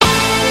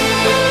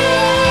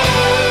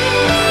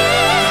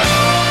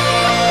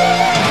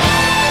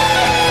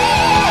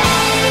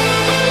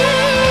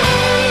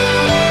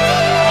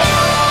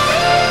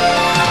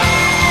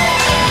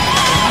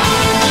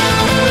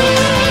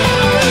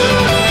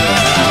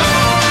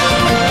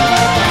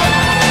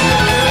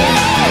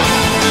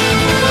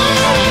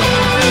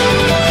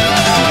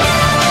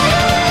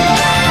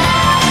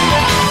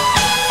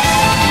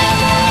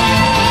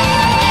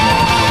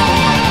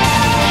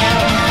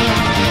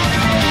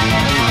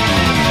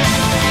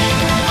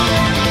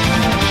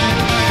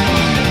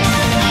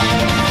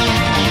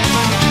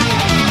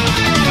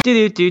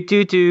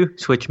Do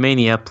Switch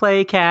Mania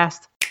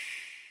Playcast.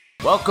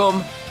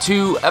 Welcome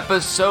to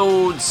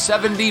episode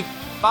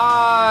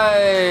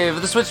 75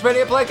 of the Switch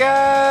Mania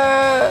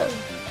Playcast!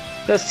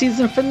 The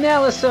season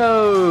finale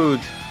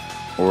episode.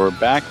 We're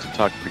back to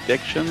talk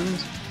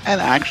predictions and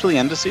actually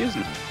end the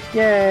season.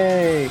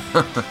 Yay!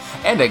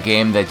 And a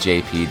game that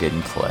JP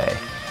didn't play.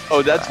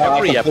 Oh, that's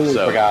every I completely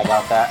episode. forgot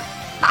about that.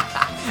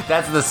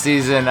 That's the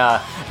season.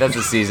 That's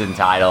the season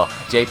title.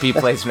 JP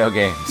plays no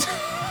games.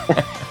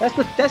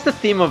 That's the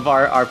theme of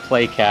our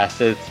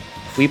playcast. Is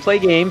we play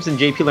games and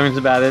JP learns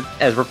about it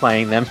as we're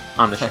playing them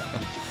on the show.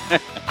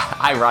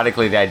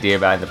 Ironically, the idea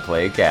behind the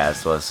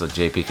Playcast was so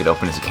JP could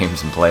open his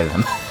games and play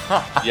them.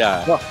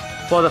 Yeah.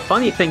 Well, the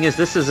funny thing is,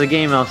 this is a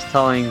game I was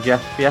telling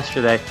Jeff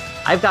yesterday.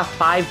 I've got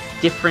 5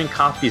 different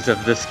copies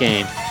of this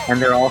game,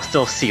 and they're all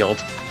still sealed.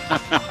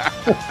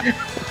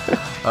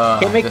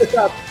 Can't make this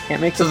up.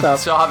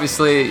 So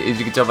obviously, as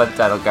you can tell by the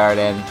title card,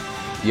 and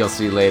you'll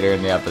see later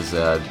in the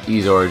episode,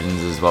 Ys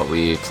Origins is what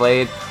we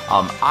played.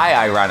 I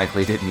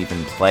ironically didn't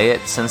even play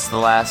it since the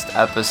last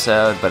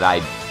episode, but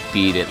I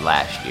beat it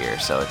last year,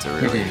 so it's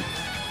a really,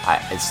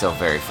 it's still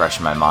very fresh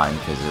in my mind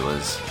because it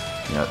was,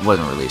 it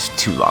wasn't released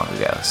too long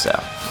ago. So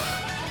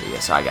yeah,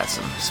 so I got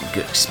some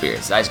good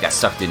experience. I just got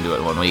sucked into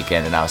it one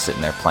weekend, and I was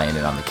sitting there playing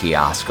it on the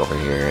kiosk over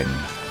here, and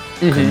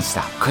couldn't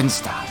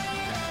stop.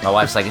 My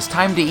wife's like, "It's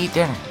time to eat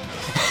dinner."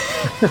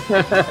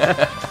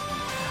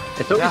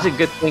 It's always a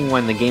good thing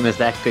when the game is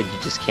that good, you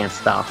just can't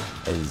stop.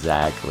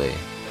 Exactly.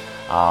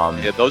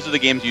 Yeah, those are the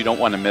games you don't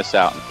want to miss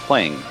out on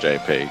playing,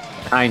 JP.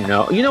 I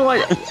know. You know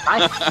what?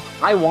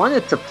 I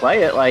wanted to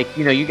play it. Like,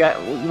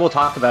 we'll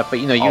talk about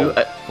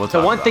it, but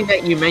the one thing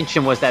that you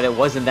mentioned was that it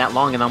wasn't that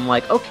long, and I'm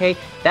like, okay,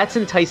 that's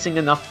enticing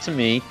enough to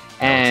me.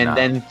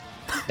 And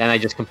then I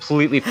just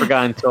completely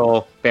forgot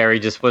until Barry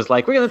just was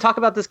like, we're going to talk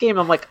about this game.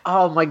 I'm like,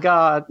 oh my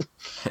God.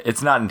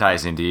 It's not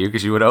enticing to you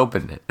because you would have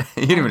opened it.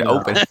 You didn't even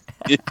open it.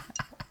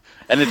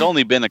 And it's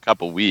only been a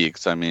couple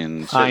weeks. I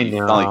mean, so I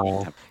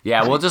know.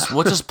 Yeah, we'll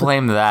just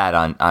blame that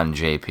on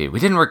JP.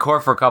 We didn't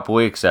record for a couple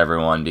weeks,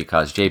 everyone,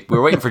 because we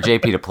were waiting for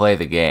JP to play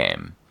the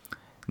game,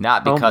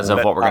 not because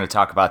of what we're going to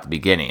talk about at the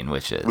beginning,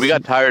 which is we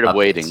got tired of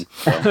waiting. So.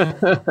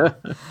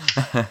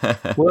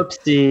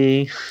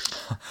 Whoopsie.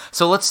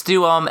 So let's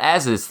do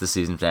as it's the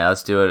season finale,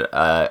 let's do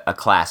a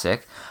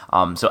classic.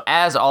 So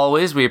as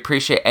always, we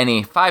appreciate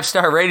any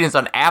 5-star ratings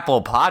on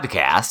Apple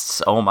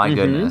Podcasts. Oh my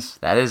goodness,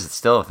 that is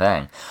still a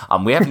thing.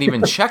 We haven't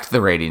even checked the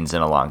ratings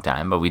in a long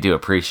time, but we do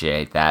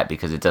appreciate that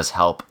because it does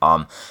help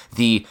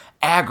the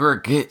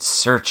aggregate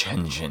search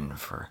engine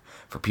for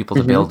people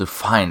to be able to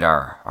find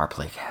our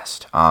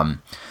Playcast.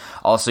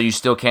 Also, you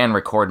still can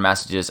record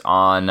messages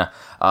on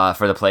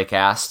for the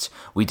Playcast.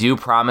 We do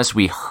promise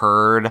we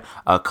heard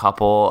a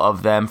couple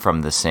of them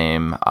from the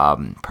same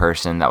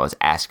person that was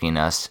asking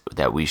us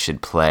that we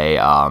should play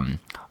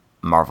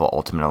Marvel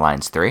Ultimate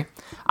Alliance 3.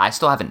 I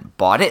still haven't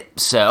bought it,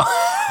 so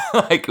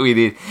like we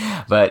did,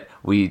 but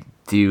we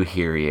do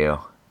hear you,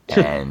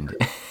 and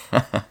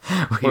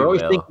we're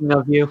always thinking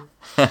of you.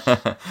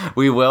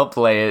 We will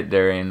play it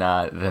during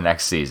the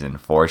next season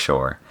for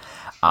sure.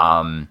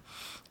 And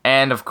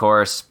of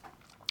course,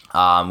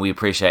 we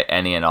appreciate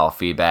any and all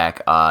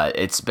feedback.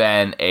 It's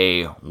been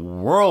a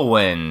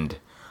whirlwind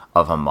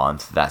of a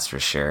month, that's for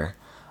sure.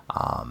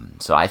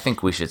 So I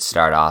think we should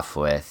start off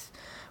with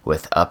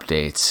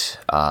updates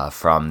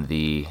from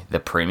the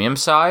premium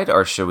side,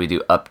 or should we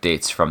do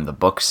updates from the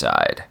book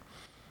side?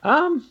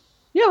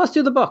 Yeah, let's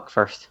do the book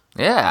first.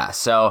 Yeah,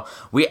 so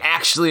we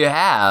actually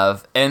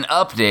have an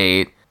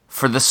update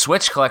for the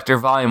Switch Collector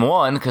Volume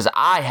 1 because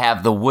I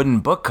have the wooden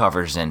book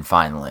covers in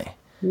finally.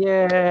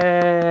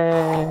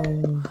 Yay!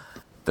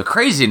 The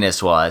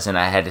craziness was, and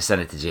I had to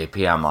send it to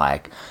JP. I'm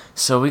like,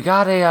 so we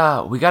got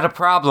a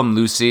problem,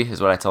 Lucy,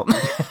 is what I told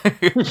him.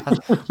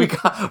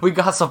 we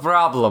got some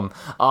problem.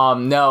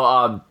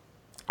 It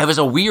was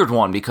a weird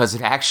one because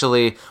it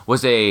actually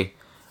was a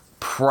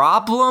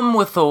problem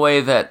with the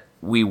way that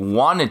we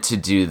wanted to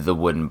do the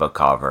wooden book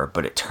cover,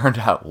 but it turned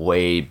out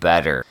way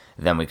better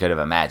than we could have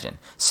imagined.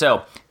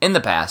 So in the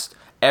past,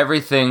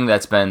 everything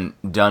that's been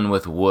done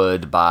with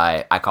wood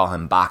by, I call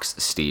him Box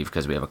Steve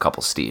because we have a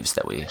couple Steves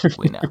that we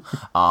know.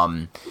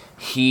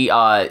 He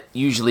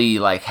usually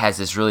like has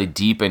this really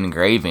deep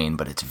engraving,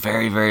 but it's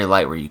very, very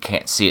light where you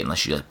can't see it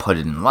unless you like put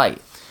it in light.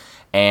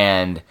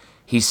 And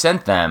he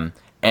sent them,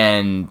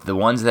 and the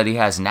ones that he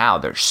has now,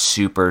 they're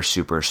super,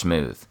 super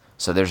smooth.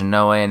 So there's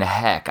no way in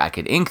heck I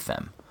could ink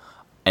them.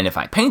 And if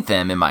I paint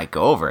them, it might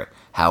go over it.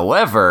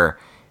 However,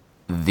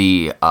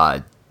 the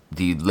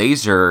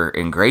laser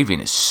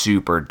engraving is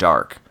super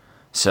dark,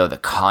 so the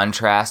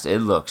contrast, it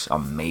looks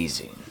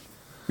amazing.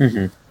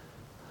 So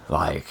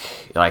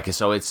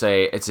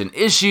it's an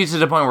issue to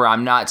the point where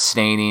I'm not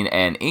staining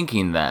and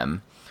inking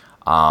them,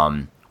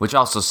 which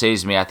also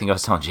saves me, I think I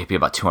was telling JP,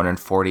 about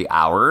 240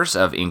 hours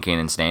of inking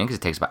and staining because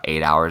it takes about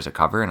 8 hours to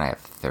cover, and I have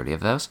 30 of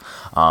those.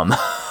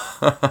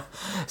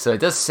 So it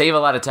does save a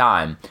lot of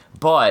time.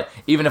 But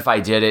even if I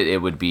did it,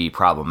 it would be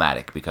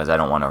problematic because I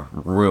don't want to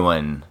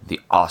ruin the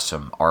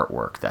awesome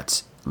artwork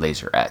that's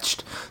laser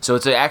etched. So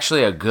it's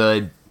actually a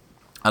good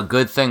a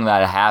good thing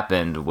that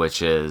happened,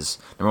 which is,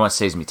 number one, it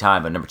saves me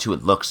time, but number two,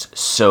 it looks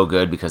so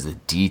good because of the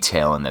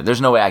detail in there.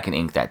 There's no way I can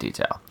ink that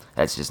detail.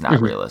 That's just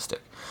not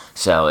realistic.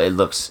 So it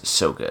looks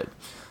so good.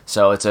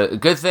 So it's a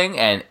good thing,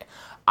 and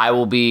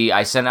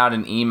I sent out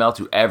an email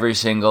to every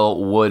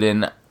single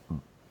wooden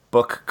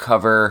book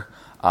cover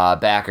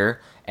backer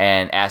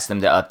and asked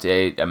them to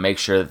update and make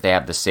sure that they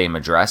have the same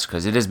address,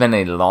 because it has been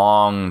a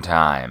long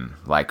time.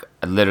 Like,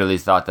 I literally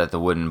thought that the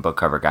wooden book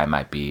cover guy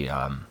might be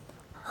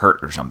hurt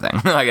or something.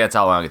 Like, that's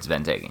how long it's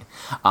been taking.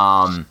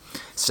 But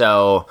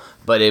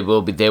they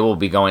will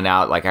be going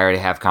out. Like, I already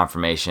have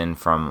confirmation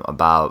from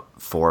about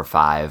 4 or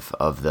 5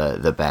 of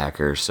the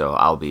backers, so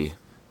I'll be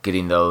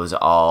getting those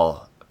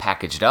all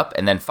packaged up,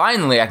 and then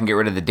finally I can get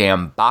rid of the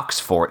damn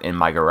box fort in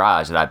my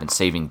garage that I've been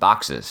saving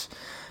boxes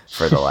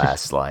for the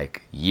last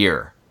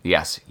year.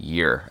 Yes,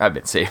 year I've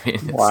been saving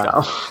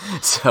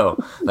stuff.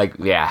 So like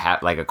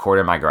a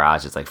quarter of my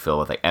garage is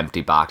filled with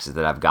empty boxes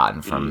that I've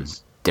gotten from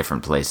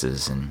different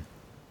places, and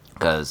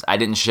because I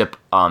didn't ship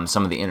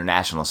some of the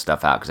international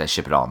stuff out because I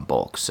ship it all in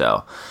bulk.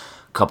 So a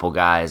couple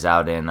guys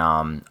out in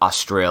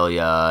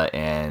Australia,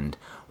 and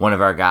one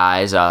of our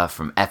guys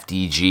from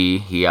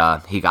FDG,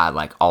 he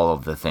got all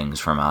of the things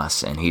from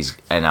us, and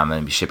I'm going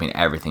to be shipping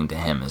everything to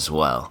him as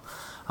well.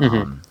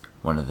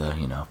 One of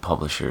the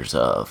publishers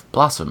of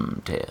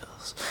Blossom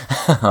Tales.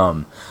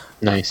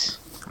 Nice.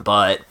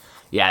 But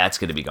yeah, that's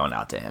going to be going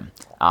out to him.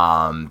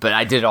 But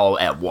I did it all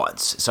at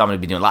once, so I'm going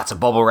to be doing lots of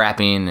bubble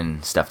wrapping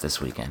and stuff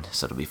this weekend,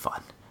 so it'll be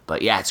fun.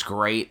 But yeah, it's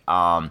great.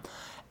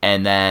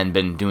 And then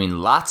been doing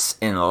lots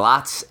and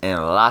lots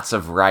and lots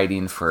of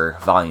writing for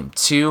Volume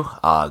 2,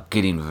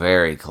 getting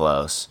very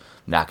close,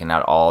 knocking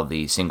out all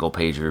the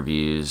single-page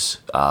reviews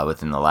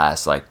within the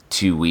last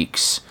 2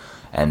 weeks,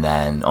 and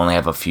then only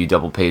have a few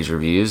double-page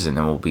reviews, and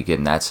then we'll be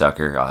getting that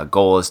sucker.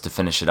 Goal is to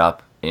finish it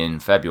up in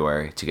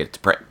February to get it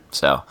to print,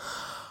 so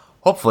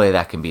hopefully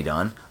that can be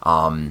done.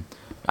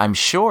 I'm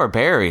sure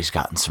Barry's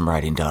gotten some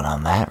writing done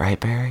on that, right,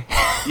 Barry?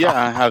 Yeah,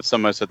 I have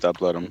some. I said to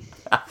upload them.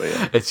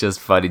 Yeah. It's just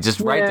funny. Just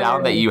write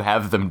down that you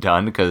have them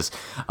done, because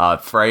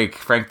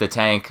Frank the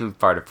Tank, who's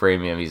part of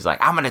Premium, he's like,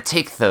 I'm going to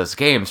take those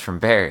games from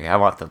Barry. I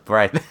want them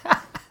right.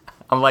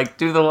 I'm like,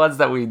 do the ones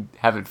that we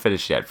haven't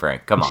finished yet,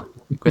 Frank. Come on.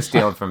 Quit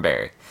stealing from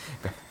Barry.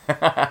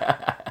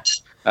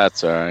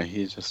 That's all right.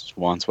 He just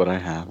wants what I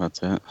have.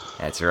 That's it.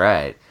 That's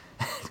right.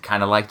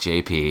 Kind of like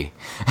JP.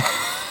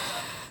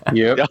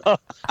 Yep.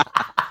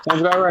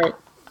 Sounds about right.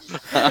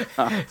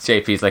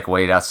 JP's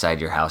wait outside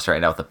your house right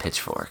now with a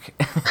pitchfork.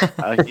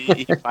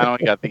 He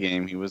finally got the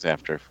game he was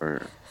after,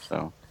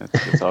 so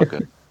it's all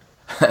good.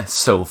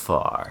 So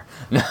far.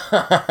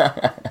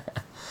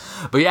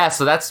 But yeah,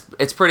 so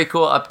it's pretty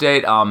cool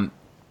update.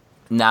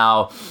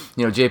 Now,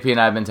 JP and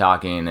I have been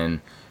talking,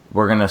 and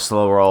we're going to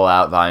slow roll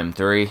out Volume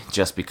 3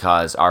 just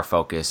because our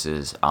focus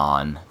is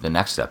on the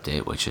next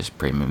update, which is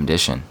Premium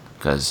Edition.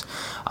 Because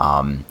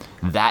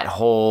that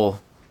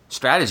whole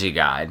strategy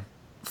guide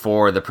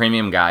for the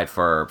Premium guide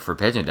for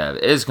Pigeon Dev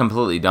is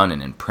completely done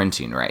and in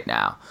printing right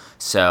now.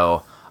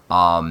 So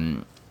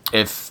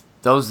if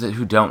those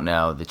who don't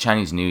know, the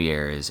Chinese New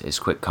Year is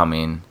quick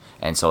coming.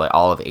 And so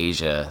all of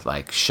Asia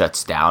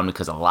shuts down,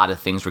 because a lot of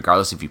things,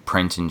 regardless if you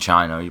print in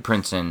China or you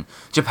print in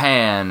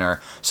Japan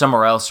or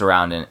somewhere else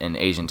around in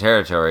Asian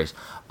territories,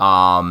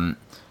 everything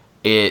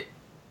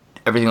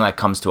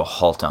comes to a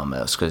halt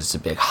almost, because it's a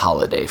big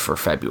holiday for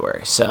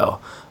February.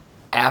 So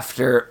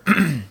after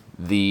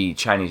the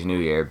Chinese New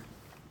Year,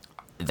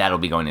 that'll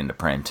be going into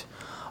print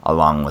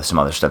along with some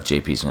other stuff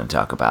JP's going to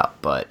talk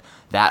about. But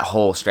that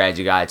whole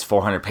strategy guide's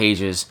 400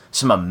 pages,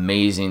 some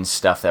amazing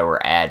stuff that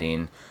we're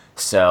adding.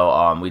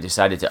 So we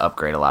decided to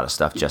upgrade a lot of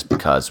stuff just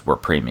because we're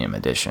Premium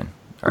Edition,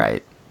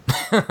 right?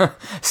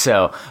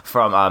 So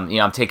from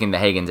I'm taking the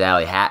Hagen's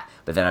Alley hat,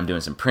 but then I'm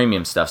doing some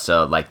premium stuff.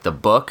 So the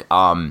book,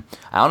 I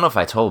don't know if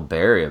I told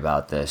Barry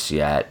about this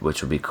yet,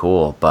 which would be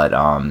cool, but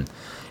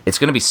it's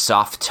gonna be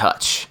soft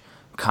touch,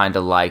 kind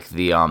of like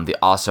the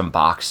awesome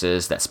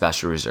boxes that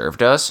Special Reserve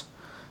does.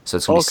 So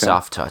it's gonna be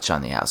soft touch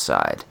on the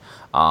outside,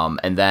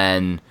 and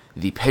then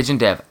the Pigeon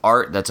Dev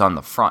art that's on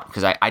the front,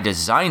 because I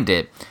designed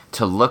it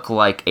to look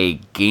like a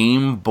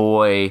Game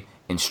Boy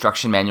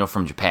instruction manual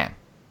from Japan.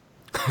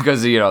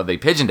 Because the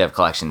Pigeon Dev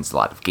collection is a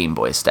lot of Game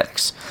Boy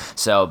aesthetics.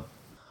 So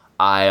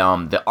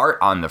the art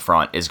on the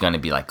front is going to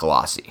be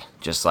glossy,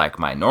 just like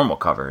my normal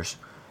covers.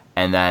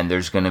 And then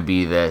there's going to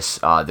be this,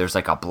 there's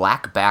a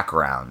black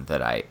background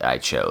that I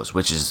chose,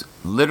 which is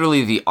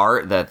literally the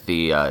art that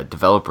the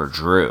developer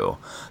drew.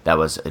 That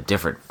was a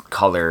different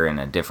color and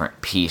a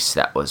different piece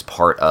that was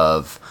part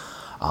of,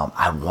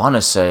 I want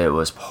to say it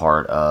was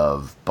part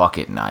of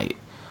Bucket Night.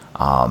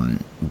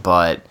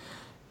 But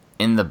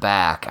in the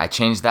back, I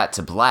changed that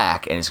to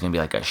black, and it's going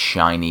to be a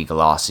shiny,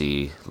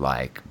 glossy,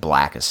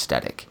 black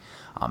aesthetic.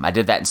 I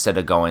did that instead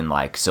of going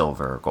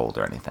silver or gold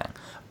or anything.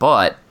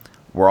 But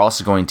we're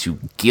also going to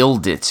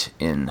gild it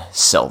in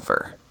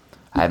silver.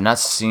 I have not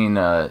seen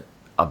a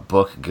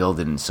book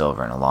gilded in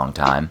silver in a long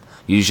time.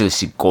 You usually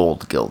see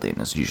gold gilding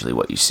is usually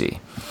what you see.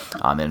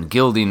 And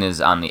gilding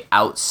is on the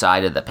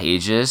outside of the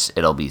pages.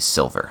 It'll be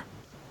silver.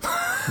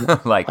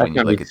 Like That's when you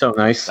gonna look be at so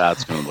nice.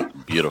 That's going to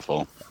look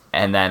beautiful.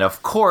 And then,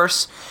 of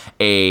course,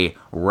 a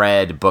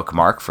red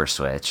bookmark for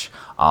Switch.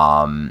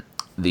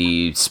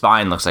 The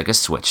spine looks like a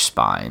Switch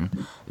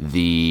spine.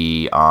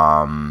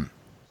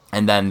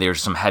 And then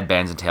there's some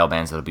headbands and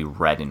tailbands that'll be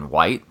red and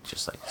white,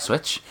 just like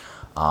Switch.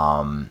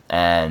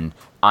 And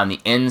on the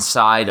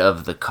inside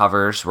of the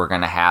covers, we're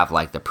gonna have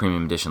like the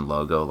premium edition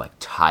logo like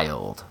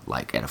tiled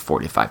like at a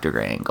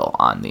 45-degree angle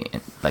on the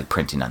like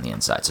printing on the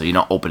inside. So you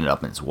don't open it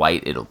up and it's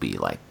white; it'll be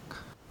like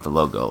the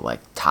logo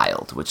like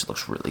tiled, which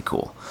looks really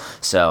cool.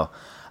 So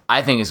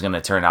I think it's going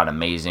to turn out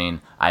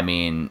amazing. I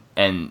mean,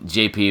 and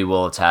JP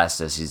will attest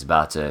as he's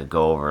about to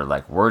go over,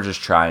 like, we're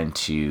just trying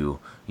to,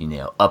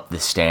 up the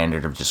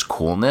standard of just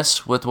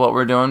coolness with what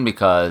we're doing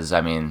because,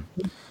 I mean,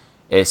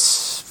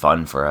 it's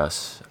fun for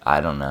us. I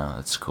don't know.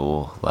 It's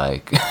cool.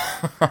 Like,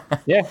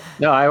 yeah,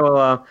 no,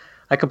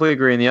 I completely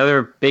agree. And the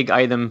other big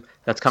item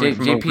that's coming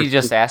from JP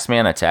just asked me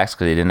on a text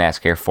because he didn't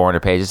ask here 400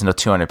 pages. No,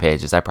 200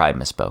 pages. I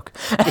probably misspoke.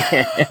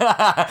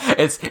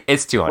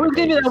 It's 200 Well,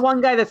 pages. maybe that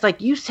one guy that's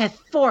like, you said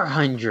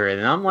 400.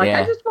 And I'm like,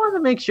 Yeah. I just wanted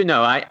to make sure.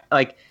 No, I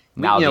like,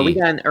 Now, we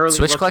got an early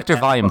Switch look Collector at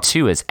that Volume book.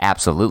 2 is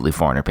absolutely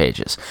 400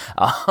 pages.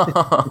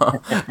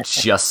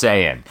 Just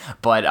saying.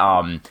 But,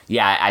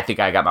 yeah, I think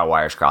I got my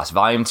wires crossed.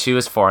 Volume 2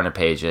 is 400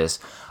 pages.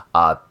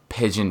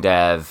 Pigeon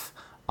Dev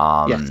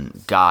Yes.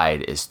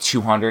 guide is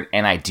 200,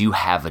 and I do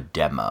have a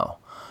demo.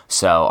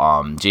 So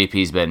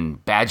JP's been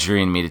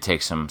badgering me to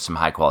take some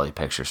high-quality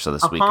pictures. So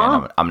this weekend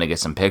I'm going to get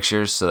some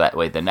pictures, so that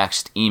way the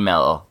next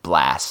email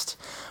blast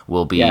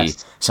will be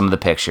some of the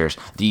pictures.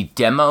 The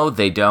demo,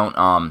 they don't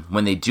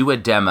when they do a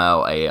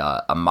demo,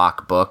 a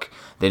mock book,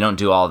 they don't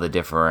do all the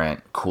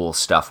different cool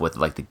stuff with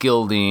like the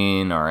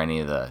gilding or any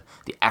of the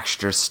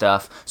extra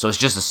stuff. So it's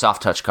just a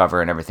soft touch cover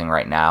and everything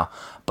right now.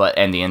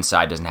 And the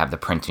inside doesn't have the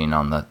printing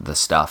on the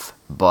stuff.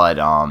 But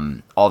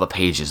all the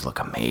pages look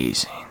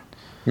amazing.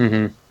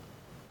 Mm-hmm.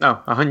 Oh,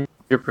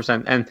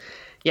 100%. And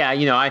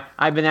yeah,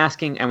 I've been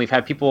asking, and we've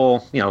had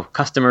people,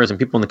 customers and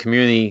people in the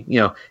community,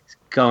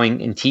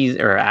 going and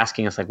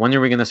asking us like, when are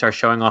we going to start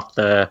showing off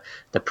the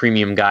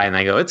premium guy? And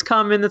I go, it's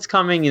coming.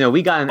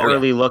 We got an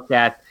early look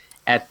at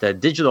the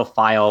digital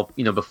file,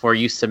 before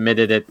you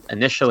submitted it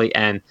initially.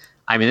 And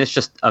I mean, it's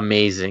just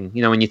amazing.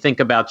 When you think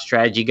about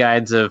strategy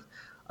guides of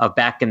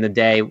back in the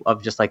day,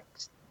 of just like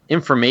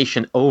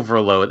information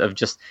overload of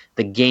just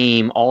the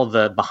game, all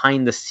the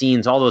behind the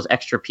scenes, all those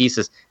extra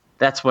pieces.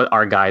 That's what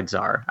our guides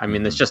are. I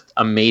mean, It's just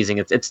amazing.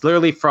 It's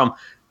literally from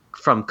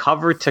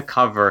cover to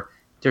cover.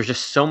 There's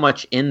just so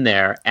much in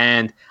there.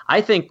 And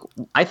I think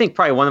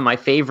probably one of my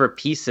favorite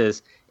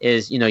pieces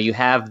is, you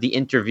have the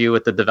interview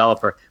with the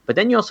developer, but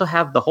then you also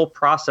have the whole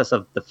process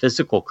of the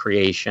physical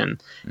creation.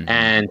 Mm-hmm.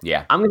 And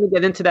I'm going to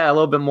get into that a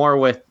little bit more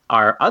with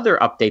our other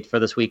update for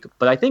this week.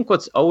 But I think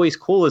what's always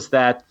cool is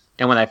that,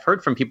 and what I've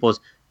heard from people is,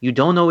 you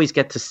don't always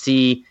get to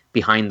see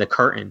behind the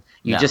curtain.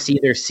 You just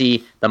either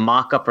see the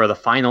mock-up or the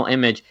final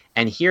image.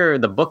 And here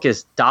the book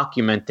is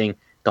documenting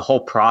the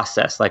whole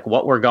process, like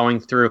what we're going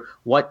through,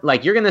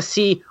 you're going to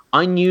see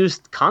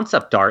unused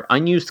concept art,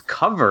 unused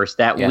covers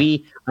that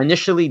we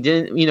initially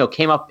didn't,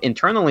 came up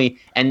internally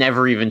and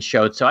never even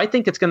showed. So I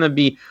think it's going to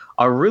be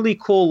a really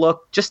cool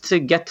look just to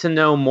get to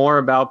know more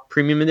about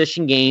premium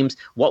edition games,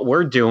 what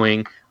we're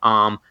doing.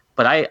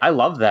 But I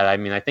love that. I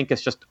mean, I think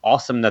it's just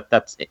awesome that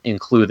that's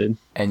included.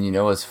 And you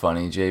know what's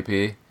funny,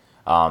 JP?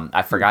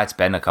 I forgot it's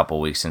been a couple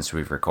weeks since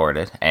we've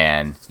recorded.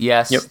 And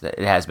yes, it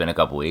has been a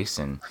couple weeks.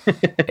 And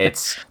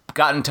it's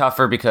gotten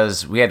tougher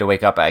because we had to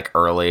wake up like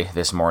early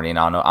this morning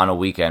on a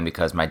weekend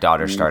because my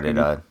daughter started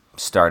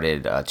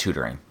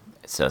tutoring.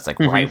 So it's like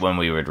right when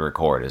we would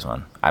record is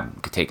when I'm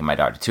taking my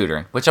daughter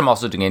tutoring, which I'm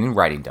also getting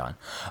writing done.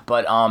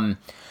 But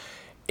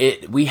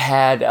we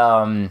had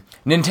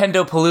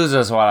Nintendo Palooza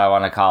is what I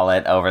want to call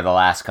it over the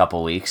last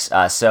couple weeks.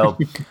 So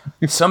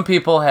some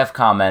people have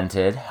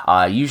commented,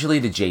 usually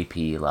to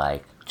JP,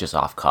 like just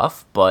off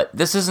cuff, but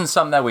this isn't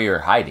something that we were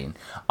hiding.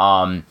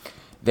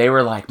 They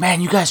were like,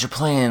 "Man, you guys are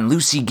playing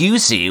loosey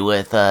goosey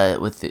with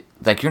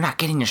like you're not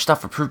getting your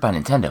stuff approved by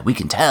Nintendo. We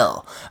can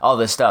tell all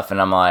this stuff."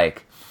 And I'm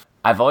like,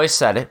 I've always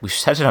said it. We've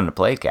said it on the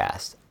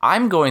Playcast.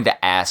 I'm going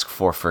to ask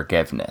for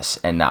forgiveness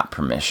and not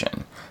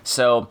permission.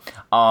 So,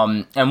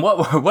 and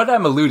what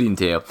I'm alluding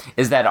to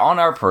is that on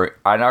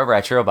our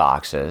retro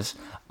boxes,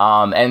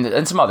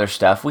 and some other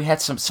stuff, we had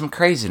some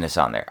craziness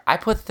on there. I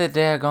put the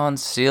daggone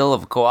seal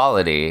of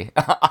quality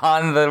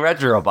on the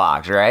retro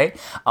box, right?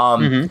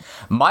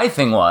 My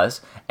thing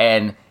was,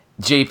 and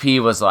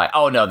JP was like,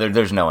 "Oh no,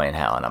 there's no way in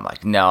hell," and I'm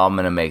like, "No, I'm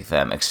gonna make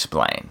them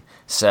explain."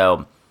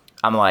 So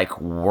I'm like,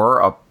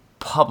 we're a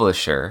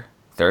publisher.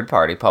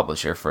 Third-party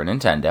publisher for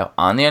Nintendo.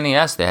 On the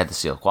NES, they had the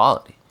seal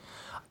quality.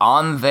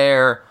 On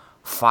their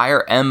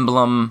Fire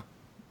Emblem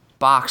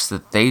box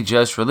that they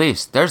just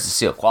released, there's the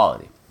seal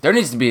quality. There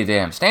needs to be a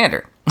damn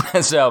standard.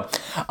 So,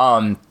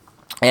 and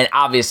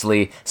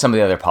obviously, some of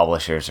the other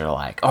publishers are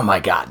like, "Oh my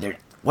God,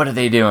 what are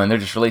they doing? They're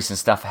just releasing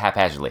stuff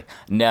haphazardly."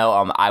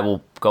 No, I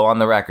will go on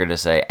the record to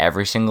say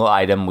every single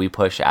item we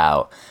push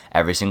out,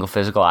 every single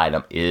physical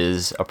item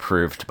is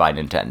approved by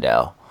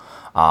Nintendo.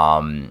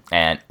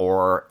 and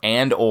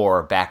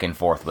or back and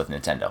forth with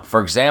Nintendo.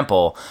 For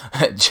example,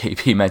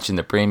 JP mentioned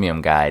the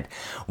premium guide.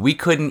 We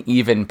couldn't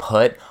even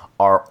put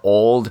our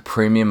old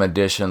premium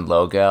edition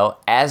logo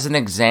as an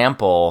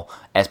example,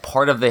 as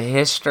part of the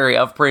history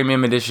of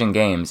premium edition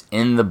games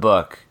in the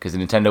book, because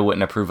Nintendo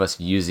wouldn't approve us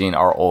using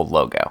our old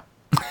logo.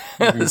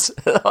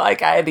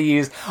 Like, I had to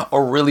use a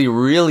really,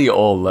 really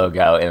old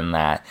logo in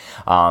that,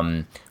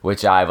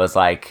 which I was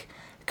like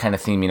kind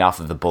of theming off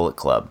of the Bullet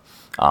Club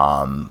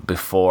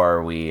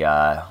before we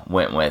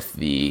went with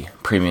the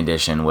premium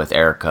edition with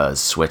Erica's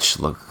Switch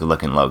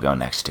looking logo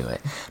next to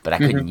it. But I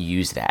couldn't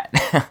use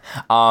that.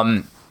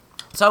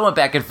 So I went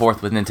back and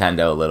forth with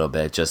Nintendo a little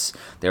bit. Just,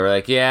 they were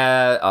like,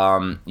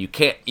 you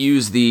can't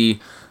use the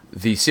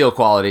seal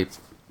quality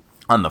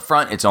on the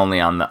front. It's only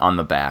on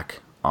the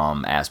back,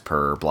 as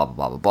per blah, blah,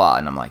 blah, blah, blah.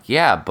 And I'm like,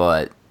 yeah,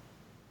 but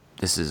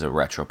this is a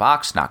retro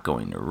box, not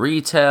going to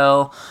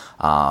retail.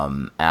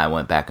 And I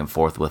went back and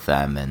forth with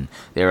them, and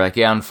they were like,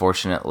 yeah,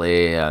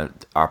 unfortunately,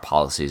 our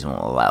policies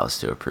won't allow us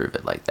to approve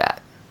it like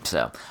that.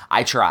 So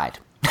I tried.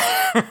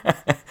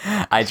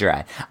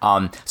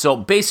 So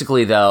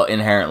basically, though,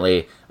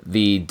 inherently,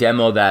 the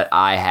demo that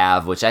I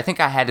have, which I think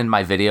I had in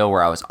my video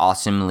where I was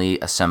awesomely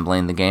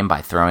assembling the game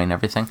by throwing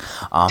everything,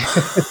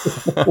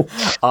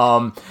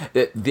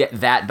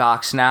 that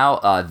box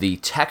now, the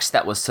text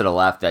that was to the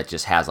left that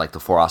just has like the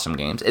 4 awesome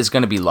games is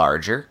going to be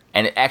larger,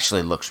 and it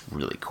actually looks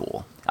really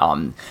cool.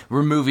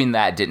 Removing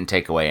that didn't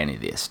take away any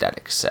of the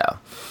aesthetics, so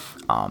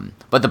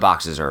but the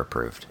boxes are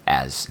approved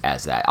as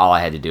that. All I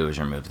had to do was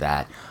remove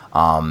that.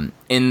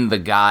 In the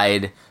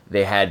guide, I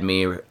had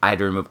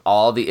to remove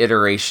all the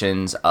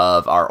iterations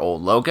of our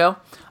old logo.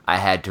 I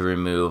had to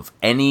remove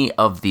any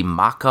of the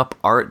mock-up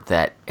art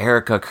that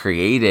Erica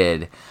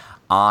created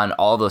on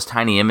all those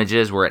tiny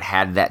images where it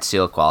had that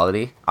seal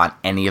quality on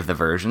any of the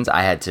versions.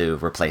 I had to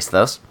replace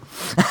those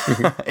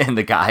in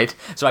the guide,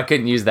 so I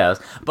couldn't use those.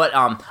 But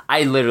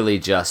I literally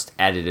just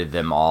edited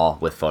them all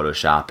with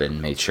Photoshop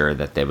and made sure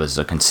that there was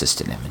a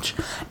consistent image.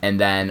 And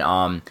then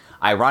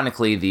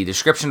ironically, the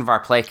description of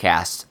our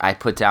playcast, I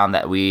put down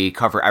that we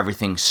cover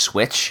everything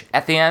Switch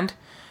at the end,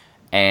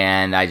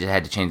 and I just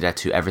had to change that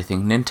to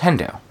everything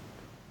Nintendo.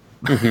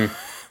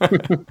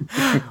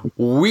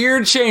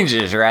 Weird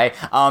changes, right?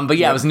 But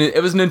yeah,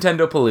 it was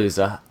Nintendo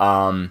Palooza.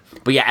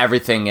 But yeah,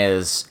 everything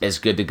is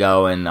good to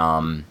go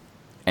and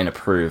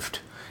approved,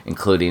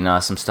 including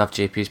some stuff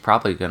JP's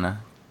probably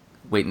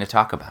waiting to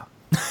talk about.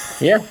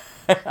 Yeah.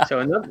 So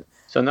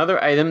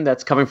another item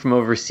that's coming from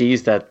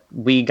overseas that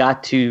we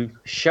got to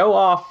show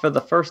off for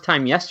the first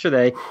time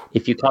yesterday,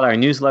 if you call our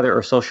newsletter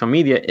or social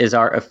media, is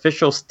our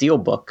official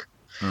Steelbook.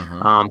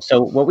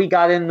 So what we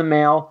got in the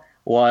mail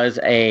was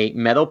a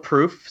metal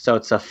proof. So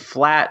it's a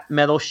flat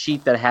metal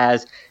sheet that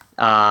has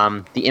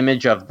the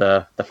image of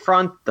the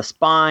front, the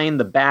spine,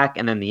 the back,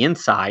 and then the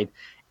inside.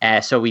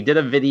 So we did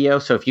a video.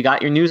 So if you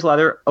got your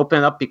newsletter, open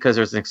it up because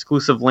there's an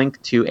exclusive link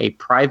to a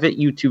private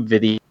YouTube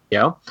video.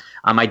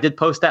 I did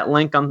post that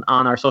link on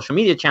our social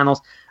media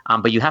channels,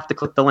 but you have to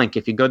click the link.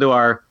 If you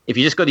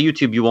just go to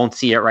YouTube, you won't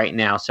see it right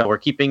now. So we're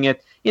keeping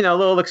it, a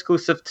little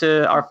exclusive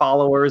to our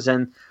followers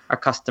and our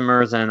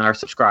customers and our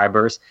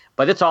subscribers.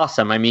 But it's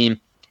awesome. I mean,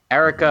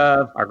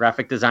 Erica, our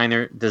graphic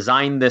designer,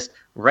 designed this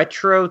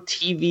retro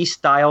TV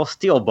style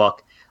Steelbook.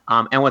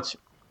 And what's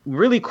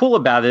really cool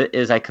about it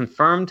is I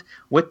confirmed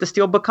with the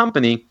Steelbook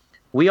company,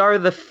 we are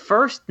the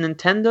first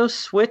Nintendo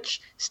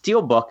Switch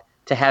Steelbook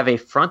to have a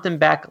front and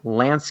back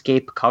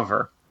landscape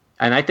cover.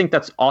 And I think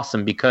that's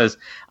awesome because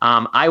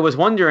I was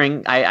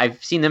wondering,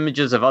 I've seen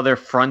images of other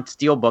front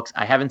Steelbooks.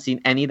 I haven't seen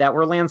any that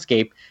were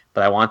landscape,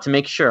 but I wanted to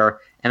make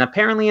sure. And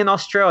apparently in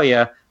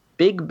Australia,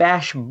 Big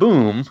Bash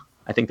Boom,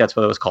 I think that's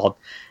what it was called,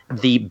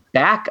 the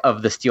back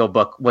of the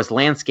Steelbook was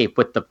landscape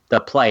with the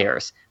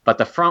players, but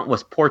the front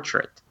was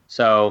portrait.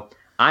 So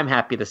I'm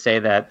happy to say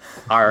that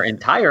our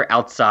entire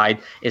outside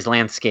is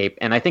landscape,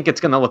 and I think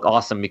it's going to look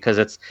awesome because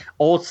it's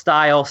old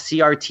style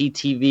CRT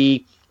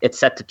TV. It's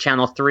set to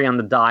channel 3 on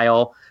the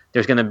dial.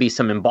 There's going to be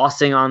some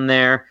embossing on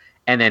there,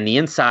 and then the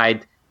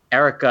inside,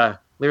 Erica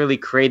literally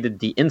created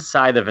the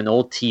inside of an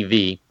old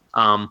TV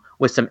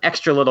with some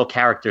extra little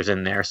characters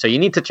in there. So you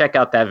need to check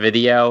out that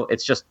video.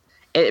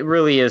 It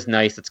really is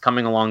nice. It's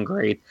coming along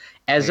great.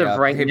 As of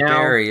right now,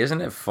 Barry,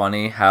 isn't it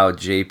funny how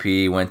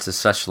JP went to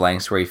such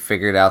lengths where he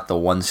figured out the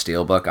one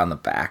Steelbook on the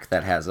back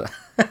that has a...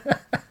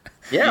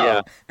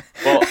 Yeah.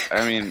 Well,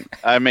 I mean,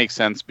 that makes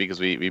sense because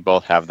we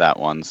both have that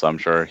one, so I'm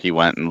sure he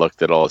went and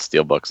looked at all the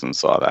Steelbooks and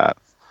saw that.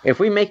 If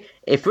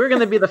we're going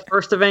to be the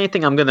first of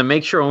anything, I'm going to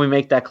make sure when we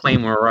make that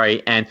claim we're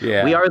right. And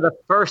we are the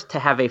first to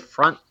have a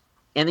front.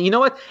 And you know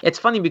what? It's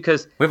funny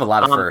because we have a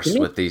lot of firsts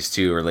with these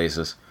two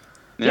releases.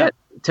 Yeah.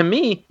 To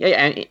me,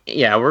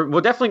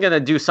 we're definitely going to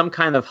do some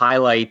kind of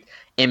highlight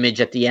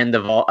image at the end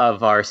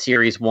of our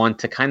series 1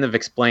 to kind of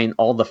explain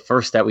all the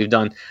firsts that we've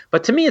done.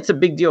 But to me, it's a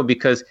big deal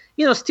because,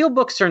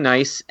 Steelbooks are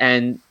nice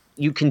and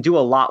you can do a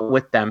lot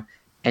with them.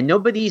 And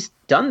nobody's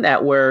done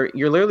that where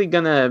you're literally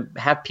going to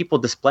have people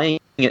displaying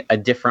it a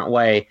different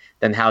way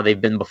than how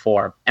they've been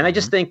before. And I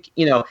just think,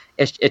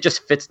 it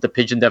just fits the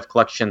Pigeon Dev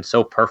collection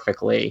so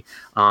perfectly.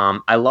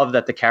 I love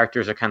that the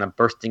characters are kind of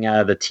bursting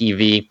out of the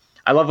TV.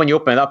 I love when you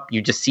open it up,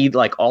 you just see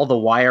like all the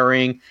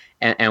wiring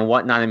and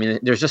whatnot. I mean,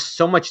 there's just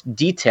so much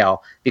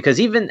detail, because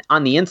even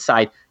on the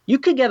inside, you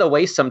could get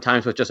away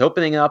sometimes with just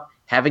opening up,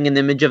 having an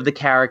image of the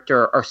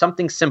character or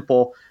something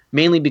simple,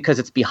 mainly because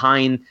it's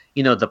behind,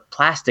 the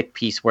plastic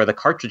piece where the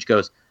cartridge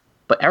goes.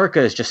 But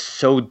Erica is just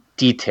so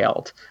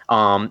detailed.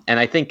 And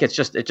I think it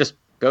just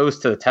goes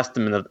to the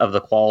testament of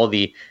the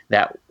quality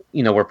that,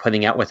 we're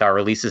putting out with our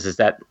releases, is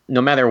that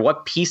no matter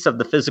what piece of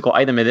the physical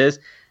item it is,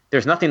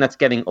 there's nothing that's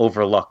getting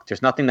overlooked.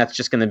 There's nothing that's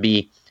just going to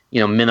be,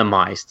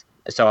 minimized.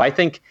 So I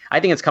think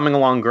it's coming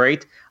along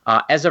great.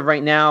 As of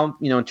right now,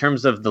 in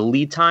terms of the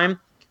lead time,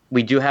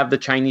 we do have the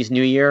Chinese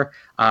New Year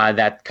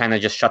that kind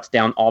of just shuts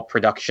down all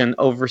production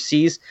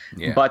overseas.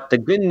 Yeah. But the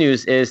good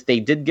news is they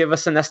did give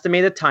us an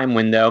estimated time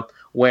window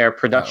where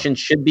production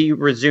should be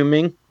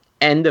resuming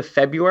end of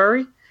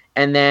February.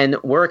 And then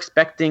we're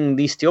expecting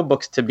these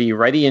steelbooks to be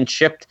ready and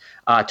shipped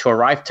to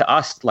arrive to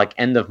us like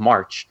end of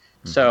March.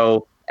 Mm-hmm.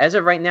 So as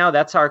of right now,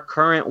 that's our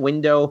current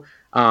window.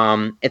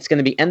 It's going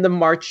to be end of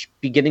March,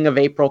 beginning of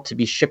April to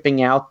be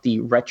shipping out the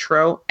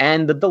retro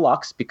and the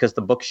deluxe, because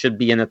the book should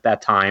be in at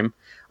that time.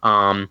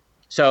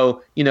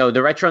 So,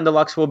 the retro and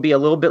deluxe will be a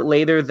little bit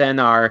later than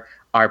our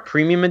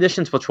premium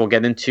editions, which we'll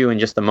get into in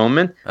just a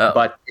moment.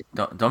 But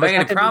don't make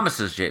any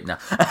promises, Jake. No.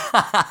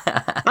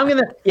 I'm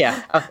going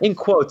to, in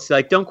quotes,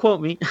 like, don't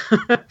quote me.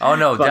 Oh,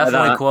 no, but,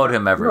 definitely quote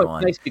him,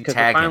 everyone. It's nice because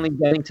we're finally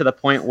getting to the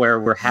point where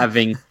we're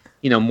having,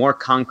 more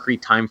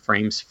concrete time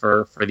frames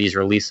for these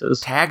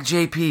releases. Tag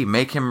JP,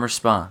 make him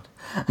respond.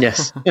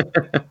 Yes.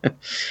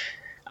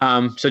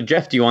 So,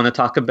 Jeff, do you want to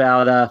talk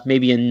about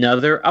maybe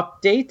another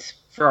update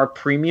for our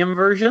premium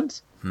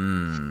versions?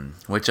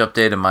 Which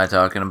update am I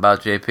talking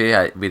about,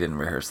 JP? We didn't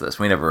rehearse this.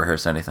 We never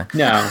rehearse anything.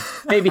 No.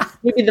 Maybe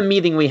the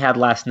meeting we had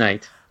last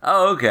night.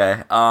 Oh,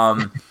 okay.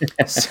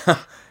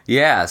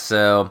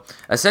 So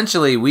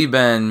essentially we've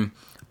been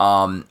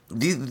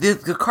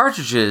the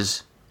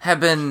cartridges have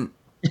been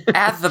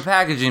at the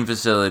packaging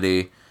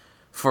facility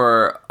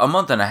for a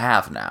month and a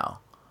half now.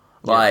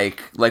 Yeah.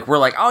 Like we're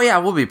like, oh yeah,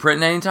 we'll be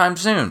printing anytime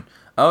soon.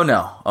 Oh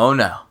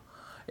no.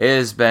 It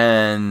has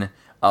been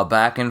a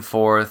back and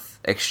forth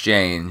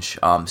exchange,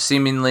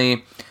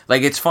 seemingly,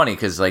 like, it's funny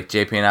because like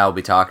JP and I will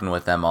be talking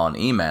with them on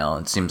email,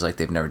 and it seems like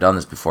they've never done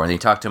this before, and then you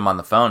talk to them on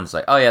the phone, it's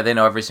like, oh yeah, they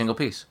know every single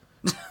piece.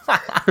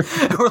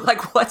 We're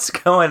like, what's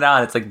going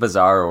on? It's like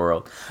bizarre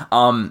world.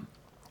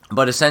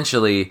 But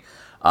essentially,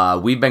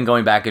 we've been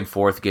going back and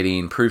forth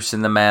getting proofs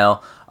in the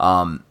mail.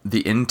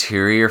 The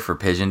interior for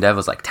Pigeon Dev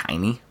was like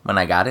tiny when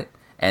I got it,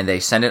 and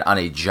they sent it on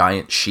a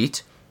giant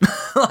sheet.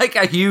 Like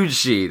a huge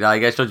sheet.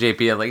 Like I showed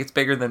JP, like, it's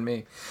bigger than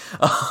me.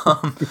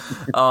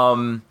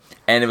 And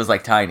it was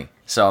like tiny.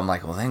 So I'm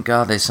like, well, thank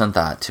God they sent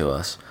that to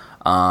us.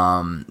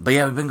 But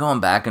yeah, we've been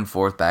going back and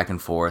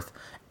forth.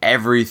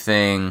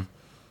 Everything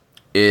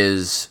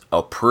is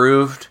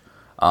approved,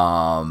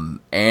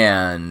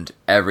 and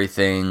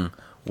everything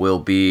will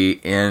be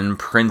in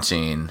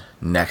printing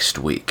next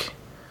week.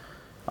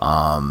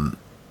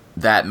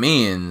 That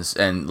means,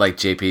 and like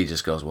JP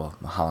just goes, well,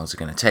 how long is it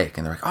going to take?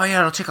 And they're like, oh yeah,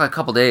 it'll take like a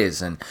couple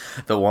days. And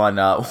the one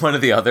of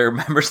the other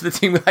members of the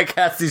team like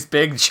has these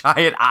big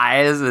giant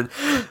eyes, and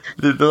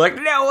they're like,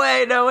 no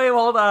way,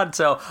 hold on.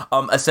 So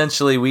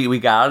essentially we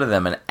got out of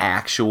them an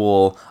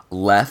actual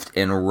left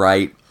and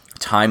right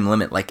time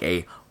limit, like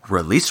a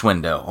release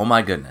window. Oh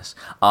my goodness.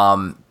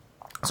 So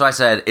I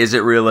said, is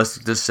it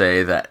realistic to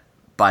say that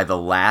by the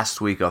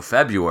last week of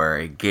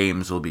February,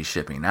 games will be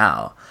shipping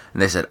out?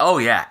 And they said, oh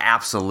yeah,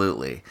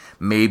 absolutely.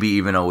 Maybe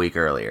even a week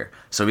earlier.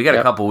 So we got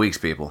a couple weeks,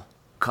 people.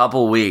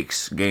 Couple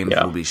weeks, games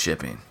will be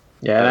shipping.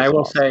 Yeah, and I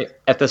will say,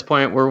 at this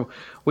point,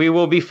 we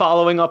will be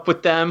following up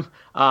with them,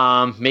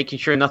 making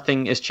sure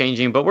nothing is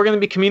changing. But we're going to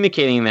be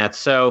communicating that.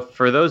 So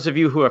for those of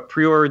you who have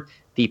pre-ordered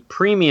the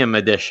premium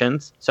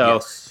editions, so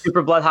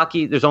Super Blood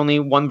Hockey, there's only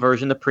one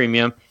version, the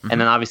premium. And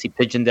then obviously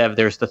Pigeon Dev,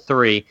 there's the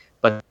 3.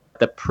 But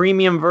the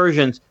premium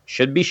versions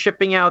should be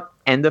shipping out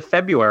end of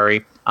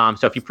February.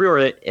 So if you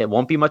pre-order it, it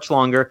won't be much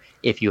longer.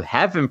 If you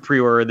haven't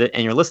pre-ordered it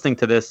and you're listening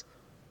to this,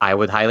 I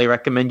would highly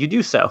recommend you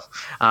do so.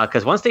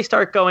 Because once they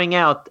start going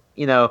out,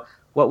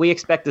 what we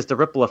expect is the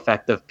ripple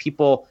effect of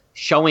people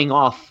showing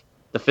off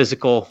the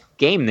physical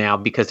game now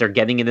because they're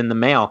getting it in the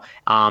mail.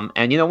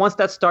 And once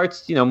that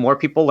starts, more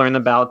people learn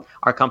about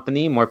our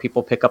company, more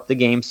people pick up the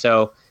game.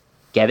 So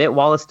get it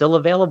while it's still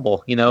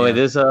available.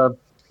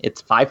 It's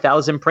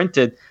 5,000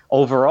 printed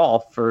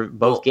overall for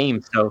both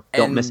games, so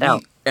don't miss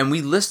out. And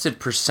we listed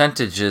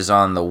percentages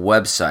on the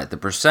website. The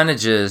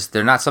percentages,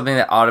 they're not something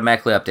that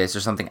automatically updates. They're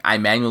something I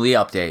manually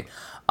update.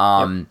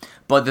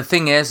 But the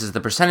thing is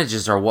the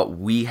percentages are what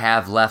we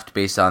have left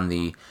based on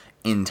the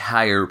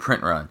entire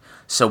print run.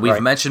 So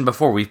we've mentioned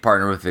before, we've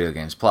partnered with Video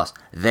Games Plus.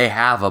 They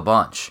have a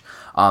bunch.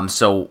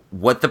 So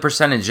what the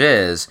percentage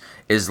is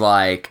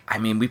like, I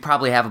mean, we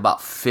probably have about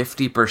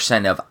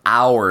 50% of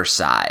our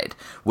side,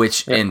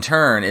 which in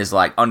turn is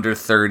like under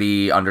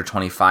 30, under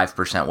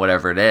 25%,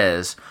 whatever it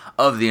is,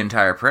 of the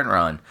entire print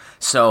run.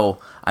 So,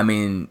 I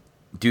mean,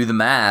 do the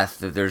math.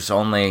 There's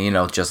only,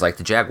 just like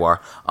the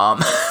Jaguar.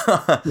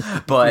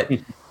 But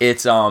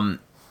it's,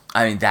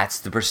 I mean, that's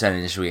the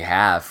percentage we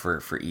have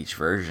for each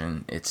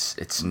version.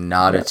 It's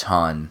not a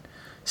ton.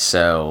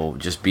 So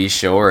just be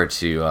sure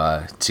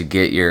to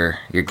get your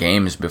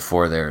games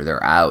before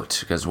they're out,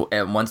 because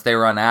once they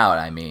run out,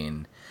 I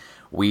mean,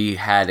 we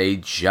had a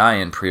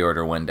giant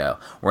pre-order window.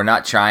 We're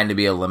not trying to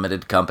be a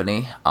limited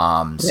company.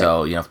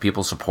 So if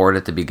people support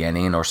at the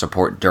beginning or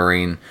support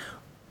during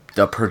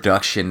the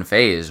production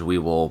phase, we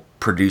will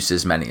produce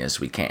as many as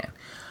we can.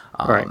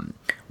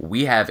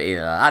 We have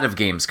a lot of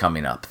games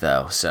coming up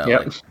though,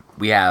 so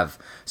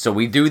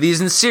we do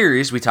these in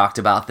series. We talked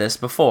about this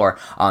before.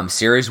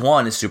 Series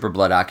 1 is Super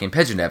Blood Hockey and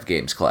Pigeon Dev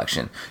Games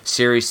Collection.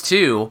 Series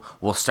 2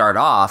 will start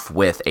off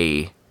with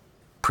a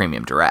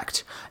Premium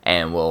Direct,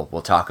 and we'll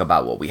talk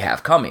about what we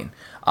have coming.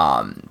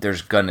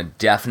 There's gonna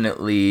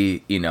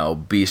definitely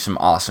be some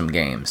awesome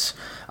games.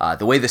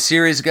 The way the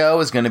series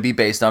go is gonna be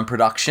based on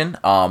production.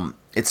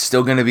 It's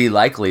still gonna be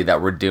likely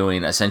that we're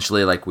doing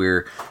essentially like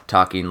we're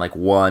talking like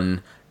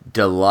one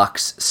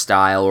deluxe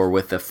style or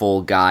with a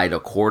full guide a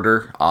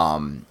quarter.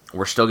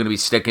 We're still going to be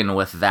sticking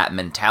with that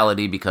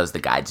mentality because the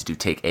guides do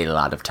take a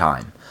lot of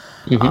time.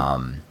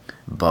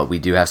 But we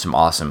do have some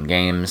awesome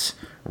games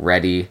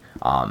ready,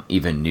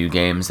 even new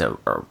games that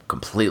are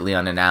completely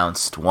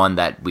unannounced. One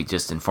that we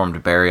just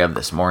informed Barry of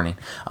this morning.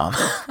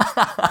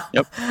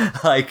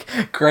 Like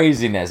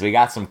craziness. We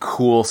got some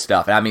cool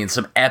stuff. I mean,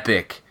 some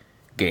epic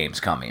games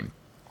coming.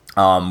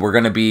 We're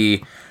going to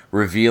be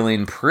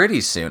revealing pretty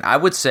soon. I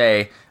would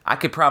say I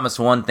could promise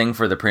one thing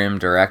for the Premium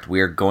Direct.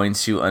 We are going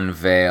to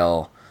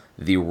unveil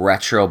the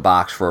retro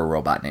box for A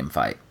Robot Named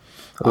Fight.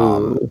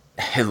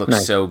 It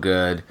looks so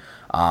good.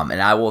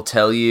 And I will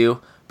tell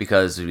you,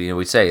 because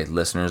we say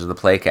listeners of the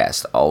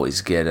Playcast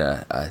always get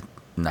a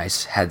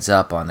nice heads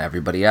up on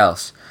everybody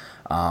else.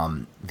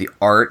 The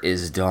art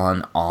is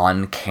done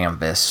on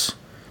canvas.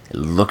 It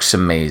looks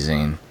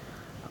amazing.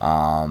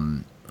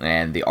 And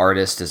the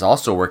artist is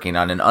also working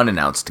on an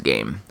unannounced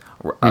game.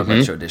 A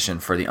retro edition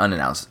for the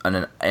unannounced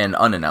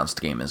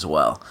game as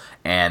well,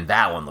 and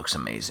that one looks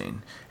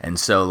amazing. And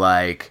so,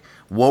 like,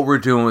 what we're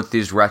doing with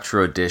these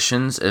retro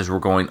editions is we're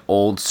going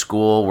old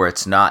school, where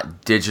it's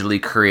not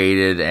digitally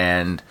created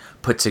and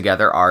put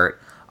together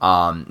art.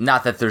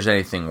 Not that there's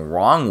anything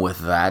wrong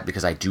with that,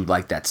 because I do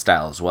like that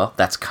style as well.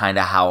 That's kind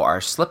of how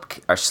our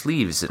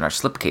sleeves and our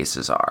slip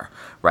cases are,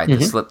 right?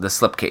 The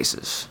slip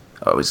cases.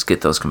 I always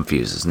get those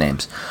confused as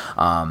names.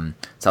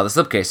 That's how the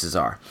slip cases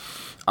are.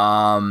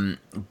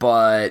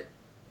 But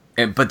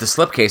the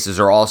slipcases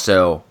are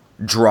also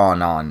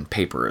drawn on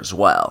paper as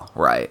well,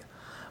 right?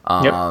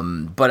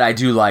 But I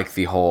do like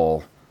the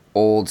whole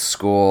old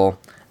school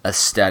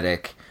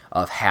aesthetic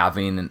of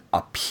having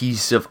a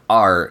piece of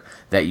art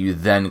that you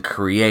then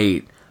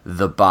create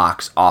the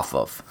box off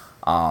of.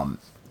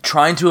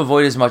 Trying to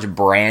avoid as much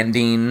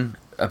branding,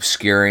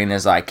 obscuring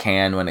as I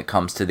can when it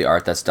comes to the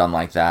art that's done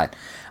like that.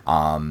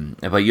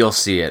 But you'll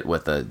see it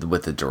with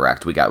the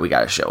Direct. We got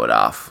to show it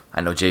off. I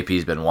know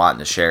JP's been wanting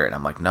to share it, and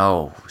I'm like,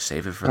 no,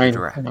 save it for the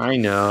Direct. I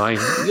know. It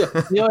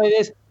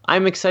is.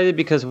 I'm excited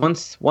because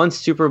once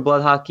Super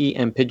Blood Hockey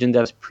and Pigeon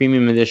Dev's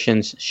Premium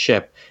Editions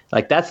ship,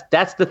 like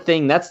that's the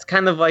thing. That's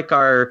kind of like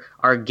our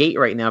gate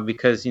right now,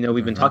 because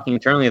we've been talking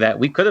internally that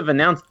we could have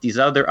announced these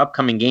other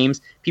upcoming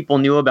games. People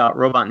knew about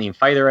Robot Named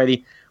Fight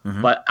already,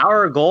 but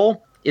our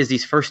goal is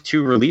these first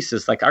two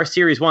releases, like our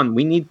Series 1.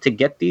 We need to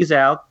get these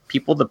out,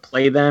 people to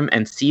play them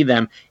and see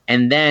them,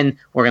 and then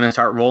we're going to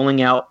start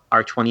rolling out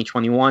our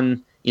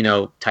 2021,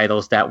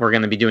 titles that we're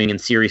going to be doing in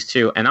Series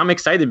 2. And I'm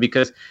excited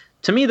because,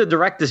 to me, the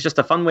Direct is just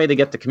a fun way to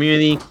get the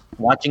community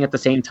watching at the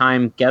same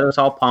time, get us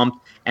all pumped,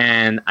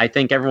 and I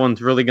think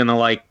everyone's really going to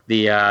like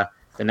the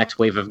next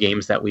wave of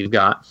games that we've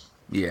got.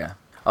 Yeah.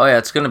 Oh yeah,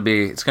 it's gonna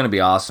be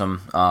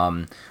awesome.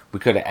 We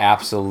could have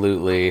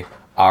absolutely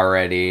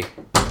already.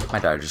 My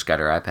daughter just got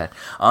her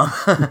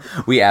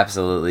iPad. We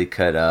absolutely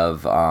could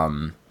have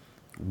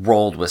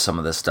rolled with some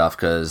of this stuff,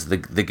 because the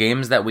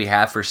games that we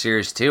have for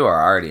Series 2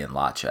 are already in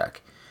lot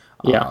check.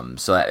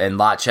 And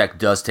lot check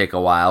does take a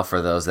while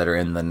for those that are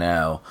in the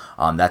know.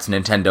 That's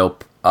Nintendo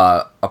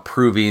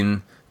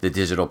approving the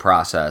digital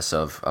process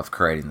of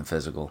creating the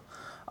physical.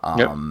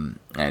 And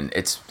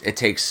it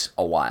takes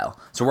a while.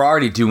 So we're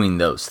already doing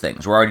those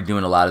things. We're already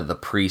doing a lot of the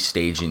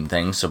pre-staging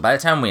things. So by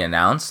the time we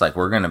announce, like,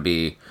 we're going to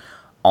be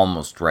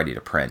almost ready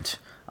to print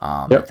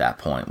at that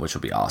point, which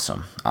will be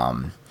awesome.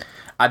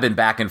 I've been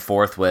back and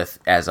forth with,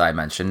 as I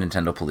mentioned,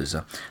 Nintendo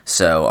Palooza.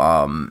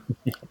 So,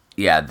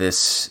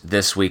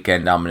 this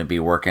weekend I'm going to be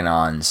working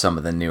on some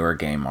of the newer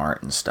game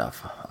art and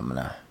stuff. I'm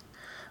gonna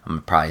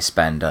probably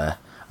spend a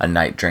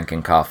night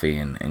drinking coffee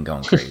and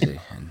going crazy.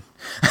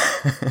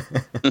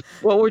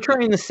 What we're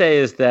trying to say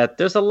is that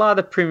there's a lot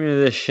of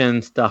premium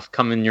edition stuff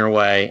coming your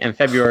way, and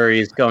February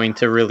is going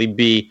to really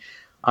be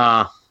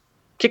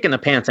kicking the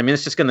pants. I mean,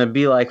 it's just going to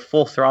be like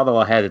full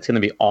throttle ahead. It's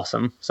going to be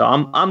awesome. So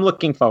I'm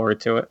looking forward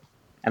to it,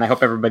 and I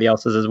hope everybody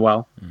else is as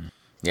well.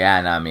 Yeah,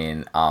 and I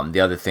mean, the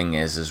other thing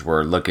is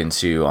we're looking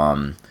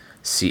to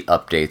see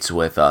updates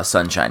with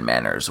Sunshine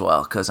Manor as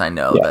well, because I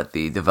know that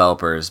the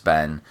developer has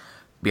been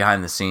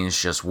behind the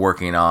scenes just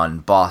working on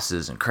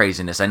bosses and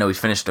craziness. I know he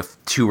finished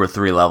 2 or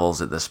 3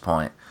 levels at this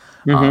point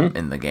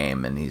in the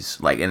game, and he's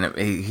like, and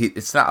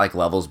it's not like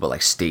levels, but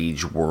like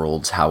stage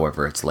worlds,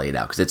 however it's laid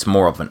out, because it's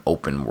more of an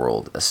open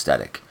world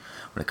aesthetic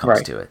when it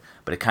comes to it.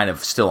 But it kind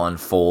of still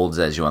unfolds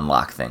as you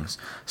unlock things.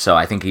 So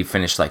I think he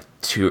finished like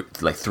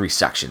 3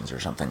 sections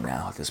or something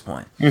now at this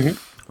point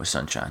with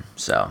Sunshine.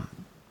 So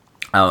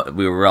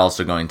we were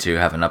also going to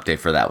have an update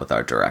for that with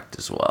our Direct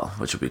as well,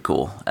 which would be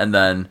cool. And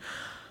then,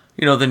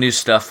 the new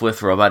stuff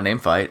with Robot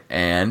Named Fight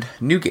and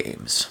new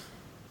games.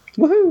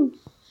 Woohoo!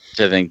 Which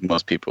I think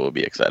most people will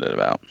be excited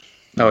about.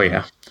 Oh,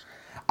 yeah.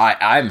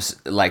 I'm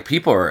like,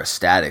 people are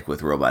ecstatic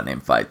with Robot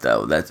Named Fight,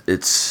 though.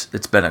 It's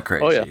been a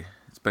crazy. Oh, yeah.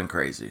 It's been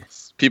crazy.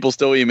 People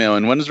still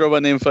emailing, when is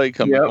Robot Named Fight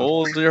coming? Yep.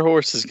 Hold your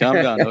horses, calm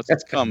down.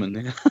 It's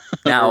coming.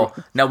 Now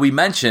we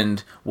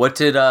mentioned, what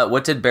did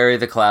Barry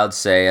the Cloud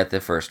say at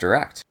the first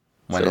Direct?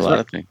 When is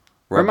it?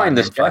 Remind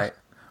us, Jeff.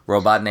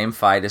 Robot Named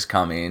Fight is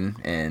coming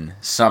in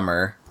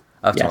summer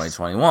of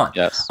 2021.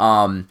 Yes.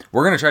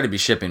 We're going to try to be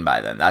shipping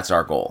by then. That's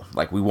our goal.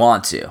 Like, we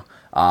want to.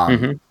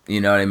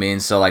 You know what I mean?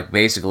 So, like,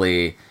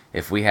 basically,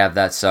 if we have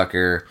that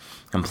sucker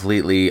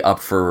completely up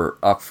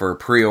for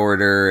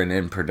pre-order and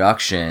in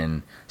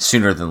production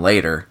sooner than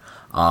later,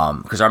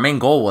 because our main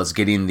goal was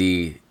getting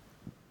the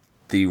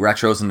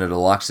retros and the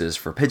deluxes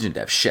for Pigeon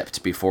Dev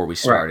shipped before we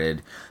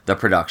started the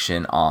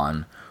production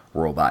on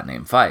Robot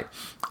Named Fight.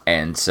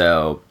 And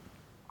so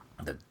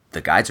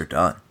the guides are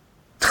done.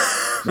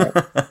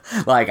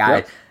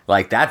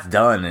 Like that's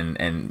done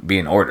and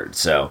being ordered.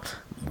 So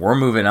we're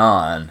moving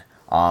on.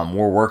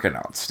 We're working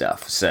on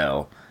stuff.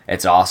 So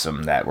it's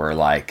awesome that we're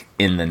like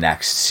in the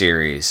next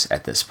series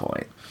at this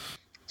point.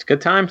 It's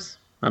good times.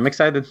 I'm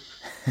excited.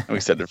 I'm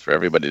excited for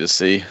everybody to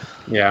see.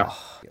 Yeah.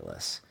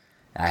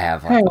 I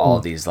have like all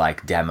these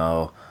like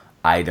demo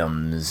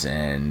items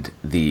and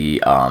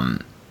the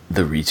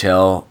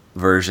retail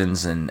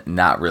versions, and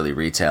not really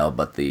retail,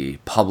 but the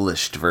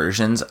published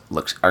versions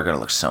are going to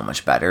look so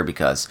much better,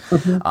 because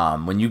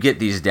when you get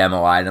these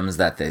demo items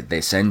that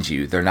they send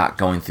you, they're not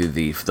going through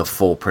the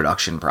full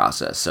production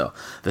process. So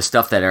the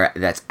stuff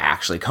that's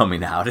actually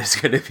coming out is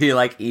going to be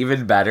like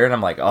even better, and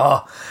I'm like,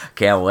 oh,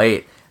 can't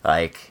wait.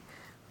 Like,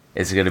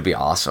 it's going to be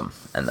awesome.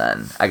 And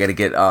then I got to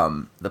get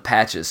the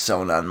patches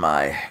sewn on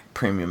my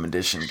premium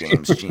edition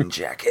games jean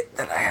jacket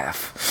that I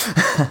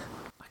have.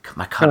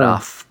 my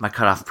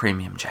cutoff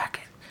premium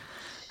jacket.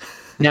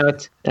 Now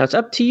it's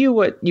up to you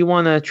what you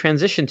want to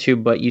transition to,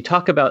 but you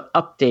talk about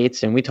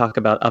updates, and we talk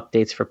about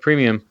updates for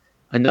premium.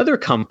 Another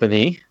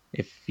company,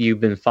 if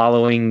you've been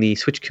following the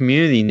Switch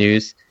community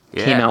news,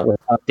 came out with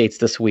updates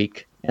this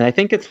week, and I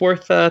think it's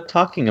worth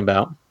talking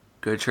about.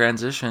 Good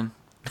transition.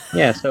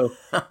 Yeah, so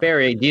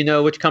Barry, do you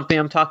know which company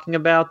I'm talking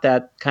about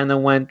that kind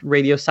of went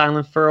radio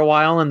silent for a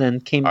while and then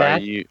came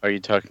back? Are you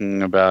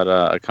talking about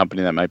a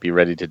company that might be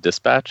ready to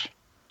dispatch?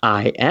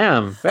 I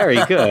am.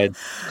 Very good.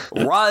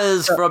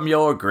 Rise from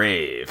your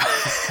grave.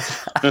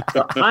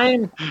 So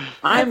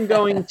I'm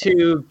going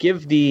to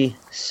give the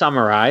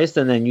summarized,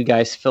 and then you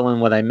guys fill in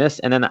what I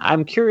missed. And then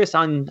I'm curious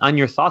on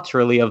your thoughts,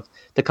 really, of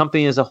the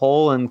company as a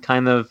whole and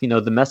kind of,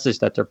 the message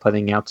that they're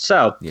putting out.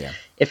 So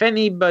if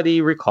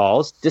anybody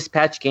recalls,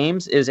 Dispatch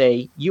Games is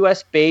a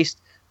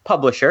US-based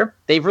publisher.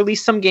 They've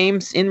released some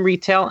games in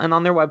retail and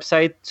on their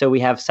website. So we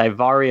have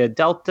Cyvaria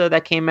Delta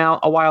that came out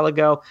a while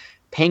ago,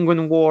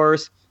 Penguin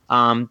Wars.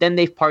 Then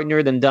they've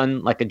partnered and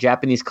done like a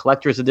Japanese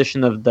collector's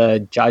edition of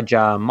the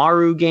Jaja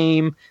Maru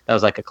game. That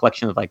was like a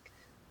collection of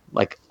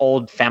like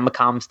old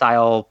Famicom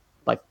style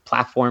like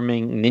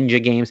platforming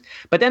ninja games.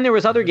 But then there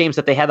was other games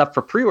that they had up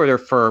for pre-order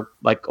for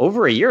like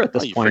over a year at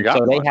this point.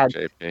 So they had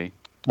JP.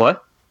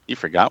 What? You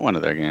forgot one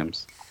of their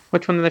games.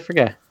 Which one did I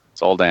forget?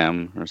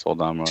 Soldam or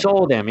Soldam.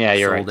 Soldam, yeah,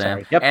 you're right.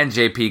 Sorry. Yep. And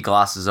JP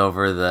glosses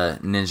over the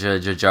Ninja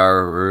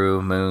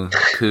Jajaru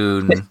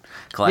Moon-kun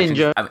collection.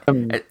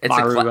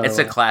 Ninja it's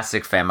a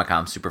classic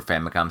Famicom, Super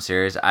Famicom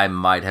series. I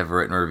might have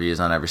written reviews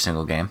on every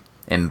single game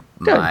in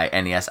my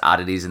NES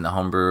Oddities in the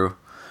Homebrew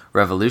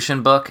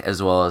Revolution book,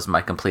 as well as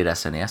my complete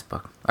SNES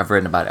book. I've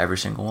written about every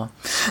single one.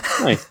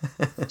 Nice.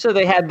 So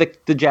they had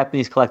the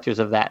Japanese collectors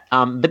of that.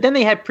 But then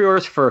they had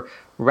pre-orders for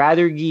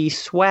Raturgi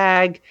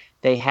Swag.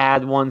 They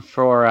had one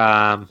for,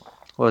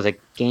 what was it,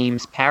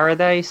 Games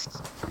Paradise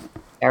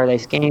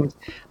Games.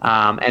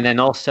 And then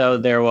also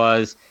there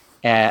was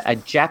a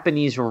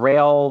Japanese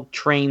rail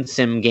train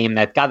sim game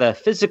that got a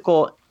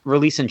physical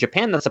release in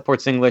Japan that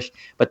supports English,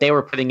 but they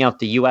were putting out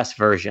the US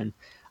version.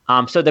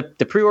 So the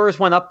pre-orders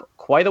went up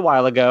quite a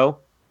while ago,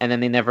 and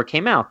then they never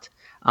came out.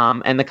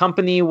 And the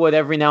company would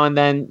every now and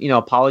then,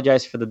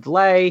 apologize for the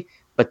delay,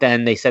 but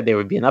then they said there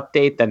would be an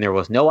update. Then there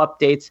was no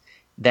updates.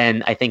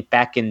 Then I think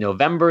back in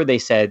November, they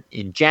said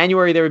in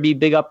January there would be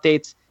big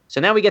updates.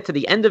 So now we get to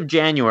the end of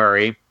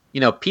January.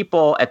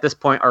 People at this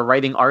point are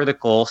writing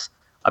articles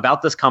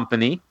about this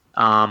company.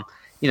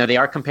 They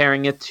are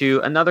comparing it to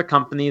another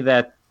company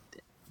that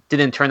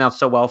didn't turn out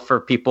so well for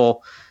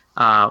people,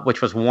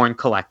 which was Warren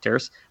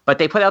Collectors. But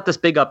they put out this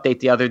big update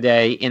the other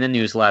day in a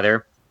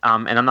newsletter.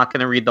 And I'm not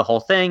going to read the whole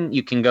thing.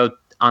 You can go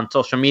on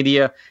social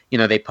media.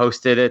 They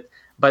posted it.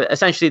 But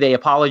essentially, they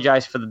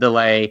apologize for the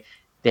delay.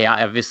 They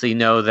obviously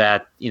know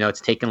that,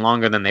 it's taken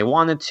longer than they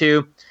wanted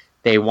to.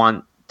 They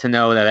want to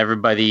know that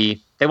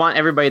they want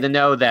everybody to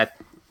know that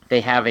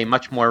they have a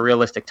much more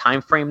realistic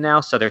time frame now.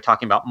 So they're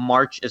talking about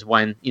March is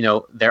when,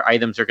 their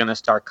items are going to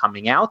start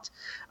coming out.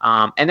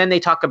 And then they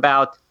talk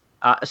about,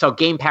 so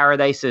Game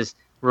Paradises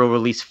will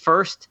release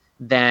first,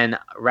 then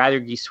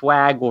Raturgy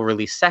Swag will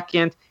release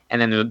second,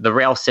 and then the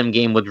Rail Sim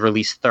game would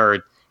release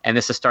third. And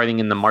this is starting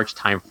in the March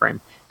timeframe.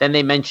 Then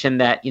they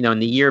mentioned that, in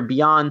the year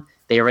beyond,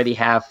 they already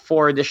have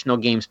 4 additional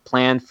games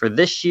planned for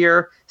this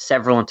year,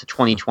 several into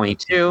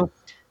 2022.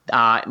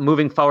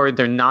 Moving forward,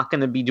 they're not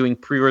going to be doing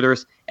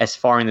pre-orders as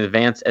far in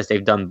advance as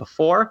they've done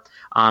before.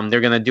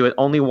 They're going to do it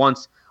only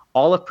once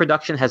all of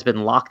production has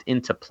been locked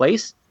into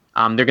place.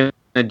 They're going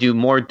to do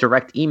more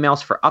direct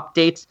emails for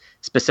updates,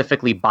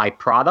 specifically by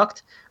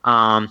product.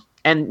 And,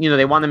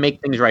 they want to make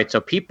things right.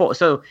 So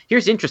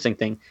here's the interesting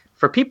thing.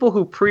 For people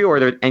who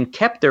pre-ordered and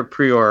kept their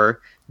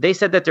pre-order, they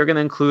said that they're going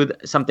to include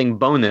something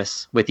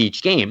bonus with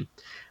each game.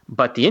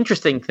 But the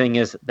interesting thing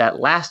is that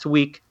last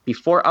week,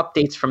 before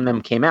updates from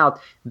them came out,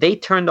 they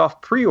turned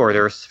off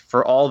pre-orders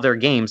for all their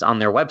games on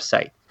their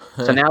website.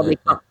 So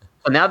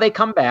now they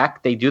come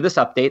back, they do this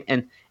update,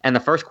 and the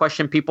first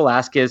question people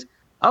ask is,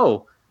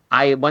 "Oh,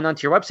 I went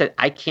onto your website.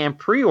 I can't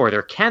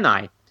pre-order, can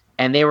I?"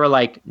 And they were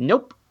like,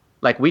 "Nope.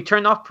 Like, we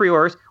turned off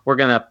pre-orders. We're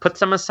going to put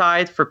some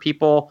aside for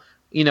people,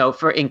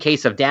 for in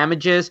case of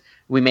damages.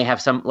 We may have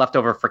some left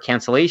over for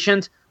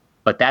cancellations,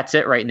 but that's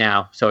it right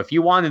now. So if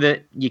you wanted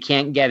it, you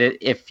can't get it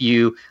if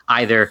you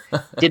either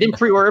didn't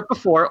pre-order it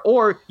before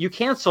or you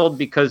canceled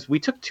because we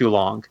took too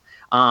long."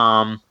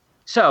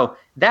 So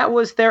that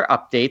was their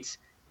updates.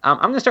 I'm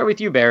going to start with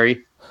you,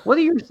 Barry. What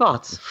are your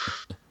thoughts?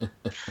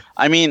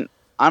 I mean,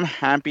 I'm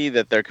happy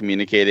that they're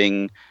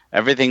communicating.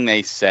 Everything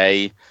they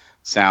say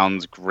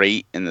sounds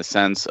great in the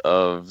sense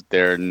of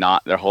they're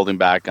holding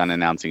back on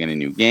announcing any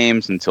new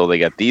games until they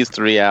get these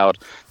 3 out.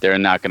 They're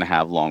not going to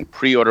have long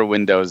pre-order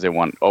windows. They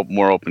want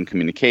more open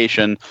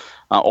communication.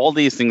 All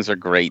these things are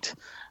great.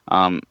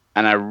 And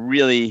I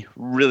really,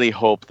 really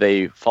hope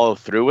they follow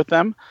through with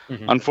them.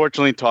 Mm-hmm.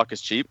 Unfortunately, talk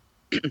is cheap.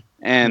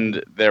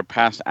 And their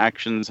past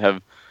actions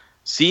have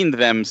seen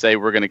them say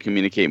we're going to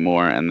communicate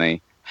more, and they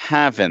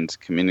haven't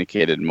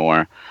communicated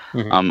more.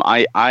 Mm-hmm.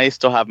 I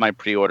still have my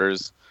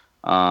pre-orders.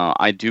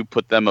 I do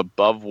put them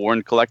above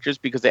Warren Collectors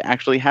because they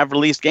actually have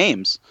released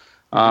games.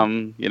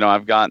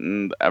 I've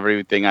gotten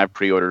everything I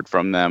pre-ordered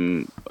from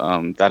them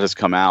that has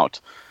come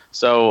out.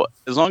 So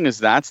as long as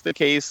that's the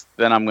case,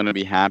 then I'm going to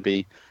be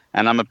happy.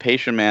 And I'm a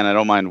patient man. I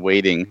don't mind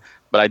waiting,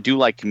 but I do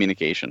like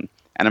communication.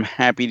 And I'm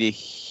happy to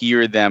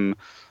hear them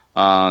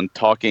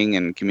talking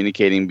and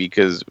communicating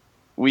because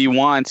we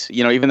want,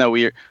 even though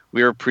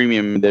we're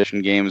premium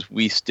edition games,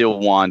 we still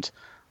want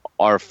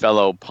our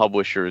fellow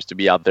publishers to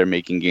be out there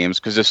making games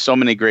because there's so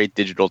many great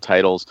digital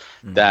titles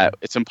that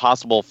it's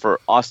impossible for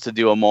us to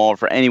do them all,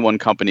 for any one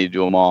company to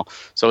do them all.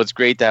 So it's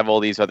great to have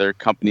all these other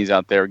companies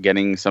out there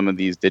getting some of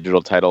these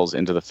digital titles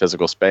into the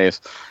physical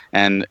space.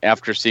 And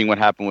after seeing what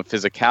happened with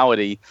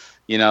Physicality,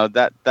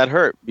 that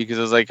hurt because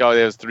it was like, oh,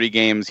 there's 3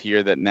 games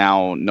here that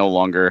now no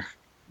longer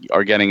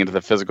are getting into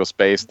the physical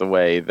space the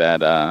way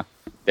that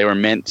they were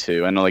meant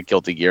to. I know like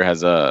Guilty Gear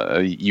has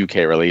a UK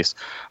release,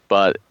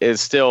 but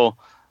it's still,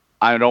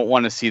 I don't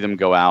want to see them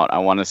go out. I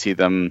want to see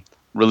them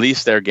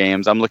release their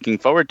games. I'm looking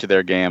forward to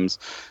their games.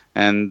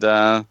 And,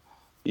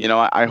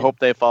 I hope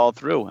they follow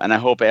through. And I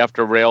hope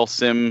after Rail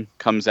Sim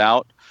comes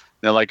out,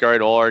 they're like, all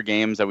right, all our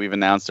games that we've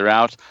announced are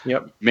out.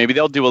 Yep. Maybe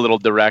they'll do a little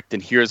direct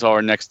and here's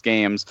our next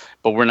games,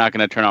 but we're not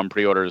going to turn on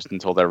pre-orders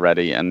until they're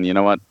ready. And you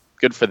know what?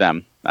 Good for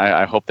them.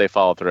 I hope they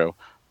follow through.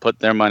 Put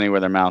their money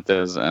where their mouth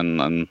is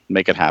and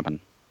make it happen.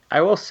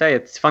 I will say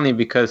it's funny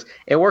because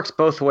it works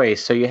both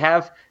ways. So you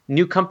have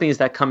new companies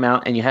that come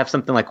out and you have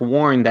something like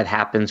Warren that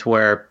happens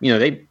where,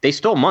 they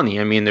stole money.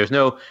 I mean, there's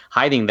no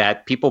hiding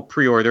that. People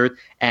pre-ordered,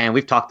 and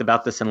we've talked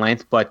about this in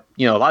length, but,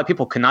 a lot of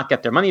people could not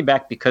get their money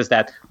back because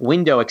that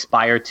window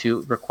expired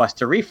to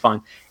request a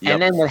refund. Yep.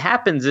 And then what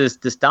happens is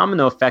this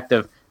domino effect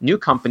of new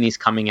companies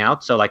coming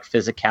out. So like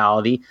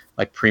Physicality,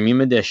 like Premium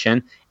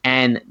Edition,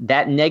 and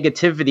that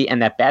negativity and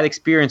that bad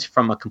experience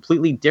from a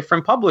completely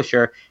different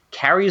publisher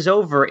carries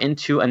over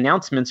into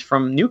announcements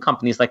from new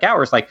companies like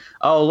ours. Like,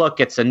 oh, look,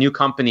 it's a new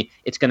company.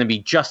 It's going to be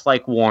just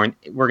like Warren.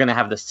 We're going to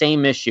have the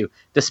same issue,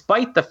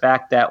 despite the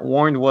fact that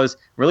Warren was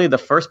really the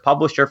first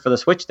publisher for the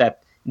Switch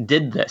that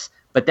did this.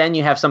 But then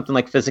you have something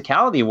like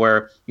Physicality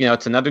where,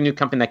 it's another new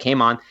company that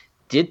came on,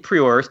 did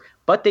pre-orders,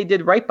 but they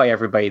did right by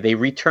everybody. They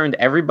returned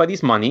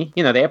everybody's money.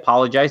 They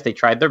apologized. They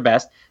tried their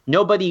best.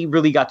 Nobody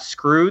really got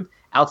screwed.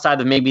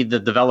 outside of maybe the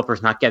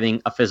developers not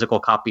getting a physical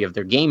copy of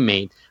their game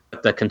made,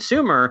 but the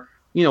consumer,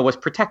 was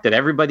protected.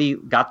 Everybody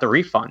got the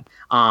refund.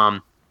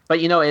 But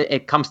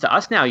it comes to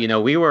us now.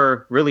 We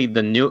were really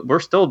we're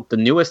still the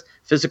newest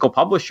physical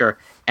publisher,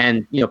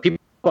 and people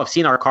have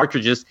seen our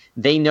cartridges.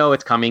 They know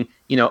it's coming.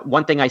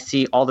 One thing I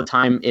see all the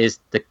time is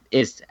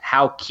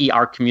how key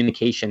our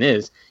communication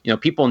is.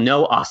 People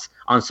know us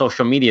on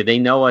social media. They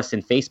know us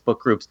in Facebook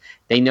groups.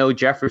 They know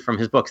Jeffrey from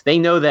his books. They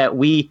know that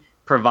we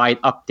provide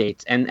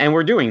updates, and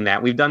we're doing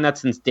that. We've done that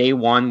since day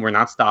one. We're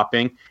not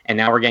stopping, and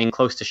now we're getting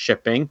close to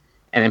shipping.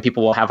 And then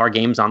people will have our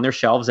games on their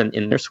shelves and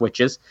in their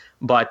Switches.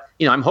 But,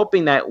 I'm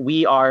hoping that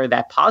we are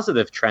that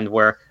positive trend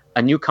where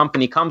a new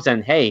company comes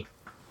and, hey,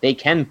 they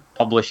can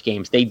publish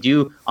games. They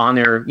do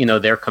honor,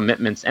 their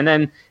commitments. And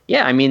then,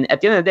 at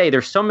the end of the day,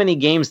 there's so many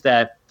games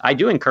that I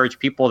do encourage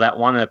people that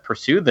want to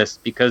pursue this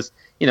because,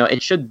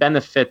 it should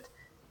benefit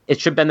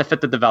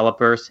the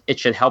developers. It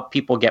should help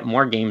people get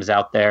more games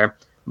out there.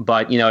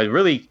 But, it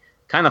really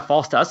kind of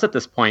falls to us at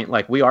this point.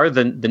 Like, we are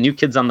the new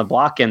kids on the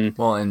block. And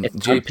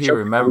JP,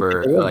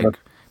 remember, like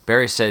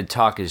Barry said,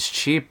 talk is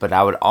cheap, but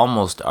I would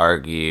almost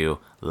argue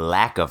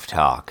lack of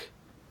talk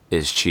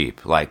is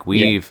cheap. Like,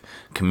 we've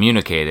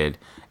communicated,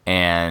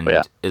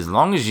 and as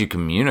long as you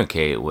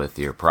communicate with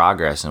your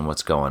progress and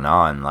what's going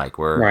on, like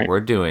we're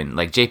doing,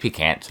 like JP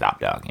can't stop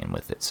talking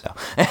with it. So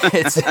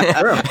it's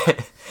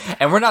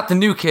and we're not the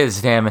new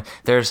kids, damn it.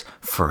 There's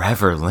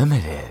Forever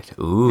Limited.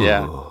 Ooh.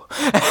 Yeah.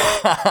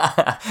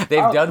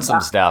 They've done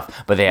some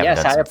stuff, but they haven't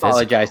done some. Yes, I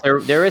apologize.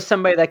 There is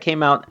somebody that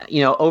came out,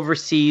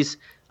 overseas.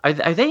 Are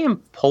they in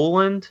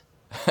Poland?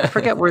 I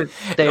forget where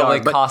they are.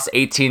 It only costs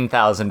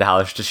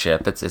 $18,000 to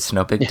ship. It's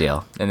no big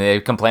deal. And they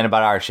complain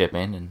about our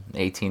shipping and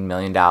 $18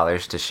 million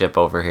to ship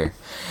over here.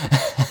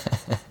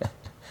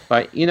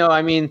 But,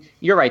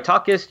 you're right.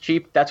 Talk is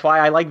cheap. That's why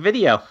I like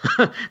video.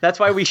 That's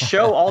why we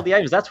show all the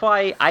items. That's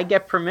why I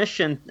get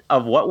permission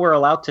of what we're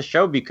allowed to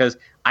show, because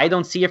I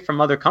don't see it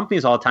from other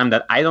companies all the time.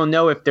 That I don't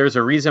know if there's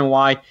a reason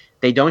why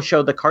they don't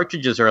show the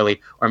cartridges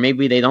early, or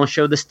maybe they don't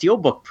show the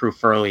steelbook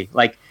proof early.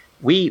 Like,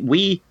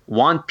 we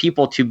want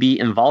people to be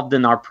involved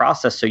in our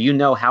process, so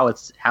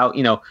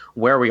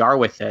where we are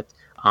with it.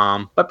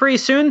 But pretty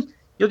soon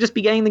you'll just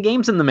be getting the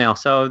games in the mail,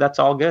 so that's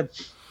all good.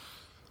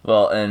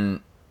 Well,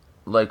 and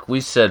like we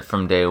said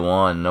from day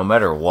one, no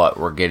matter what,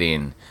 we're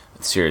getting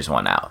Series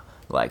 1 out.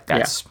 Like,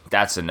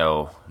 that's a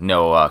no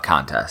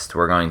contest.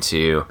 We're going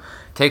to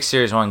take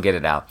Series 1, get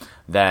it out.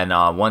 Then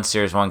once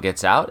Series 1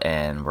 gets out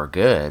and we're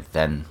good,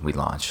 then we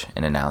launch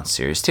and announce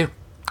Series 2,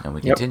 and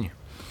we continue.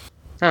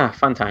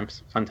 Fun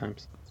times.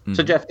 Mm-hmm.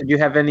 So, Jeff, did you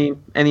have any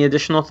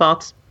additional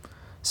thoughts?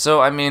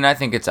 So, I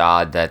think it's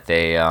odd that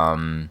they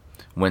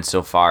went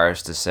so far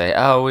as to say,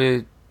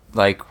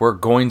 we're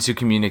going to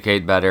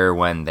communicate better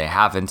when they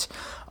haven't.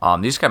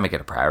 You just gotta make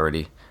it a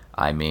priority.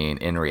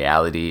 In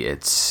reality,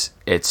 it's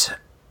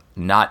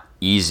not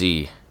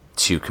easy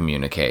to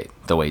communicate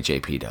the way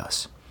JP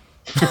does.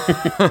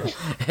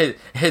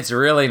 It's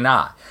really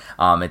not.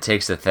 It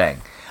takes a thing.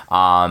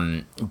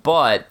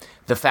 But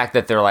the fact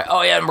that they're like,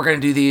 oh yeah, and we're going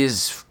to do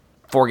these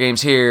 4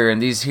 games here and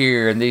these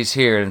here and these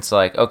here. And it's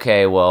like,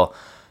 okay, well,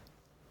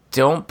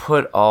 don't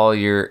put all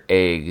your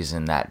eggs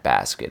in that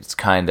basket. It's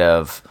kind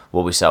of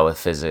what we saw with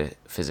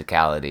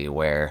Physicality,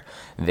 where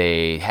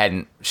they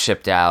hadn't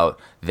shipped out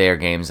their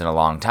games in a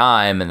long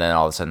time, and then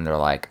all of a sudden they're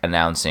like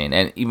announcing.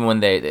 And even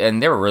when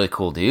they were really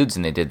cool dudes,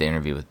 and they did the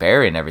interview with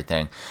Barry and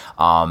everything.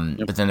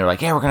 But then they're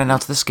like, yeah, we're going to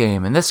announce this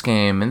game and this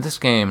game and this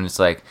game. And it's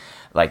like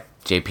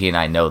JP and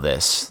I know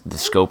this. The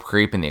scope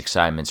creep and the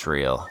excitement's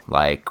real.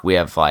 Like, we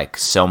have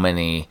so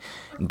many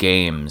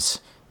games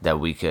that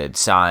we could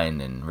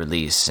sign and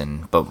release,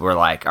 but we're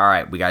like, all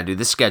right, we got to do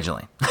the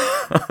scheduling.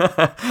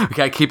 We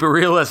got to keep it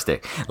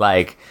realistic.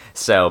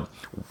 So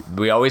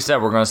we always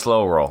said we're going to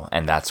slow roll,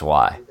 and that's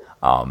why.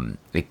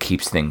 It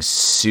keeps things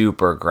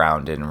super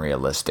grounded and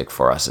realistic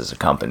for us as a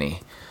company.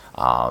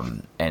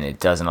 And it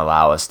doesn't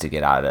allow us to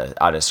get out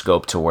of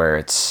scope to where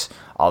it's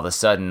all of a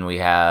sudden we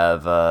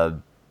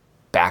have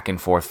back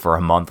and forth for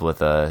a month with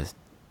the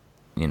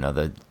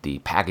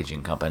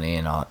packaging company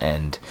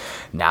and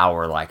now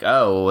we're like,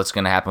 oh, what's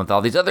going to happen with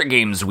all these other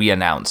games we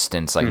announced?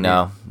 And it's like,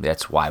 no,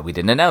 that's why we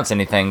didn't announce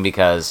anything,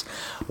 because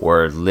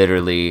we're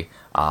literally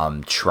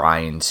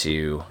trying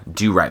to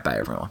do right by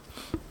everyone.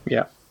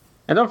 Yeah.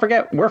 And don't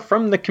forget, we're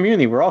from the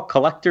community. We're all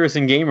collectors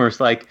and gamers.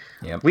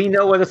 We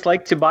know what it's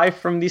like to buy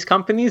from these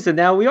companies, and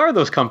now we are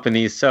those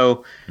companies.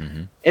 So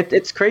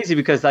it's crazy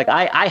because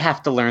I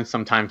have to learn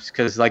sometimes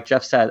because, like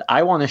Jeff said,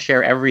 I want to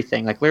share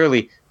everything.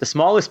 Literally, the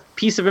smallest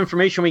piece of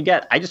information we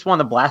get, I just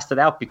want to blast it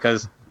out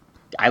because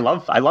I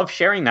love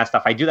sharing that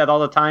stuff. I do that all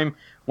the time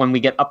when we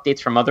get updates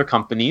from other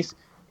companies,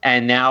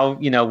 and now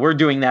we're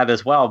doing that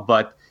as well.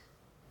 But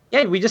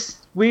yeah,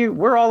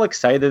 we're all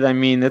excited.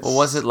 It's... Well,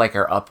 was it like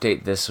our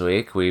update this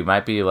week? We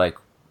might be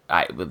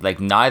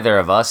neither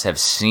of us have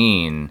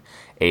seen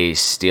a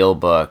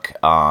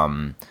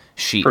Steelbook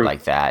sheet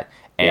like that,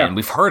 and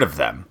we've heard of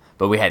them,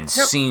 but we hadn't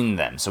seen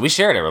them. So we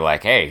shared it. We're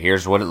like, hey,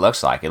 here's what it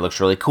looks like. It looks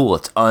really cool.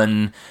 It's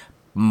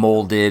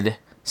unmolded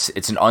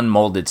it's an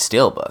unmolded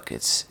steelbook.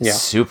 It's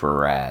super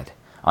rad,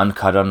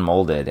 uncut,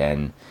 unmolded,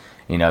 and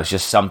it's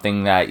just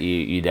something that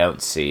you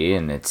don't see,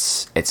 and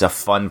it's a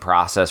fun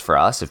process for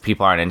us. If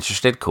people aren't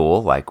interested,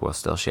 cool. Like, we'll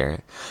still share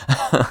it.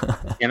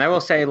 And I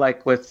will say,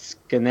 like with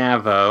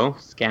Scanavo,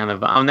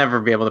 I'll never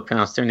be able to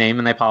pronounce their name,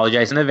 and I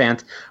apologize in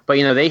advance. But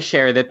they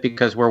shared it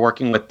because we're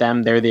working with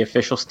them. They're the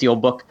official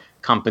steelbook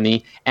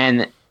company,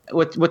 and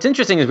what's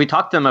interesting is we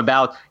talked to them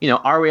about,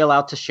 are we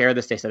allowed to share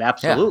this? They said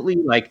absolutely.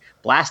 Yeah. Like,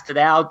 blast it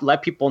out,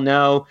 let people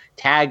know,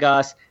 tag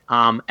us.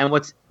 And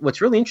what's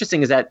really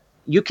interesting is that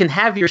you can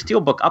have your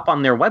steelbook up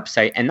on their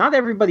website, and not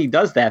everybody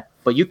does that,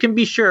 but you can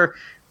be sure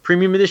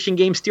premium edition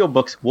game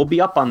steelbooks will be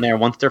up on there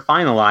once they're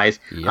finalized,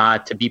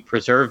 to be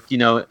preserved,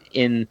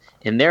 in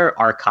their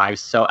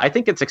archives. So I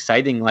think it's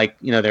exciting. Like,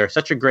 they're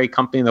such a great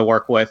company to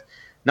work with,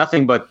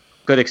 nothing but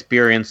good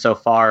experience so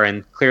far,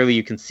 and clearly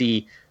you can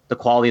see the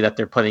quality that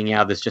they're putting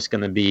out is just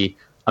going to be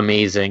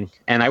amazing.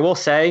 And I will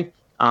say,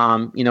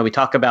 we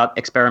talk about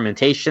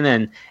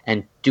experimentation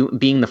and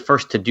being the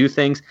first to do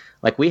things.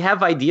 Like, we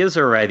have ideas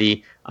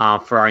already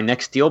for our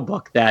next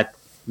steelbook that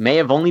may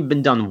have only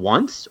been done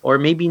once or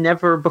maybe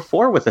never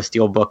before with a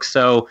steelbook.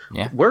 So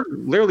we're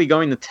literally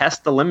going to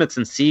test the limits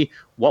and see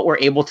what we're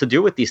able to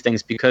do with these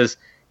things, because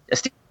a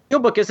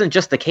steelbook isn't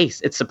just a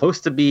case. It's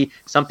supposed to be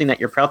something that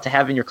you're proud to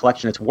have in your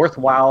collection. It's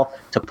worthwhile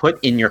to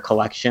put in your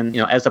collection,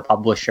 as a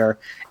publisher,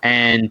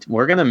 and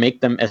we're going to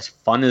make them as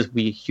fun as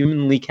we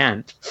humanly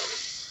can.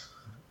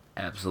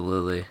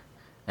 Absolutely.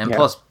 And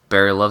plus,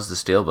 Barry loves the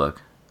steelbook.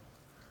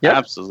 Yeah,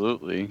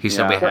 absolutely. He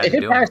said we had to do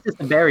it. If it passes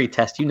the Barry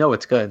test,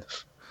 it's good.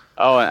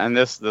 Oh, and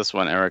this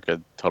one,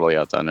 Erica totally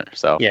outdone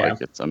herself. Yeah.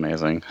 Like, it's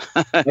amazing.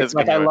 It's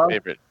my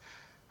favorite.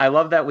 I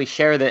love that we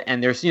shared it,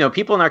 and there's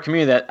people in our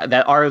community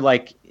that are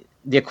like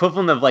the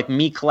equivalent of like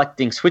me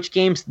collecting Switch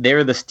games.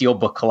 They're the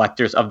steelbook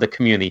collectors of the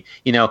community.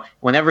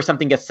 Whenever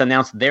something gets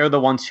announced, they're the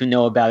ones who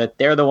know about it.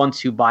 They're the ones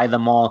who buy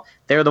them all.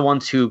 They're the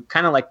ones who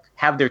kind of like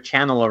have their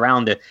channel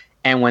around it.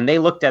 And when they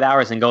looked at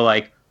ours and go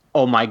like,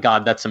 "Oh my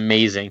God, that's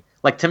amazing!"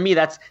 Like, to me,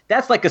 that's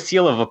like a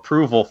seal of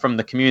approval from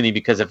the community,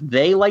 because if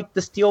they like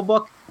the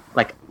steelbook,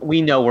 like,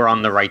 we know we're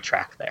on the right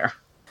track there.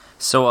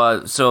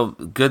 So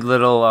good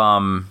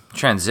little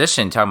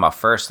transition. Talking about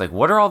first, like,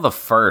 what are all the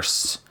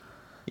firsts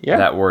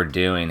that we're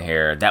doing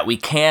here that we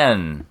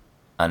can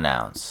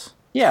announce?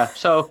 Yeah.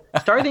 So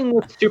starting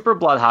with Super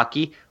Blood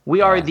Hockey,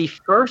 we are the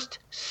first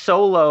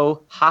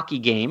solo hockey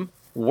game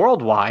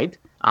worldwide.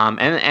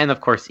 And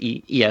of course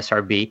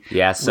ESRB.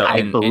 Yeah, so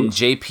in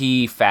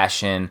JP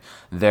fashion,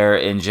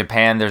 in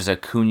Japan there's a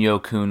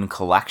Kunio-kun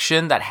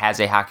collection that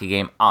has a hockey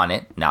game on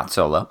it, not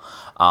solo,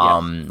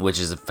 which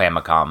is a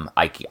Famicom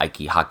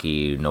Aiki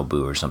Hockey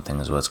Nobu or something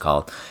is what it's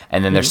called.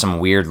 And then there's some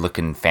weird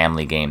looking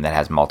family game that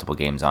has multiple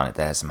games on it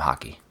that has some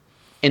hockey.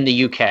 In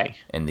the UK.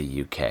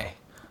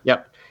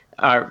 Yep.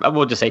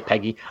 We'll just say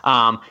Peggy.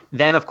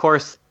 Then of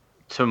course,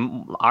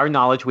 to our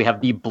knowledge, we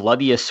have the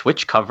bloodiest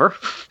Switch cover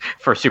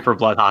for Super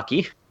Blood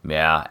Hockey.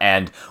 Yeah,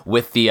 and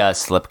with the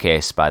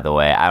slipcase, by the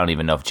way, I don't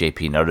even know if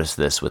JP noticed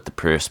this with the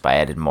Prius, but I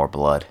added more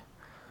blood.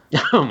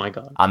 Oh my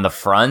God. On the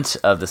front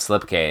of the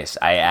slipcase,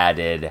 I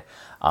added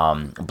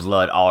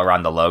blood all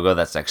around the logo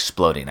that's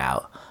exploding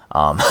out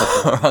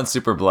around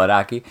Super Blood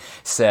Hockey.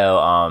 So,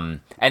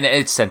 and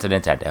it's sent to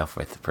Nintendo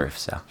with the proof,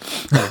 so.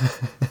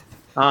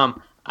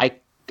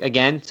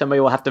 Again,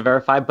 somebody will have to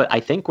verify, but I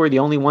think we're the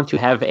only ones who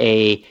have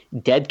a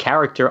dead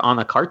character on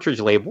a cartridge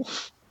label.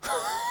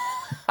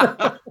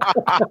 What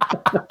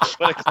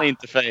a claim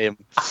to fame.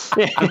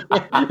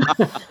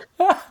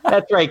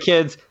 That's right,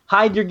 kids.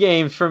 Hide your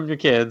games from your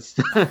kids.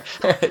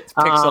 It's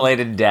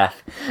pixelated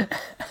death.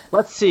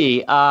 Let's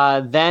see.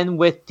 Then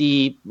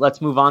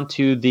let's move on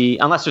to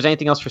unless there's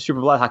anything else for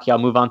Super Blood Hockey, I'll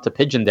move on to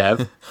Pigeon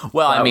Dev.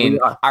 Well, I mean,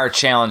 our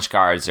challenge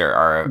cards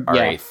are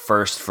a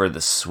first for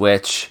the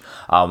Switch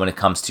when it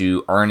comes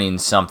to earning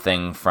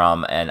something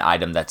from an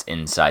item that's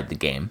inside the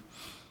game.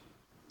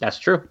 That's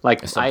true.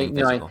 Like,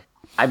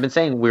 I've been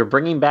saying, we're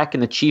bringing back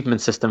an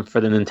achievement system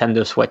for the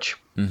Nintendo Switch.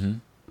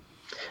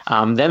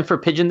 Mm-hmm. Then for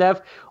Pigeon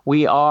Dev,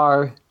 we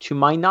are, to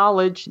my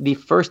knowledge, the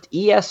first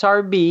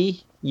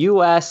ESRB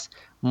US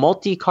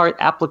multi-cart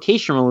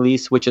application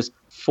release, which is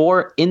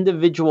 4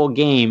 individual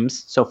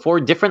games, so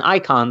 4 different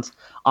icons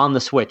on the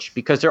Switch.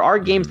 Because there are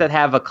games that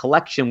have a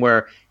collection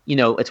where,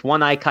 it's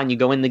one icon, you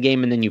go in the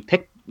game, and then you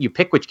pick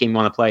which game you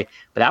want to play.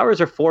 But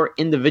ours are 4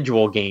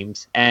 individual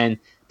games. And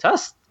to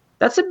us,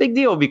 that's a big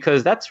deal,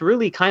 because that's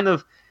really kind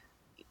of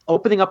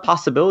opening up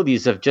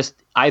possibilities of just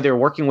either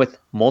working with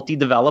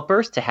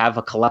multi-developers to have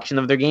a collection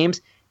of their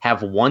games,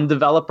 have one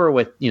developer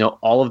with,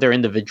 all of their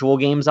individual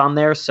games on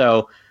there.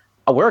 So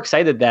we're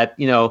excited that,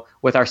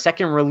 with our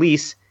second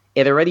release,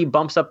 it already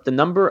bumps up the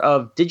number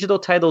of digital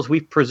titles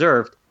we've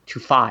preserved to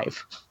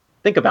 5.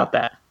 Think about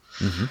that.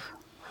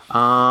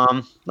 Mm-hmm.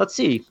 Let's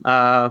see.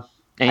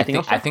 Anything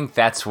else? I think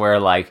that's where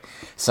like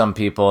some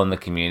people in the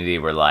community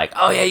were like,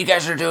 "Oh yeah, you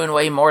guys are doing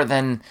way more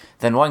than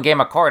one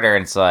game a quarter."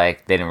 And it's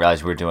like they didn't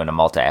realize we were doing a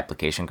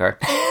multi-application card.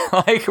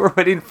 Like we're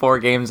putting 4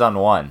 games on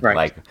one.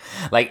 Right.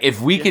 Like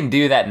if we can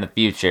do that in the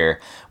future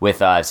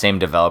with same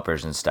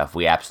developers and stuff,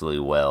 we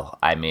absolutely will.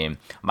 I mean,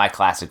 my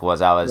classic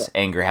was I was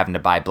angry having to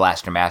buy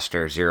Blaster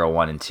Master 0,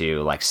 1, and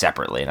 2 like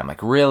separately, and I'm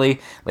like, really?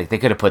 Like they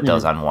could have put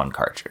those on one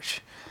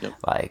cartridge. Yep.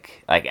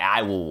 Like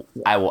I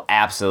will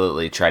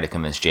absolutely try to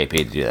convince JP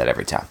to do that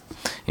every time.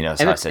 You know,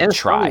 so I said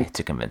try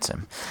to convince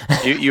him.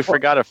 You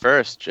forgot it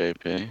first,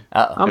 JP.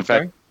 Uh-oh. In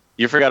fact,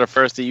 you forgot it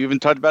first that you even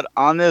talked about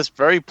on this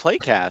very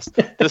playcast.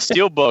 The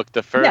Steelbook,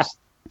 the first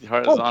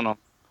horizontal.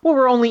 Well,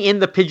 we're only in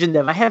the Pigeon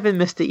Dev. I haven't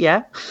missed it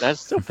yet.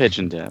 That's still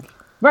Pigeon Dev.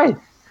 Right.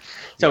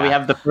 So we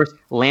have the first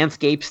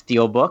Landscape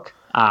Steelbook,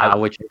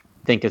 which I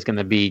think is going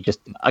to be just,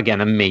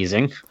 again,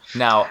 amazing.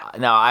 Now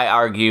I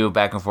argue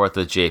back and forth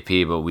with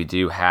JP, but we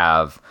do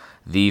have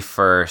the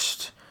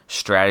first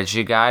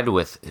strategy guide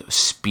with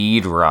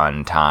speed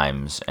run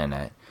times in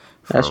it.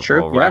 That's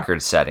true.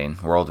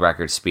 World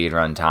record speed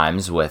run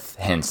times with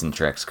hints and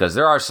tricks, because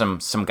there are some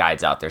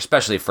guides out there,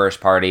 especially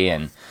first party,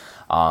 and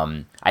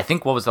I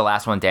think what was the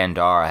last one?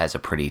 Dandara has a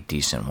pretty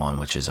decent one,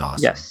 which is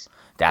awesome. Yes.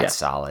 That's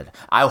solid.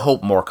 I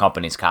hope more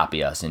companies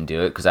copy us and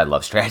do it, because I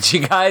love strategy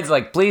guides.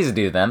 Like, please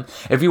do them.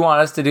 If you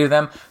want us to do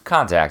them,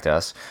 contact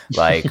us.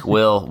 Like,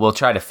 we'll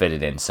try to fit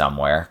it in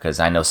somewhere, because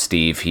I know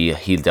Steve,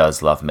 he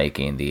does love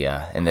making the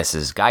and this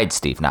is Guide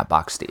Steve, not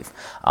Box Steve.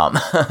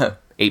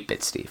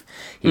 8-bit Steve.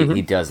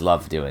 He does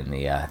love doing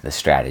the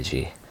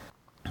strategy.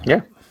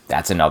 Yeah.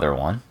 That's another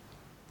one.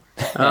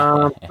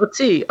 Let's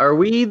see. Are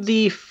we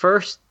the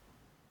first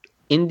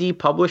indie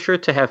publisher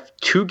to have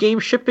 2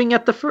 games shipping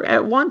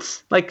at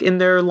once, like in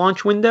their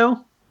launch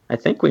window? I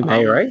think we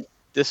may, right?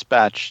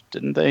 Dispatch,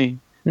 didn't they?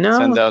 No.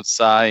 Send out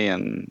Psy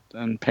and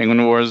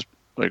Penguin Wars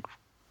like.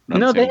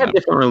 No, they have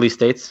different release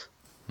dates.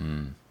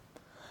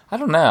 I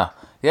don't know.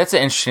 That's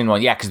an interesting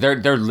one. Yeah, because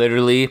they're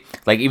literally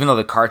like, even though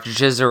the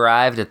cartridges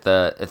arrived at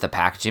the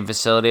packaging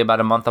facility about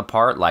a month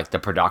apart, like the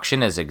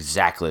production is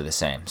exactly the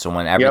same. So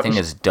when everything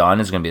is done,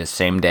 it's going to be the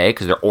same day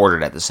because they're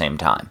ordered at the same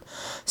time.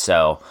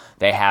 So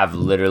they have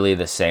literally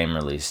the same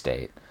release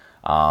date.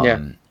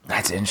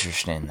 That's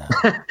interesting,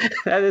 though.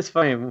 That is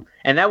funny,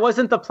 and that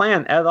wasn't the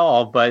plan at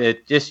all. But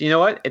it just, you know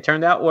what? It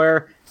turned out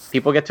where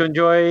people get to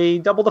enjoy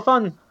double the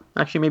fun.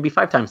 Actually, maybe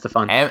 5 times the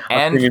fun. And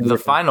the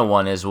final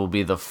one will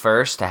be the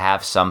first to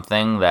have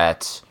something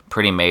that's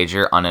pretty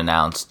major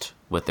unannounced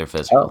with their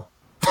physical.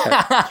 Oh,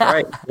 that's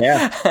right.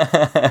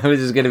 Yeah. Which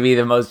is going to be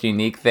the most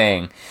unique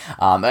thing.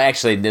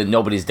 Actually,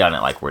 nobody's done it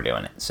like we're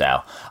doing it.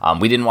 So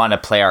we didn't want to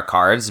play our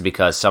cards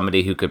because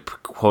somebody who could,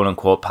 quote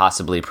unquote,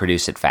 possibly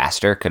produce it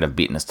faster could have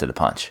beaten us to the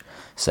punch.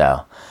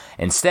 So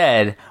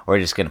instead, we're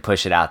just going to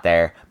push it out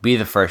there, be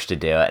the first to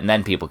do it, and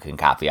then people can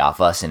copy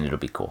off us, and it'll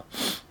be cool.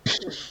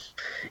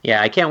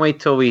 Yeah, I can't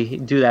wait till we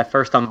do that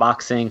first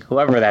unboxing,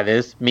 whoever that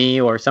is, me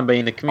or somebody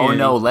in the community. Oh,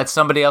 no, let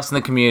somebody else in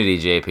the community,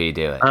 JP,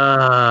 do it.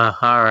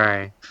 All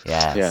right.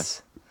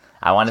 Yes.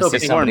 I want to see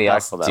somebody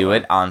else do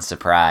it on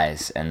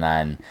surprise, and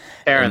then...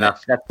 Fair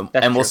enough. That's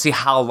and we'll see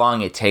how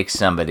long it takes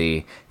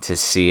somebody to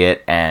see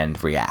it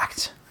and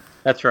react.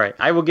 That's right.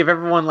 I will give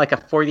everyone like a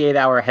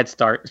 48-hour head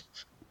start.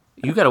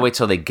 You got to wait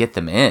till they get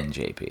them in,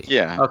 JP.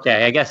 Yeah.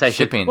 Okay, I guess I should.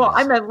 Shipping Well,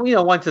 I meant,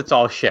 once it's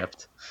all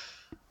shipped.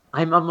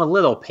 I'm a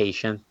little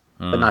patient.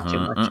 But not too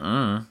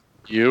much.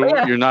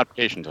 You're not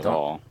patient at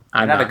all.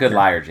 I'm not a good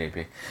liar,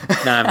 JP.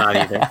 No, I'm not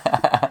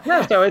either.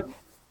 No, so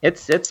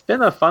it's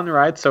been a fun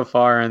ride so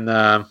far, and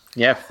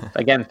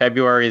again,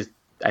 February is,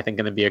 I think,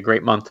 going to be a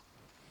great month.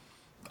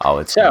 Oh,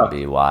 it's going to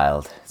be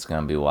wild. It's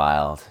going to be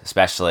wild.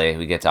 Especially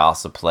we get to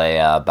also play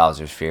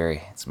Bowser's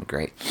Fury. It's going to be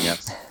great.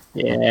 Yes.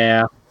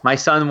 Yeah. My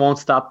son won't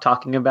stop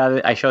talking about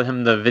it. I showed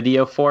him the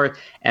video for it,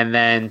 and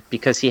then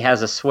because he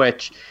has a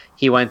Switch,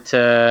 he went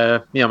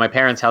to my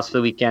parents' house for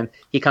the weekend.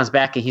 He comes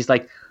back and he's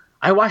like,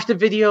 "I watched the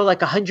video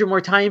like 100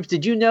 more times.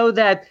 Did you know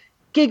that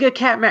Giga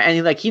Catman?"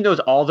 And he knows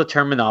all the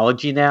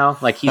terminology now.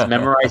 Like he's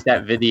memorized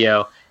that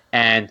video.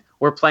 And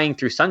we're playing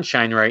through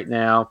Sunshine right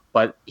now,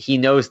 but he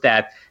knows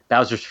that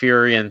Bowser's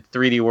Fury and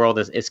 3D World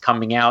is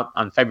coming out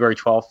on February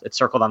 12th. It's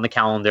circled on the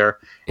calendar.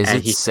 Is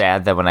it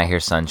sad that when I hear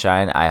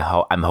Sunshine,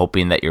 I'm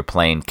hoping that you're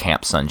playing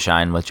Camp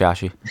Sunshine with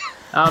Joshi?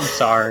 I'm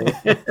sorry.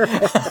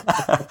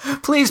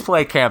 Please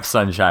play Camp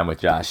Sunshine with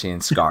Joshi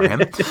and scar him.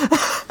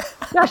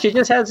 Joshi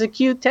just has a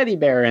cute teddy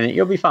bear in it.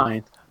 You'll be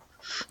fine.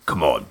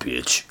 Come on,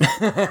 bitch.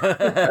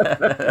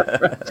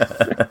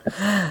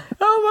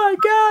 Oh my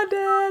God,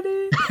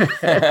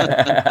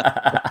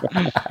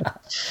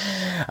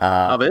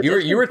 Daddy.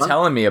 You were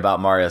telling me about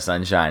Mario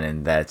Sunshine,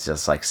 and that's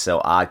just like so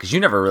odd because you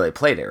never really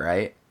played it,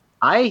 right?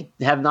 I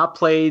have not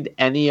played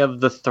any of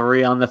the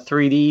 3 on the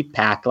 3D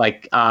pack.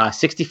 Like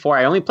 64,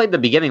 I only played the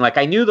beginning. Like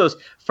I knew those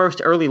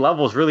first early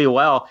levels really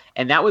well,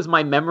 and that was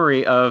my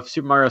memory of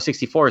Super Mario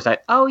 64. Is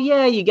that, oh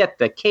yeah, you get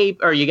the cape,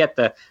 or you get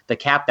the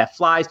cap that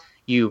flies.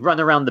 You run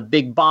around the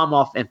big bomb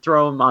off and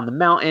throw them on the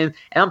mountain.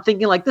 And I'm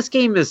thinking like this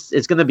game is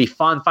going to be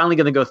fun. Finally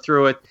going to go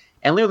through it,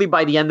 and literally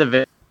by the end of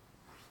it,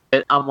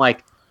 it, I'm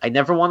like, I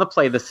never want to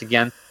play this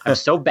again. I'm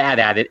so bad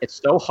at it.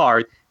 It's so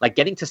hard. Like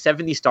getting to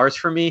 70 stars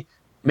for me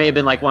may have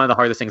been like one of the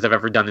hardest things I've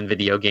ever done in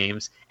video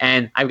games.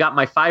 And I've got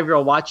my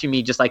 5-year-old watching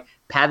me, just like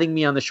patting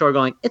me on the shoulder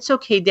going, "It's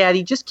okay,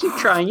 Daddy, just keep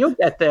trying, you'll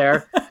get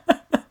there."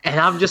 And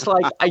I'm just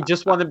like, I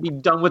just want to be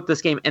done with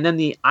this game. And then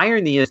the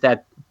irony is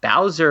that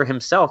Bowser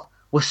himself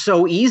was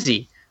so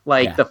easy.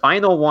 Like the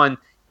final one,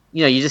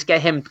 you just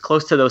get him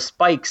close to those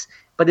spikes,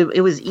 but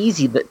it was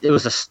easy. It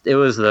was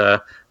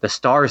the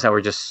stars that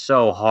were just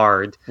so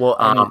hard.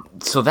 Well,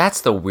 so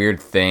that's the weird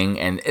thing,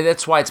 and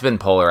that's why it's been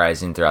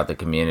polarizing throughout the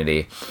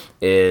community,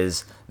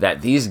 is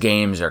that these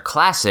games are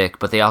classic,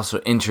 but they also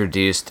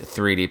introduced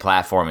 3D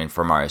platforming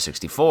for Mario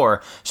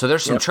 64. So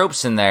there's some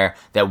tropes in there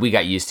that we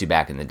got used to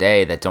back in the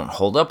day that don't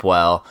hold up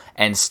well,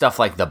 and stuff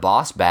like the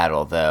boss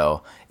battle,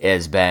 though,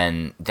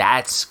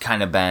 that's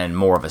kind of been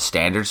more of a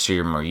standard, so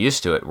you're more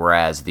used to it,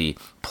 whereas the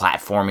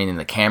platforming and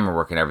the camera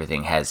work and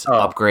everything has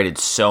upgraded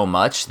so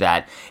much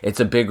that it's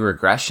a big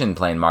regression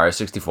playing Mario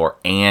 64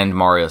 and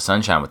Mario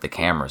Sunshine with the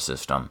camera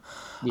system.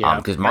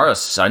 Because Mario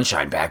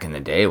Sunshine back in the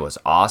day was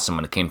awesome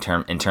when it came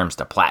in terms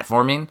to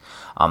platforming.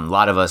 A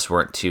lot of us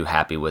weren't too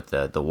happy with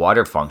the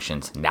water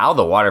functions. Now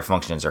the water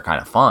functions are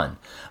kind of fun.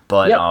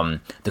 But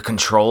the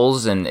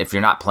controls, and if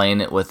you're not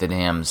playing it with the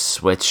damn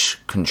Switch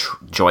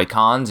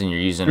Joy-Cons and you're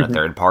using a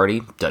third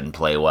party, doesn't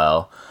play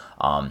well.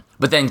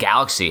 But then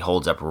Galaxy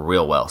holds up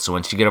real well. So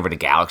once you get over to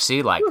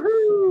Galaxy, like...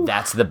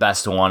 That's the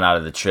best one out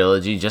of the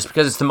trilogy, just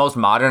because it's the most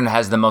modern and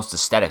has the most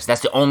aesthetics.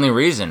 That's the only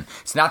reason.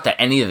 It's not that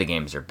any of the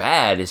games are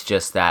bad. It's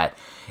just that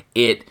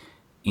it,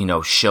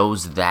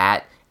 shows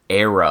that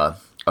era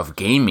of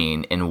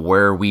gaming and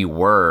where we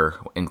were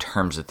in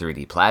terms of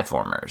 3D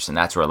platformers. And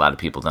that's where a lot of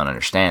people don't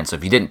understand. So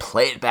if you didn't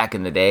play it back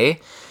in the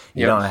day,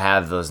 you don't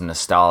have those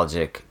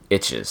nostalgic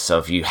itches. So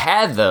if you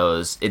had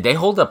those, they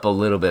hold up a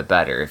little bit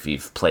better if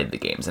you've played the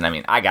games. And I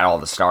mean, I got all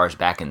the stars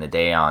back in the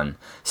day on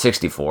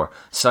 64.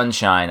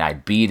 Sunshine, I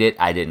beat it.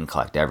 I didn't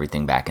collect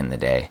everything back in the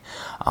day.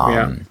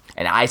 And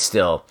I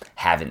still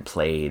haven't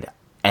played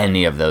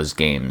any of those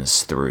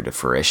games through to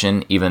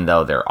fruition, even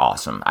though they're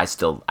awesome. I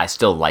still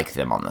like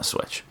them on the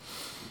Switch.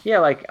 Yeah,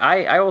 like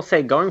I will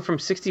say, going from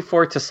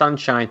 64 to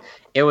Sunshine,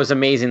 it was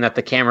amazing that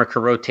the camera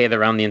could rotate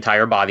around the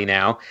entire body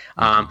now.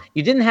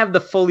 You didn't have the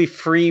fully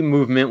free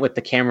movement with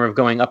the camera of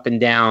going up and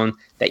down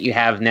that you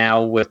have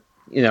now with,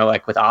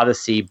 like with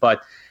Odyssey,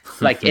 but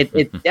like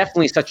it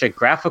definitely such a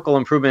graphical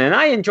improvement, and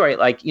I enjoy it.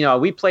 Like,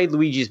 we played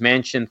Luigi's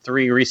Mansion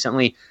 3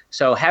 recently,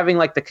 so having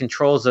like the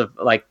controls of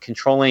like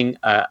controlling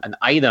an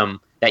item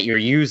that you're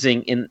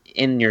using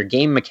in your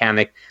game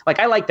mechanic, like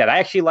I like that. I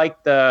actually like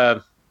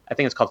I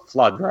think it's called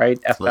Flood, right?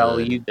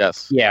 FLU.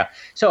 Yes. Yeah.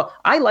 So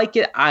I like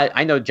it.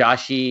 I know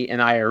Joshi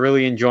and I are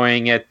really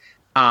enjoying it.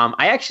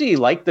 I actually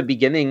like the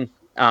beginning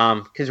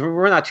because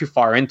we're not too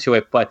far into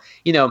it, but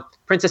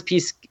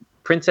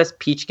Princess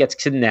Peach gets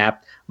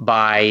kidnapped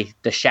by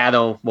the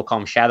Shadow. We'll call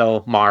him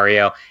Shadow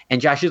Mario,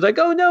 and Josh is like,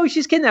 "Oh no,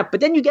 she's kidnapped!"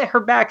 But then you get her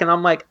back, and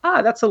I'm like,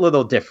 that's a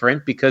little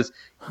different because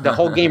the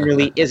whole game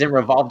really isn't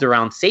revolved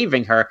around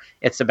saving her.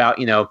 It's about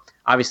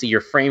obviously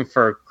you're framed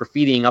for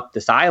graffitiing up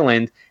this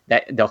island,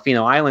 that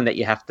Delfino Island, that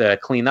you have to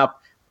clean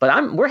up.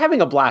 But we're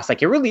having a blast.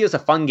 Like, it really is a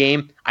fun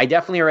game. I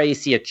definitely already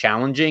see it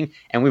challenging,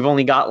 and we've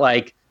only got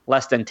like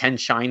less than 10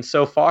 shines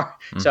so far.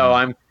 Mm-hmm. So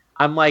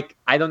I'm like,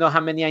 I don't know how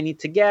many I need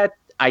to get.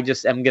 I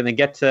just am going to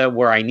get to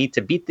where I need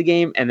to beat the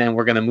game, and then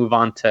we're going to move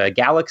on to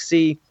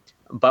Galaxy.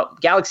 But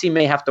Galaxy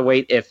may have to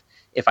wait if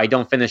I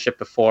don't finish it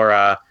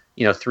before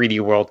 3D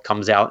World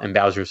comes out and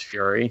Bowser's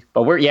Fury.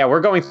 But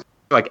we're going through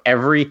like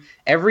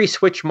every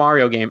Switch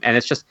Mario game, and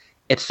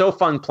it's so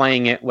fun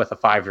playing it with a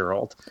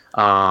 5-year-old.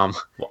 Well,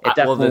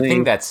 the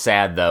thing that's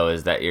sad though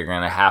is that you're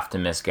going to have to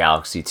miss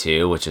Galaxy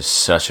 2, which is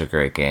such a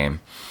great game.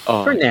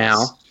 For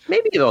now,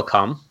 maybe it'll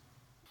come.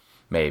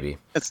 Maybe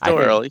it's still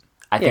early.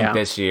 I think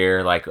this year,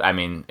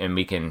 and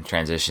we can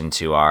transition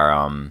to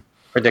our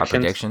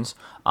predictions.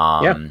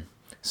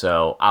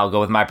 So I'll go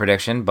with my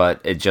prediction,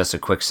 but it's just a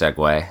quick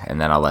segue, and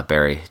then I'll let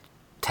Barry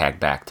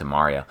tag back to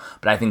Mario.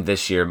 But I think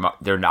this year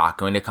they're not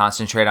going to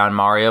concentrate on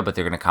Mario, but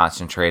they're going to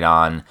concentrate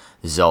on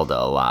Zelda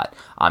a lot.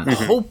 I'm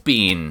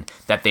hoping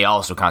that they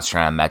also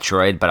concentrate on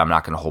Metroid, but I'm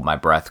not going to hold my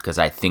breath because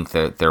I think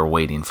that they're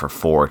waiting for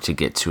 4 to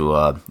get to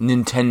a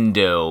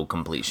Nintendo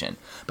completion.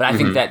 But I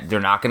think that they're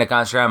not going to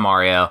concentrate on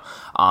Mario.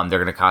 They're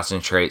going to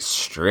concentrate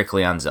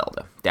strictly on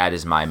Zelda. That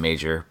is my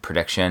major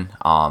prediction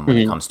when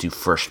it comes to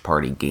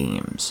first-party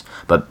games.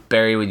 But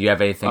Barry, would you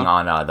have anything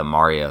on the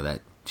Mario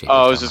that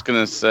I was just going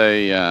to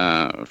say,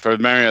 for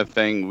the Mario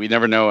thing, we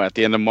never know at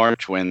the end of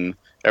March when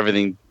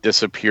everything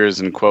disappears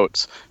in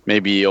quotes.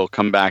 Maybe it'll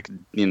come back,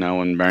 when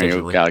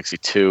Mario digitally. Galaxy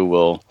 2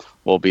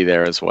 will be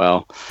there as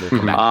well.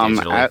 Come back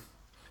digitally.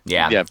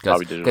 Yeah,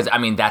 probably digital.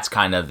 Because, that's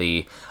kind of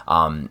the,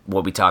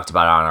 what we talked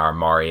about on our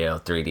Mario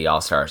 3D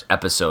All-Stars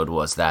episode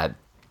was that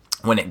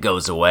when it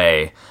goes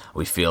away,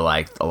 we feel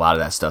like a lot of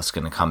that stuff's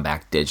going to come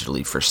back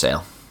digitally for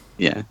sale.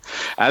 Yeah.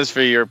 As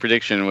for your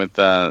prediction with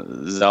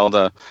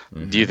Zelda,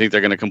 do you think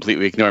they're going to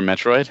completely ignore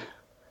Metroid?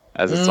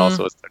 As it's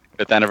also a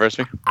 5th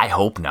anniversary? I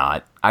hope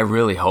not. I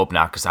really hope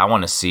not, because I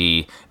want to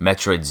see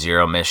Metroid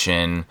Zero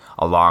Mission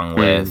along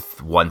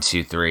with 1,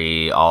 2,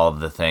 3, all of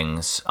the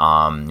things,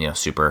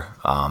 Super,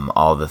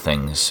 all of the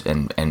things,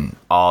 and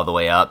all the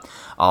way up,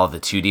 all of the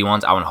 2D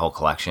ones. I want a whole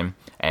collection.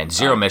 And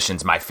Zero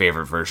Mission's my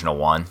favorite version of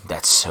 1.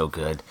 That's so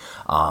good.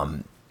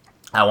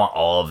 I want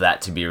all of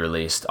that to be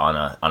released on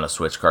a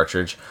Switch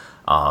cartridge.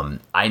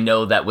 I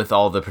know that with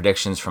all the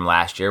predictions from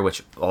last year,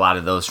 which a lot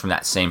of those from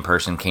that same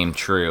person came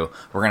true,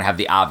 we're going to have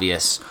the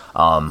obvious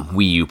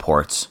Wii U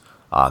ports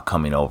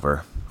coming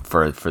over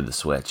for the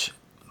Switch.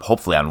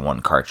 Hopefully on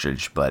one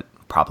cartridge, but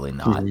probably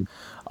not.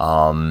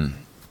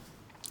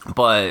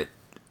 But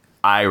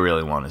I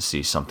really want to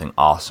see something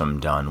awesome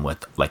done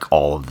with like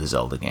all of the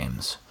Zelda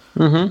games.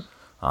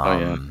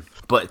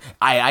 But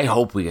I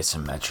hope we get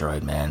some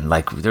Metroid, man.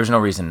 Like, there's no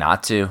reason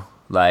not to.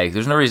 Like,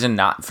 there's no reason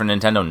not for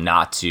Nintendo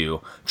not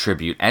to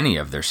tribute any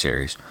of their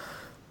series.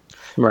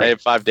 Right. Hey,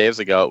 5 days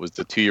ago, it was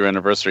the 2-year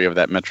anniversary of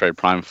that Metroid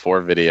Prime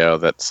 4 video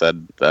that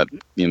said that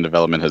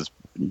development has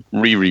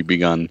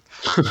begun.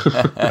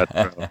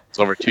 It's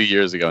over 2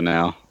 years ago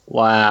now.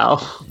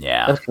 Wow.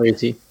 Yeah. That's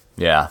crazy.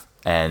 Yeah.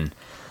 And,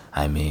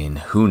 I mean,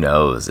 who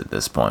knows at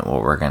this point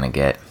what we're going to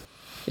get.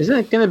 Isn't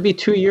it going to be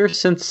 2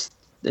 years Isn't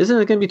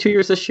it going to be 2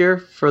 years this year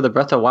for the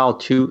Breath of the Wild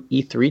 2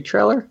 E3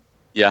 trailer?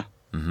 Yeah.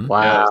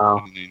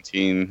 Wow.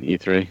 2019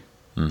 E3.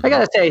 I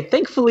gotta say,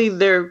 thankfully,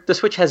 the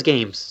Switch has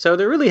games, so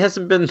there really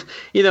hasn't been,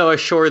 a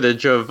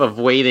shortage of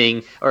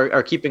waiting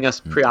or keeping us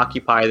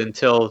preoccupied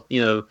until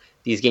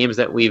these games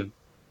that we've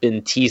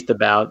been teased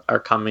about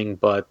are coming.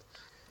 But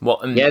well,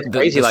 it's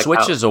crazy. The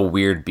Switch is a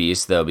weird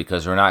beast, though,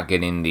 because we're not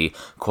getting the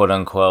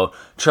quote-unquote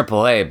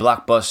AAA,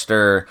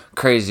 blockbuster,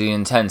 crazy,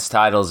 intense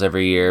titles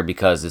every year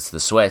because it's the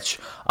Switch.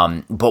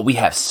 But we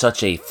have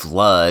such a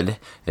flood.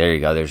 There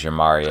you go. There's your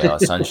Mario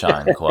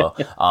Sunshine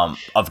quote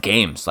of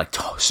games. Like,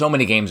 so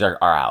many games are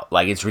out.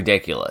 Like, it's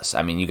ridiculous.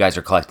 I mean, you guys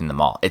are collecting them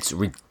all. It's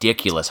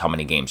ridiculous how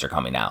many games are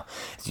coming out.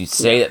 You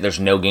say that there's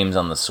no games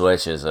on the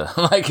Switch is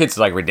it's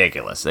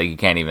ridiculous. Like, you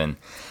can't even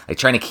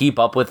trying to keep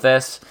up with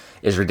this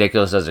is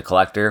ridiculous as a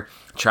collector.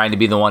 Trying to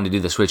be the one to do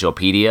the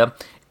Switchopedia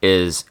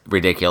is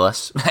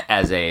ridiculous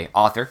as a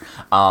author.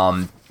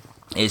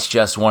 It's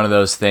just one of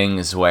those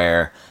things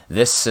where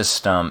this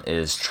system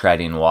is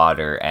treading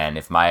water, and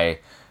if my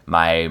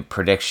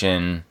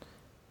prediction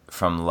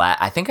from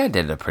I think I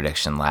did a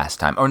prediction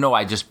last time. Or no,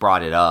 I just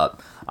brought it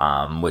up,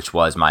 which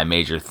was my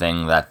major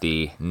thing that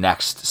the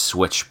next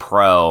Switch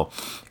Pro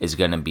is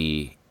going to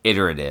be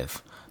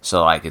iterative.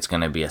 So it's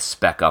going to be a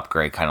spec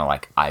upgrade, kind of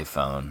like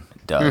iPhone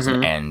does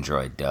and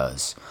Android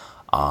does.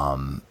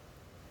 And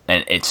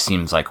it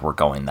seems like we're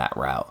going that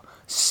route,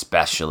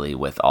 especially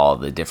with all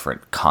the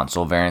different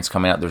console variants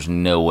coming out. There's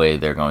no way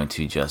they're going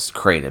to just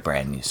create a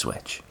brand new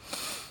Switch.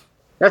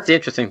 That's the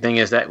interesting thing,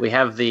 is that we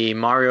have the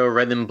Mario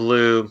Red and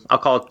Blue, I'll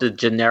call it the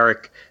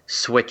generic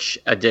Switch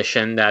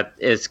edition that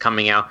is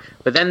coming out.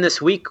 But then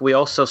this week we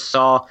also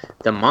saw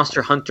the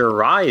Monster Hunter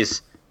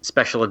Rise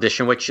special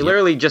edition, which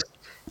literally just,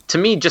 to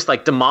me, just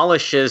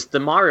demolishes the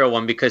Mario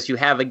one, because you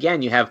have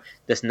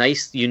this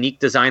nice unique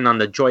design on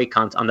the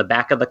Joy-Cons, on the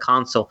back of the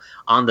console,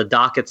 on the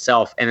dock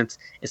itself, and it's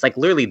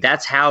literally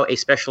that's how a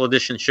special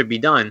edition should be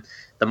done.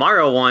 The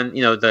Mario one,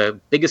 the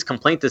biggest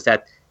complaint is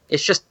that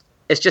it's just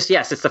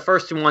yes, it's the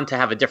first one to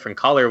have a different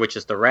color, which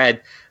is the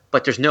red,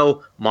 but there's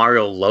no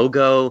Mario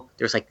logo.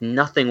 There's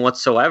nothing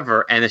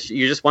whatsoever, and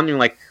you're just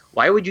wondering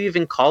why would you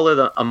even call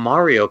it a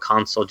Mario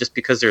console just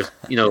because there's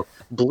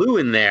blue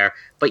in there,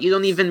 but you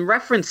don't even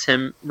reference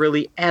him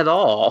really at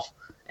all.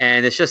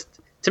 And it's just,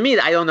 to me,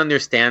 I don't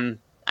understand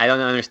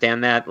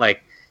that.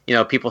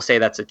 People say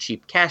that's a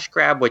cheap cash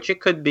grab, which it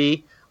could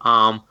be.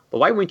 But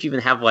why wouldn't you even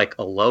have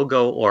a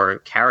logo or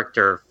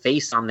character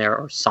face on there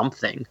or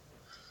something?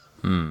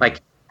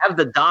 Have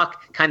the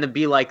dock kind of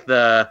be like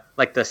the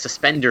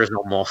suspenders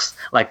almost,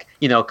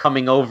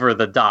 coming over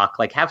the dock.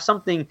 Have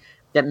something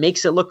that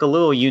makes it look a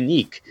little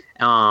unique.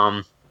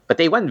 But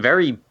they went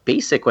very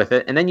basic with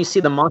it, and then you see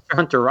the Monster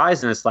Hunter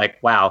Rise, and it's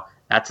wow,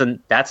 that's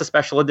a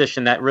special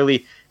edition that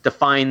really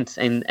defines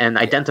and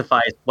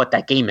identifies what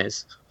that game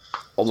is.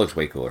 It looks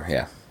way cooler,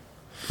 yeah.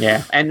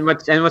 Yeah, and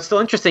what's still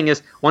interesting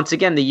is, once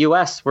again, the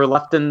U.S., we're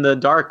left in the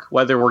dark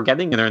whether we're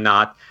getting it or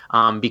not,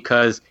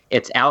 because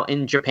it's out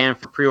in Japan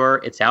for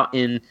pre-order, it's out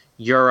in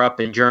Europe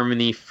and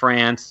Germany,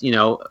 France,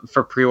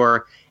 for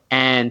pre-order,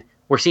 and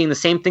we're seeing the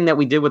same thing that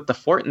we did with the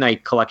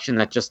Fortnite collection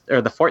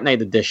or the Fortnite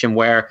edition,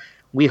 where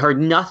we heard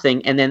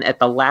nothing, and then at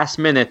the last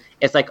minute,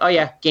 it's oh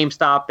yeah,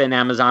 GameStop and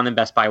Amazon and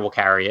Best Buy will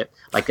carry it,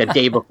 a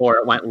day before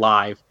it went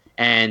live.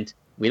 And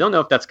we don't know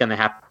if that's going to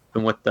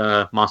happen with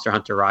the Monster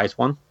Hunter Rise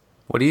one.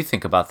 What do you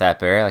think about that,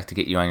 Barry? I like to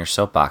get you on your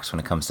soapbox when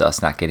it comes to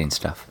us not getting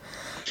stuff.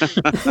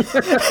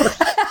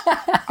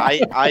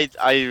 I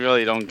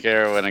really don't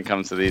care when it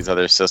comes to these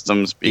other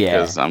systems,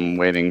 because I'm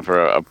waiting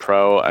for a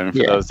Pro. I mean,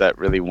 for those that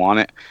really want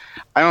it,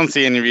 I don't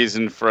see any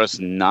reason for us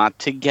not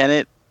to get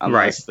it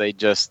unless they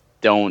just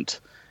don't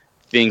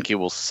think it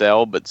will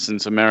sell, but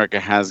since America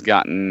has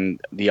gotten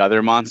the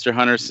other Monster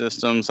Hunter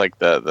systems, like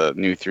the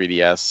new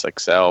 3DS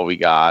XL we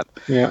got,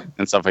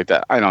 and stuff like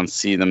that, I don't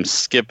see them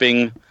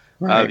skipping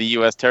the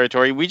U.S.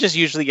 territory. We just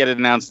usually get it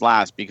announced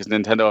last because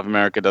Nintendo of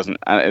America doesn't,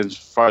 as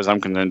far as I'm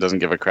concerned, doesn't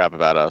give a crap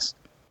about us.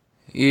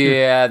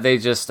 Yeah, they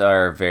just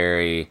are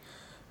very,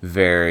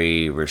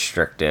 very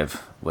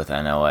restrictive with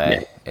NOA.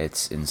 Yeah.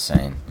 It's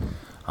insane.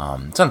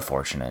 It's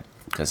unfortunate.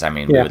 Because, I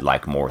mean, we would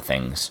like more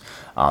things.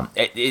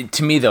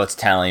 To me, though, it's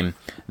telling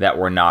that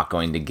we're not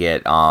going to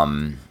get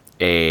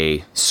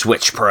a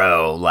Switch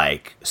Pro,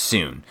 like,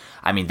 soon.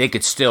 I mean, they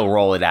could still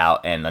roll it out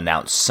and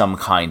announce some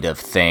kind of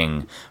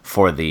thing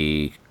for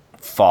the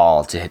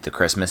fall to hit the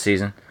Christmas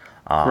season.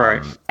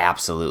 Right.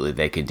 Absolutely,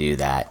 they could do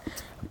that.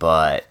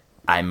 But,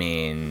 I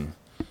mean,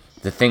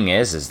 the thing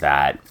is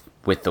that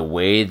with the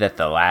way that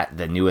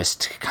the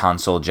newest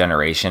console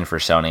generation for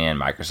Sony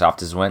and Microsoft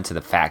has went, to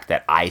the fact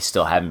that I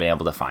still haven't been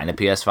able to find a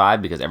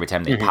PS5 because every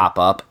time they pop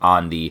up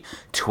on the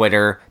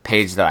Twitter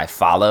page that I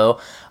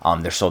follow,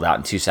 they're sold out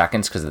in 2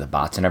 seconds because of the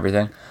bots and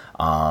everything.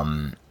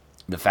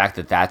 The fact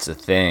that that's a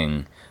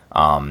thing,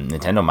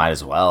 Nintendo might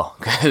as well,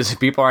 because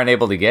people aren't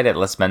able to get it.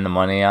 Let's spend the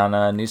money on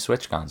a new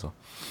Switch console.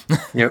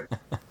 Yep,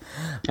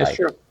 that's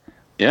true.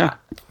 Yeah,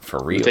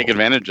 for real. Take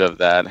advantage of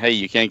that. Hey,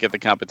 you can't get the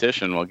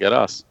competition. Well, get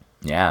us.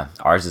 Yeah,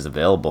 ours is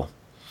available.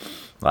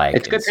 Like,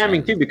 it's good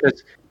timing too,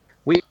 because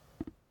we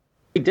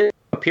did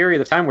a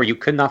period of time where you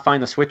could not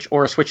find a Switch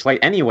or a Switch Lite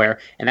anywhere,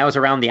 and that was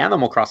around the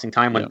Animal Crossing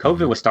time when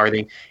COVID was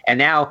starting. And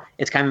now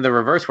it's kind of the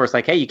reverse, where it's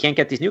like, hey, you can't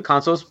get these new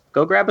consoles,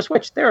 go grab a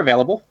Switch. They're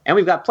available, and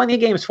we've got plenty of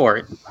games for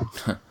it.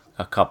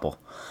 A couple.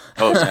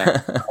 Oh,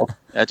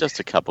 yeah, just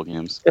a couple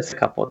games. Just a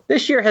couple.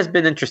 This year has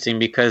been interesting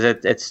because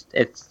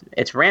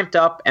it's ramped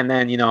up, and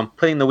then I'm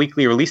putting the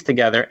weekly release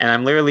together, and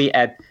I'm literally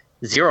at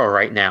 0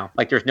 right now.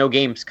 Like, there's no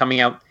games coming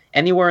out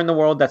anywhere in the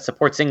world that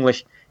supports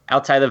English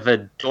outside of a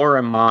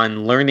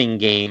Doraemon learning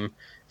game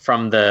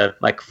from the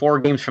 4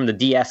 games from the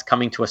DS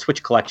coming to a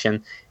Switch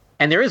collection.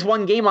 And there is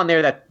one game on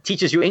there that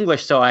teaches you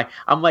English, so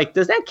I'm like,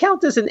 does that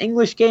count as an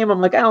English game?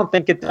 I'm like, I don't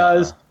think it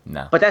does.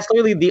 No. But that's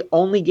literally the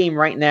only game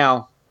right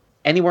now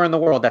anywhere in the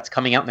world that's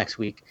coming out next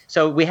week.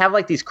 So we have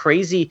like these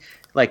crazy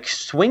like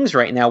swings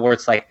right now where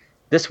it's like,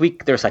 this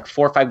week there's like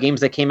 4 or 5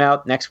 games that came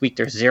out. Next week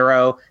there's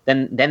 0.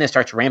 Then it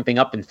starts ramping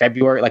up in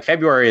February. Like,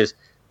 February is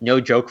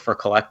no joke for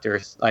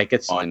collectors. Like,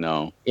 it's. Oh, I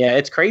know. Yeah,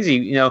 it's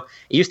crazy. It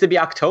used to be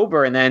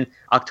October, and then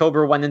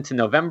October went into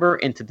November,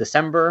 into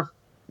December.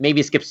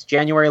 Maybe it skips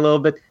January a little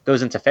bit,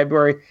 goes into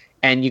February,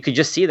 and you could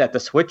just see that the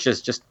Switch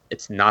is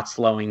it's not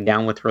slowing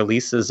down with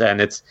releases, and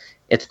it's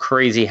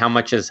crazy how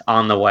much is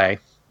on the way.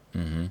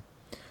 Mm-hmm.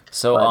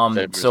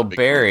 So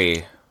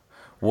Barry,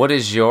 what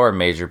is your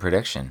major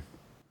prediction?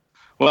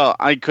 Well,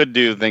 I could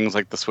do things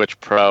like the Switch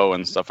Pro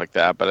and stuff like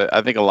that, but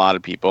I think a lot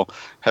of people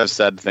have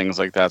said things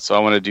like that, so I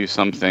want to do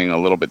something a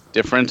little bit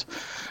different.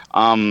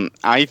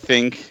 I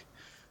think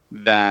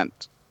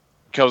that,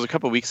 because a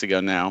couple of weeks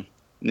ago now,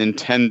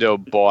 Nintendo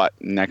bought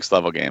Next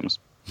Level Games.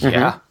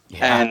 Yeah.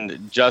 And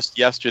just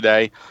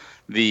yesterday,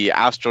 the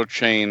Astral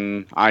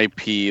Chain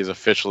IP is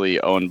officially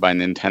owned by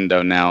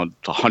Nintendo now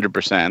to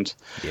 100%.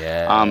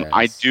 Yeah.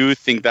 I do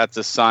think that's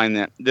a sign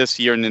that this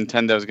year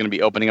Nintendo is going to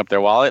be opening up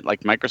their wallet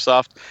like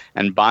Microsoft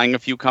and buying a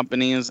few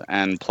companies,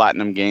 and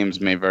Platinum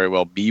Games may very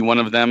well be one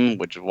of them,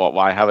 which is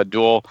why I have a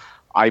dual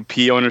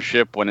IP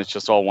ownership when it's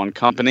just all one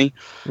company.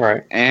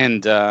 Right.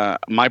 And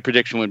my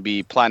prediction would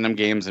be Platinum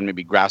Games and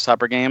maybe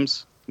Grasshopper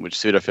Games, which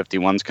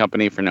Suda51's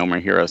company for No More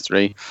Heroes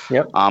 3.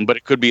 Yep. But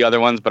it could be other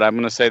ones, but I'm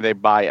going to say they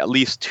buy at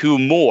least 2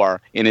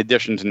 more in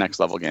addition to Next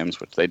Level Games,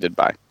 which they did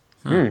buy.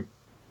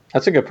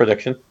 That's a good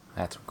prediction.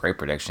 That's a great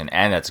prediction,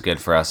 and that's good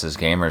for us as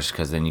gamers,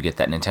 because then you get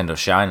that Nintendo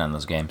shine on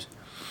those games.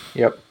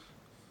 Yep.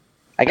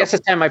 I guess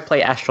this time I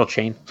play Astral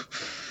Chain.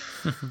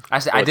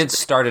 I did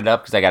start it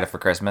up because I got it for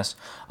Christmas.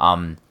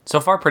 So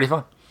far, pretty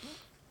fun.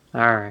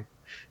 All right.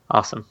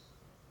 Awesome.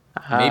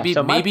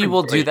 Maybe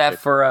we'll do that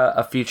for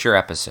a future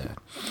episode.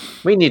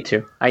 We need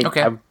to.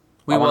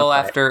 We will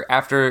after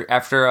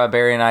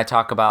Barry and I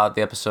talk about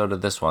the episode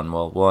of this one.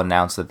 We'll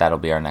announce that'll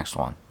be our next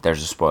one.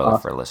 There's a spoiler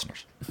for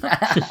listeners.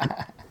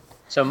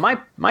 So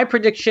my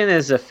prediction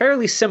is a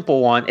fairly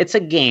simple one. It's a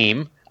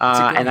game,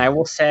 and I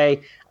will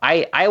say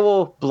I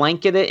will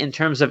blanket it in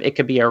terms of it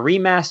could be a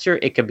remaster,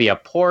 it could be a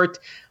port.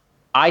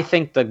 I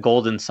think the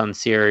Golden Sun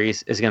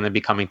series is going to be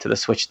coming to the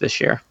Switch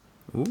this year.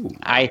 Ooh.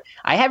 I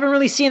haven't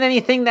really seen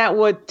anything that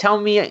would tell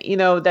me,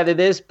 that it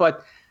is,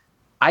 but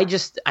I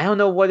don't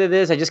know what it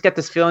is. I just get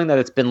this feeling that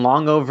it's been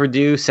long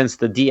overdue since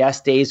the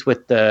DS days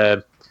with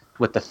the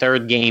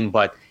 3rd game.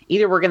 But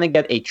either we're going to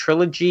get a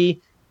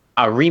trilogy,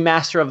 a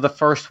remaster of the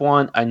first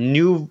one, a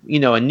new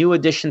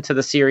addition to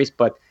the series.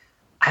 But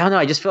I don't know.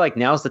 I just feel like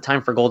now's the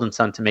time for Golden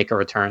Sun to make a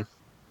return.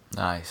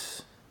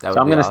 Nice. So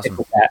I'm going to stick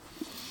with that.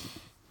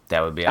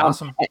 That would be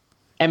awesome.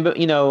 And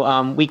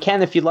we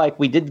can, if you like.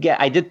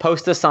 I did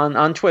post this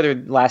on Twitter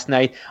last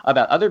night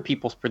about other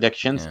people's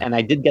predictions, and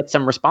I did get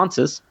some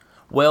responses.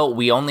 Well,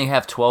 we only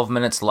have 12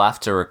 minutes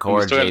left to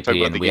record,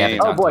 JP, and we haven't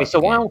talked about the game.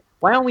 So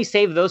why don't we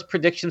save those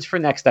predictions for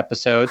next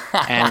episode,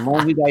 and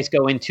when you guys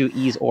go into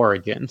Ys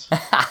Origins?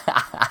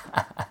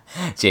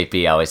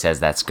 JP always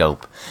has that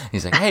scope.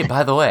 He's like, hey,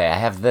 by the way, I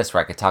have this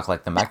where I could talk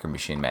like the Micro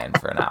Machine Man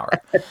for an hour.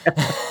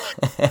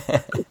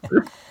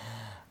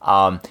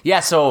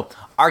 So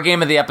our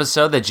game of the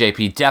episode that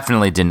JP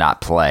definitely did not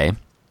play,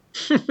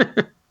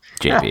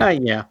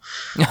 JP,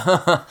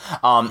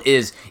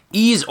 is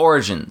Ys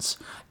Origins.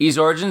 Ys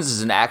Origins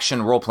is an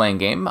action role-playing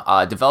game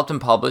developed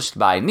and published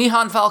by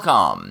Nihon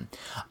Falcom.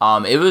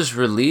 It was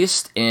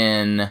released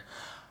in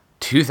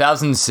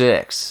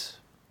 2006.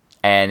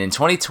 And in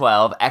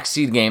 2012,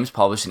 Xseed Games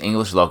published an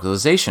English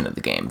localization of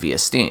the game via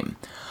Steam.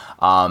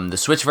 The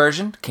Switch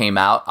version came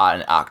out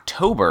in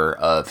October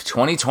of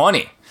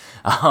 2020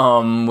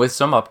 with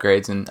some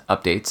upgrades and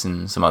updates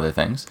and some other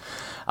things.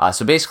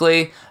 So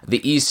basically, the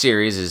Ys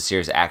series is a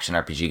series of action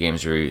RPG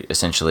games where you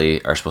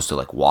essentially are supposed to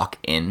like walk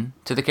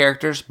into the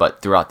characters,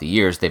 but throughout the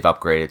years, they've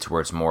upgraded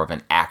towards more of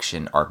an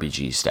action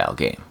RPG style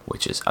game,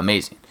 which is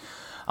amazing.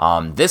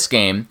 This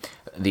game,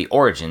 the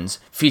Origins,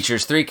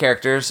 features 3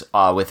 characters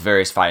with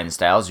various fighting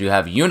styles. You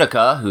have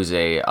Unica, who's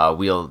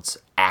wields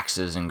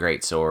axes and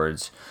great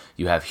swords.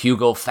 You have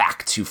Hugo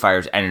Fact, who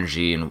fires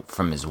energy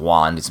from his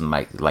wand. He's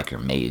like your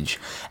mage.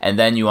 And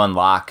then you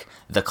unlock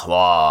the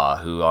Claw,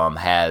 who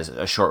has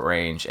a short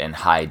range and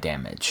high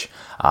damage.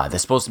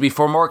 That's supposed to be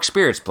for more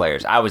experienced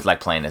players. I always like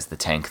playing as the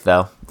tank,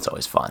 though. It's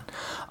always fun.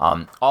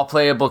 All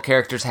playable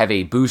characters have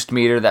a boost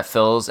meter that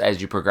fills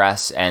as you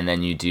progress, and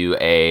then you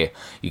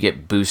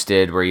get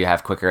boosted where you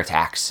have quicker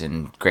attacks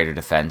and greater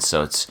defense.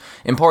 So it's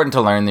important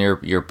to learn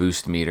your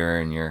boost meter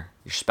and your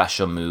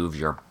special move,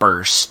 your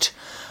burst,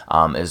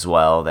 as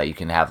well, that you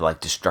can have like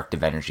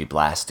destructive energy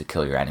blast to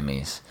kill your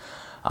enemies.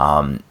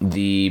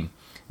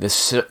 The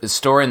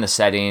story and the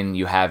setting,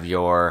 you have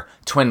your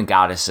twin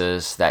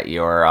goddesses that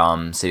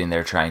you're sitting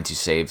there trying to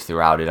save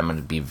throughout it. I'm going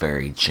to be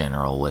very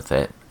general with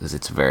it because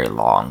it's a very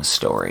long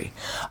story.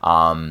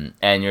 And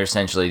you're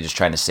essentially just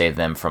trying to save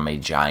them from a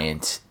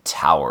giant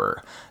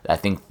tower. I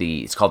think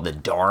it's called the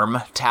Dorm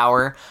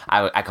Tower.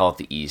 I call it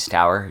the Ys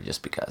Tower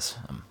just because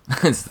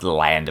it's the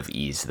land of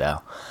Ys,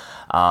 though.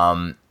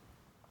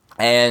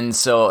 And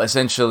so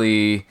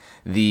essentially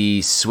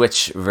the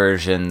Switch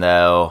version,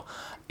 though,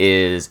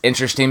 is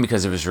interesting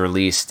because it was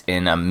released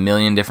in a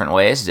million different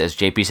ways. As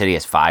JP said, he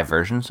has 5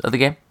 versions of the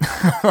game.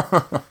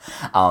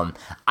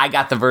 I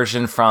got the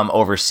version from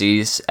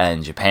overseas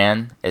and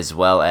Japan, as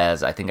well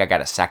as I think I got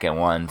a second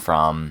one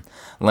from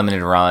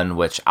Limited Run,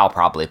 which I'll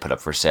probably put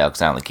up for sale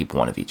because I only keep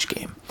one of each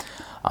game.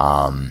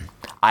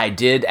 I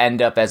did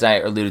end up, as I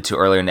alluded to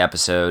earlier in the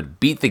episode,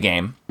 beat the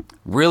game.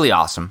 Really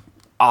awesome.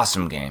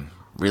 Awesome game.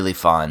 Really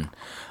fun.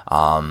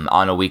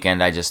 On a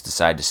weekend, I just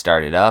decided to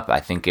start it up. I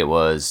think it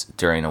was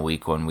during a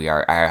week when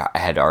I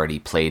had already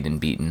played and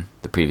beaten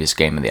the previous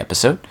game of the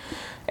episode,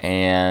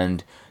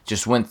 and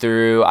just went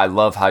through. I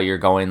love how you're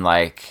going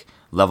like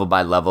level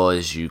by level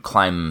as you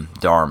climb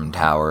Dorm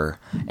Tower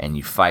and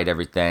you fight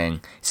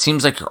everything.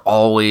 Seems like you're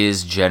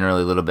always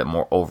generally a little bit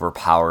more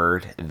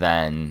overpowered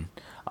than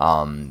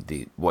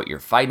what you're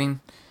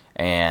fighting.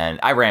 And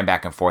I ran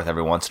back and forth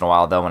every once in a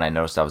while, though, when I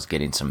noticed I was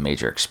getting some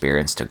major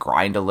experience to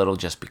grind a little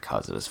just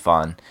because it was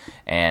fun.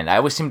 And I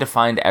always seem to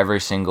find every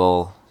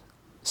single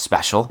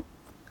special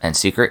and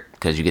secret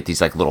because you get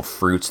these like little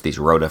fruits, these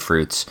Rhoda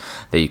fruits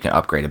that you can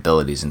upgrade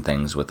abilities and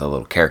things with a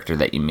little character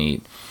that you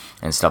meet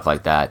and stuff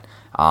like that.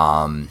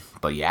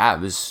 But yeah,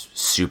 it was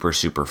super,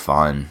 super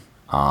fun.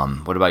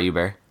 What about you,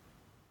 Barry?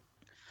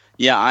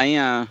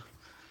 Yeah,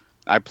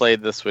 I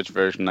played the Switch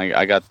version.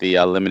 I got the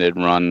limited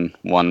run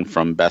one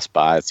from Best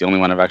Buy. It's the only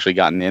one I've actually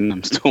gotten in.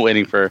 I'm still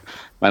waiting for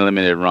my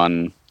limited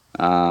run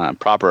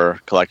proper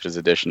collector's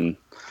edition.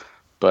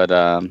 But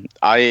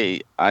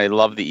I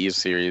love the Ys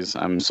series.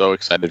 I'm so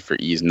excited for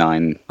Ys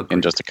 9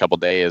 in just a couple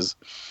days.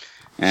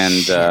 And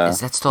is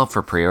that still up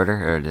for pre-order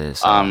or it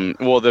is?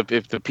 Well,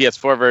 if the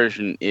PS4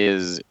 version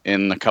is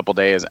in a couple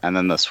days, and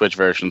then the Switch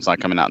version's not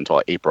coming out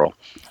until April.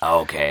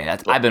 Okay,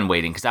 I've been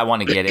waiting because I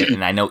want to get it,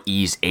 and I know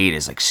Ys 8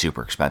 is like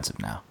super expensive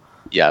now.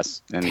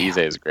 Yes, and Ys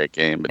 8 is a great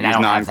game, but and I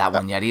don't have that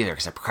one yet either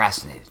because I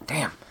procrastinated.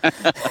 Damn.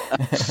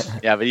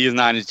 Yeah, but Ys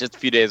 9 is just a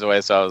few days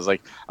away, so I was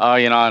like, oh,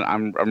 you know,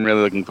 I'm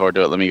really looking forward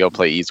to it. Let me go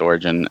play Ys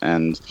Origin,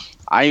 and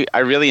I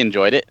really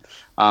enjoyed it.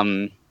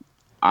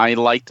 I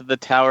liked the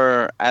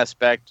tower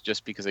aspect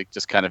just because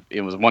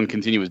it was one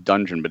continuous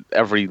dungeon, but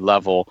every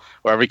level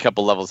or every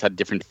couple levels had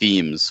different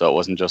themes. So it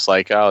wasn't just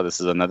like, oh,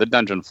 this is another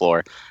dungeon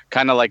floor.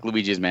 Kind of like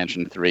Luigi's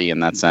Mansion 3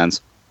 in that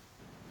sense.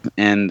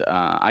 And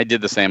I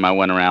did the same. I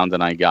went around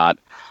and I got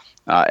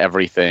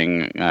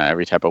everything,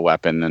 every type of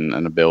weapon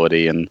and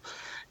ability. And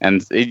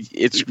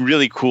it's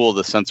really cool,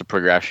 the sense of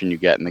progression you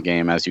get in the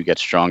game as you get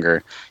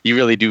stronger. You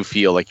really do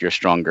feel like you're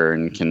stronger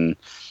and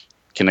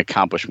can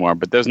accomplish more,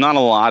 but there's not a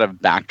lot of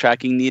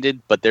backtracking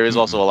needed, but there is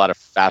also a lot of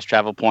fast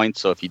travel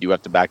points. So if you do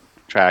have to backtrack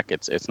track,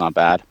 it's not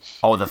bad.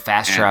 Oh, the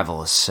fast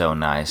travel is so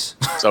nice.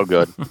 So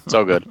good,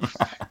 so good.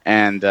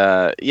 And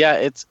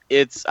it's.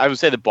 I would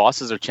say the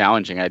bosses are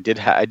challenging. I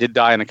did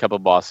die in a couple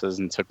of bosses,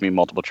 and it took me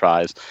multiple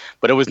tries,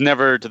 but it was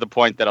never to the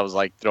point that I was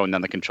like throwing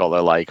down the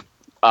controller like,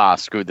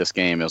 screw this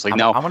game. It was like,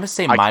 no. I want to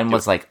say mine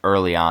was like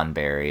early on,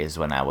 Barry, is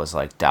when I was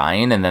like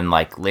dying, and then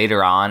like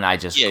later on, I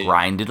just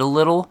grinded a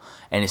little,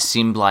 and it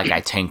seemed like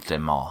I tanked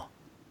them all.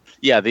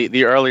 Yeah,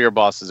 the earlier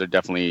bosses are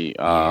definitely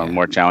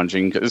more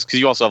challenging because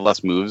you also have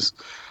less moves.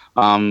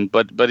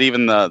 But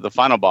even the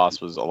final boss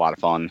was a lot of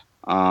fun.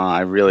 I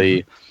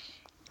really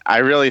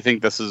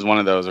think this is one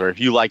of those where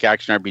if you like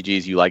action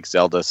RPGs, you like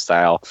Zelda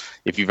style.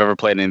 If you've ever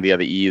played any of the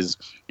other Ys,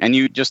 and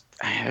you just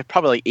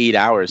probably like 8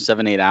 hours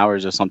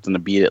or something to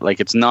beat it.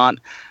 Like it's not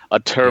a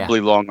terribly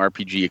long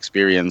RPG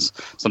experience.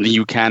 Something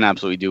you can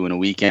absolutely do in a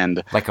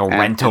weekend, like a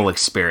rental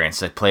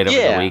experience. Like played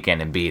over the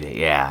weekend and beat it.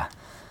 Yeah.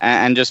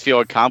 And just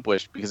feel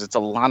accomplished because it's a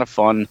lot of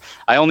fun.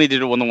 I only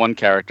did it with the one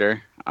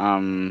character. I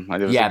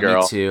did a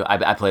girl. Me too.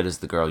 I played as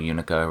the girl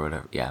Unica or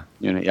whatever. Yeah.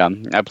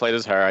 I played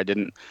as her. I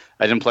didn't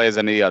play as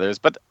any of the others.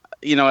 But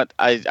you know what?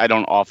 I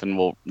don't often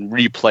will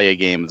replay a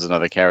game as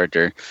another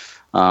character,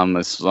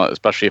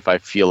 especially if I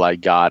feel I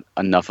got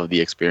enough of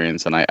the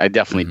experience, and I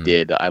definitely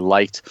did. I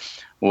liked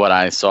what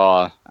I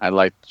saw. I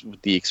liked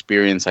the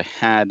experience I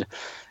had,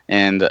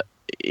 and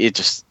it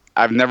just.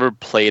 I've never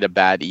played a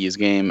bad Ys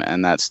game,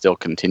 and that still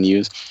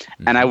continues.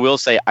 And I will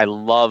say, I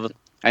know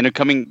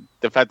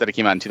the fact that it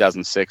came out in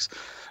 2006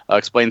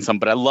 explains some,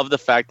 but I love the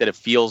fact that it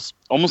feels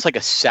almost like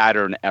a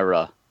Saturn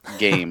era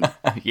game.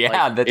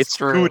 That's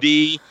true. It's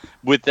 2D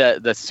with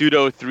the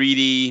pseudo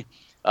 3D,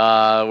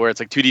 where it's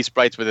like 2D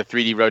sprites with a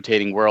 3D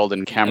rotating world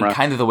and camera. And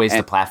kind of the ways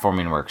the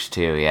platforming works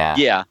too.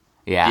 Yeah.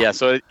 Yeah,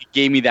 so it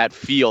gave me that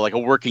feel like a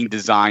working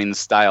design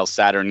style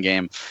Saturn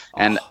game,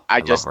 and I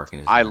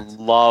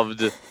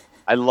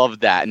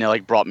loved that, and it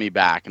like brought me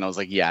back, and I was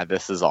like, yeah,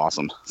 this is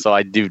awesome. So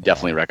I do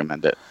definitely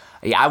recommend it.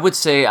 Yeah, I would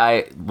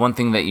say one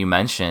thing that you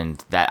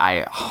mentioned that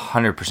I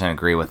 100%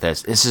 agree with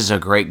this. This is a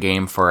great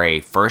game for a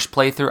first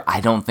playthrough.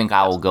 I don't think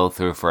I will go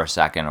through for a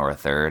second or a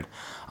third.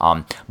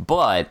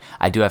 But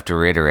I do have to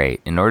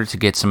reiterate, in order to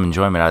get some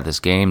enjoyment out of this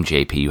game,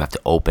 JP, you have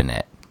to open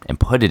it and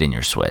put it in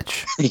your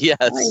Switch.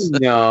 Yes.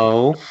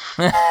 No.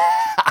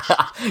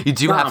 You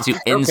do have to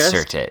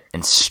insert it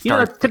and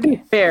start. To be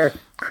fair,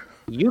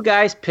 you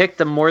guys picked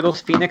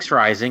Immortals Phoenix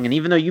Rising, and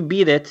even though you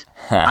beat it,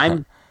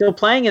 I'm still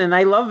playing it, and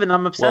I love it, and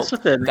I'm obsessed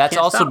with it. That's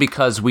also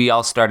because we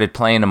all started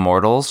playing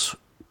Immortals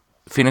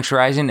Phoenix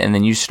Rising, and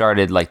then you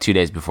started like 2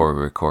 days before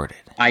we recorded.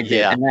 I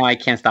did, and now I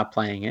can't stop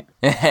playing it.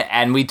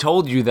 And we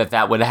told you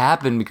that would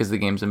happen because the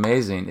game's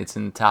amazing. It's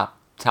in top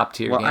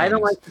tier games. I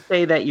don't like to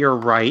say that you're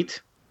right.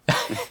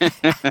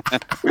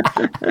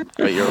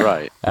 But you're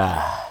right.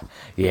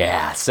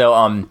 Yeah.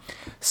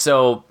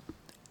 So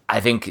I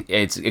think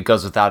it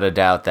goes without a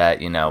doubt that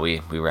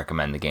we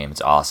recommend the game.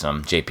 It's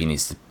awesome. JP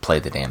needs to play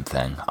the damn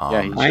thing.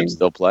 He should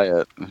still play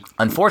it.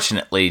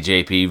 Unfortunately,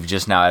 JP, you've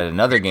just now added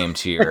another game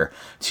to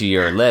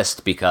your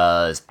list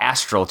because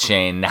Astral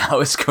Chain now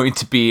is going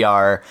to be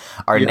our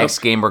next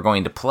game we're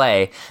going to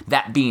play.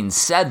 That being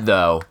said,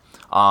 though,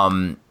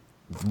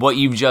 what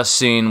you've just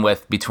seen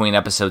with between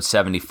episodes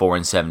 74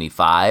 and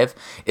 75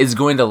 is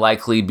going to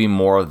likely be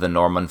more of the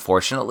norm,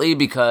 unfortunately,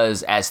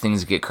 because as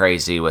things get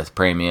crazy with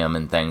premium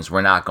and things,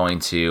 we're not going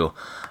to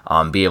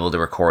be able to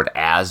record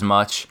as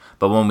much.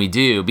 But when we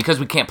do, because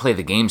we can't play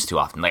the games too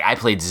often, like I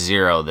played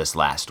 0 this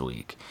last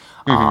week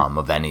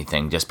of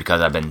anything, just because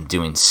I've been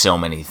doing so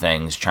many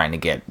things trying to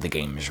get the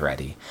games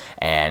ready.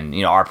 And,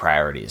 our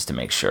priority is to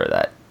make sure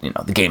that,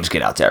 the games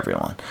get out to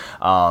everyone.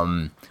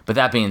 But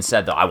that being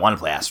said, though, I want to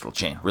play Astral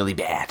Chain really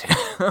bad.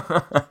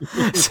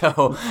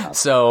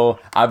 So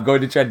I'm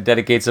going to try to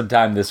dedicate some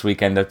time this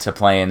weekend to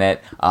playing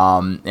it.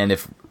 And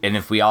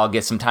if we all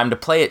get some time to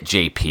play it,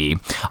 JP,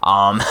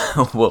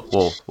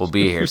 we'll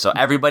be here. So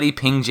everybody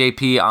ping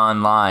JP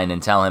online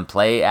and tell him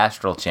play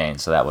Astral Chain,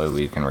 so that way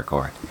we can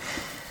record.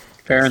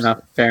 Fair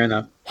enough.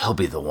 He'll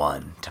be the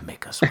one to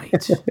make us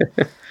wait.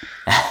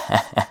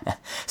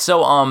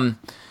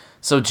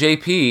 So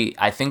JP,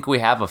 I think we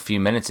have a few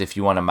minutes if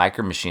you want to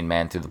Micro Machine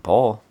Man through the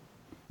poll.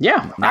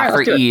 Yeah, not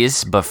for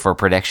ease, but for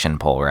prediction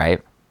poll,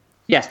 right?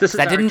 Yes, this is.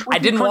 I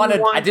didn't want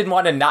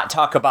to not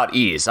talk about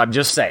ease. I'm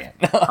just saying.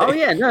 Oh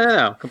yeah,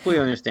 no,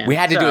 completely understand. We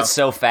had to do it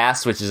so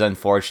fast, which is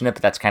unfortunate,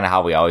 but that's kind of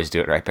how we always do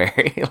it, right,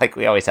 Barry? Like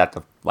we always have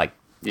to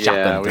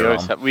jump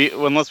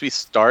into unless we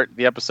start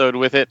the episode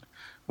with it,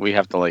 we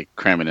have to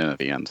cram it in at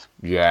the end.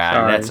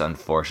 Yeah, that's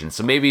unfortunate.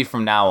 So maybe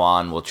from now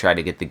on, we'll try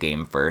to get the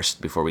game first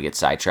before we get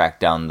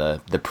sidetracked down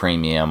the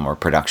premium or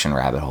production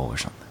rabbit hole or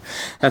something.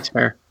 That's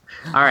fair.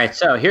 All right,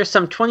 so here's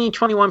some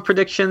 2021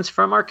 predictions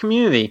from our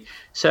community.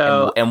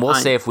 So and we'll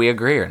say if we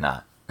agree or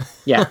not.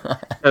 Yeah.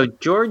 So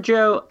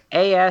Giorgio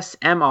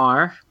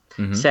ASMR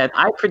said,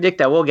 I predict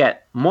that we'll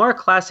get more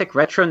classic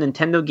retro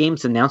Nintendo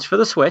games announced for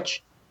the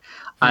Switch,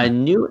 a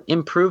new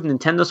improved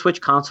Nintendo Switch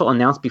console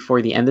announced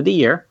before the end of the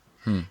year,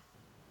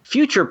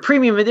 future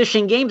premium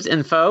edition games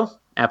info.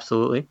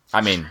 Absolutely. I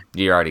mean,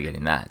 you're already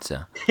getting that,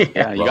 so.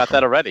 Yeah, you got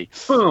that already.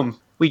 Boom.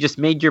 We just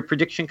made your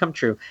prediction come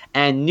true.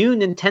 And new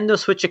Nintendo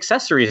Switch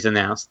accessories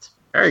announced.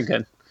 Very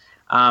good.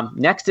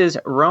 Next is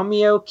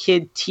Romeo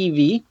Kid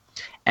TV.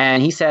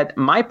 And he said,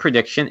 my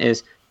prediction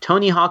is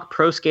Tony Hawk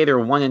Pro Skater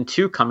 1 and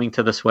 2 coming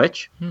to the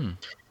Switch.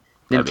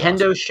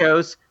 Nintendo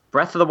shows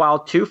Breath of the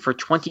Wild 2 for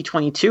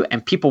 2022,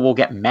 and people will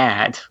get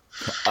mad.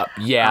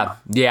 Yeah,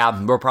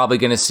 we're probably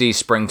going to see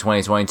spring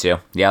 2022.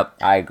 Yep,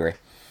 I agree.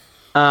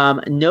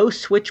 No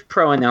Switch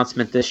Pro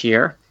announcement this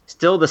year.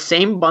 Still the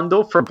same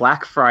bundle for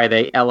Black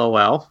Friday,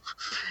 LOL.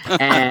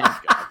 And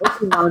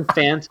Pokemon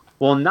fans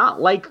will not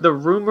like the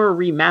rumor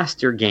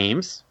remaster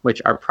games,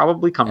 which are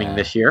probably coming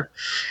this year.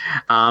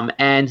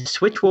 And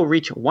Switch will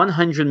reach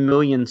 100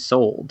 million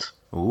sold.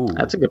 Ooh.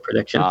 That's a good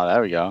prediction. Oh,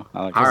 there we go.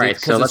 All right,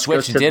 because the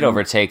Switch did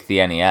overtake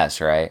the NES,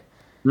 right?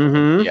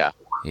 Mm-hmm. Yeah.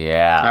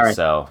 Yeah. All right.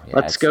 So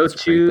let's go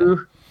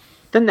to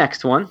the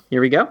next one. Here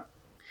we go.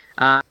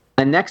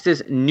 And next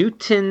is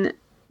Newton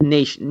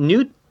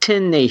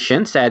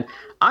Nation said,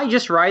 I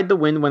just ride the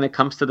wind when it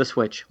comes to the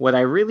Switch. What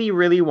I really,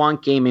 really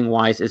want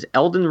gaming-wise is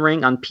Elden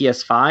Ring on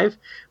PS5,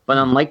 but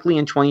unlikely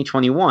in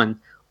 2021.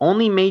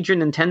 Only major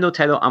Nintendo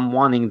title I'm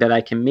wanting that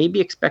I can maybe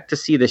expect to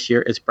see this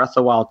year is Breath of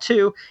the Wild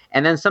 2,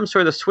 and then some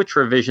sort of Switch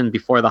revision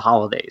before the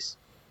holidays.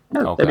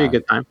 That'd be a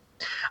good time.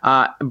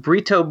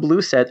 Brito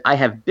Blue said, I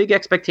have big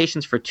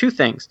expectations for two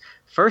things.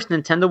 First,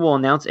 Nintendo will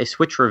announce a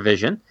Switch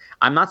revision.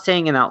 I'm not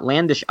saying an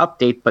outlandish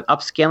update, but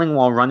upscaling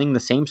while running the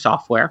same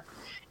software.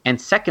 And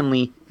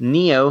secondly,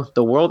 Neo,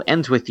 The World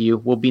Ends With You,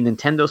 will be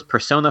Nintendo's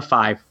Persona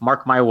 5.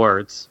 Mark my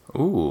words.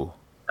 Ooh.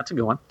 That's a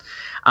good one.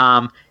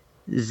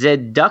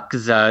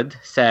 Zedukzud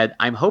said,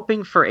 I'm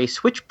hoping for a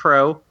Switch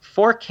Pro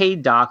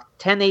 4K dock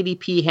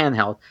 1080p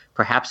handheld,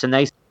 perhaps a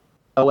nice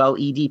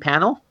OLED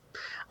panel.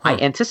 I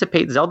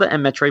anticipate Zelda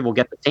and Metroid will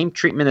get the same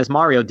treatment as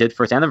Mario did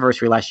for its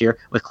anniversary last year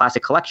with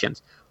Classic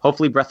Collections.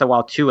 Hopefully Breath of the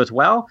Wild 2 as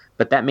well,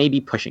 but that may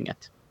be pushing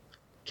it.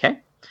 Okay.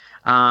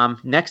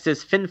 Next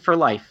is Finn for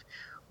Life.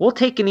 We'll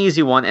take an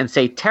easy one and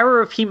say Terror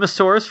of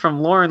Hemosaurus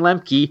from Lauren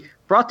Lemke,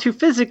 brought to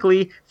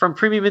physically from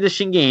Premium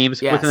Edition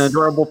Games with an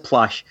adorable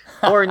plush.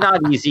 Or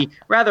not easy,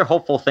 rather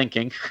hopeful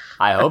thinking.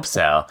 I hope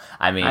so.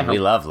 I mean, we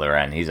love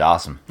Lauren. He's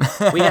awesome.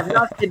 we have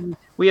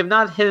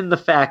not hidden the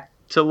fact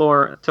to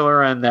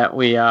Lauren that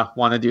we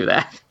want to do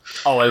that.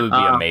 Oh, it would be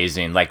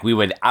amazing. Like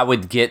I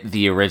would get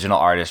the original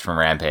artist from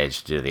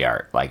Rampage to do the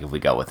art. Like if we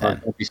go with him,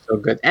 that'd be so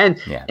good.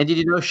 And did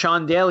you know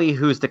Sean Daly,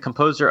 who's the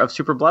composer of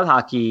Super Blood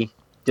Hockey,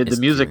 did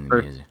the music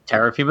for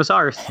Terror of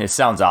Hemosaurus? It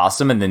sounds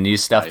awesome, and the new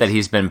stuff that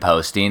he's been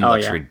posting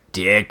looks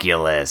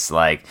ridiculous.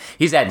 Like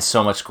he's adding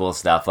so much cool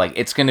stuff. Like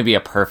it's going to be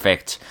a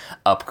perfect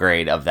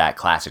upgrade of that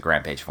classic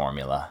Rampage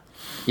formula.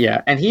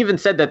 Yeah, and he even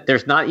said that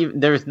there's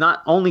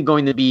not only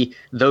going to be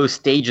those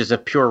stages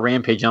of pure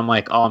Rampage. I'm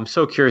like, I'm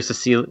so curious to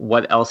see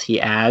what else he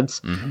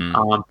adds.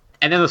 Mm-hmm.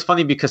 And then it was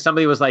funny because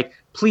somebody was like,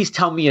 please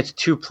tell me it's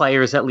 2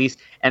 players at least.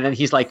 And then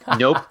he's like,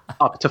 nope,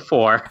 up to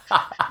 4.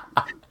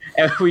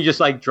 And we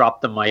just like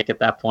dropped the mic at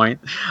that point.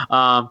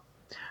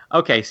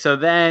 Okay, so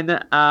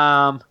then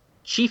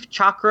Chief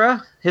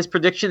Chakra, his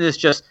prediction is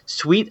just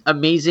sweet,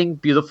 amazing,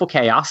 beautiful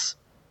chaos.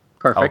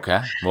 Perfect.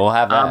 Okay, we'll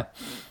have that.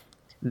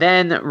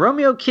 Then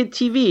Romeo Kid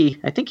TV,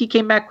 I think he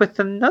came back with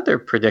another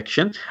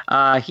prediction.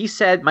 He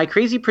said, my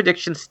crazy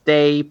prediction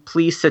stay,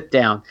 please sit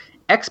down.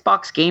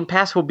 Xbox Game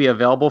Pass will be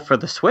available for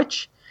the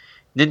Switch.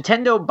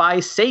 Nintendo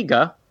buys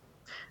Sega.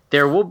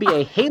 There will be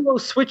a Halo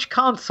Switch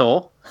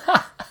console.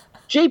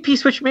 JP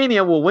Switch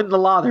Mania will win the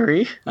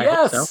lottery. I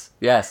hope so.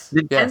 Yes.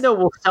 Nintendo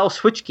will sell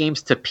Switch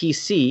games to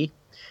PC.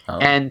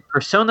 And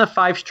Persona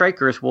 5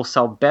 Strikers will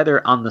sell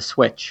better on the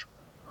Switch.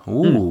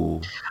 Ooh.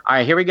 All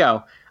right, here we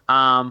go.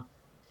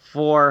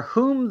 For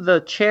Whom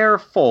the Chair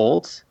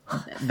Folds,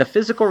 the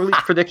physical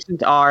release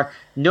predictions are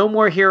No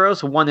More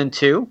Heroes 1 and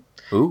 2,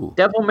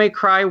 Devil May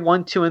Cry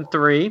 1, 2, and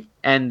 3,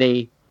 and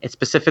it's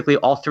specifically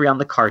all 3 on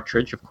the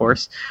cartridge, of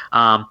course.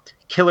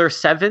 Killer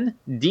 7,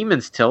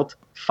 Demon's Tilt,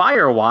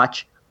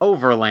 Firewatch,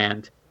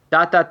 Overland, ...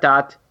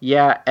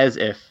 yeah, as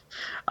if.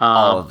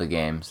 All of the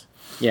games.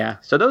 Yeah,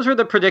 so those were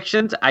the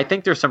predictions. I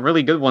think there's some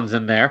really good ones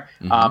in there,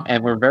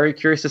 and we're very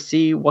curious to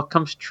see what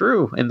comes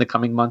true in the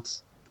coming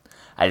months.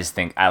 I just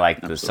think I like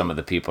some of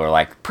the people are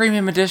like,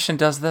 Premium Edition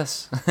does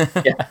this.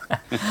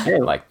 Hey,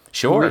 like,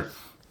 sure.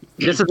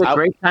 This is a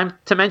great time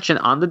to mention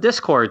on the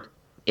Discord.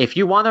 If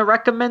you want to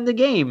recommend the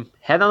game,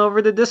 head on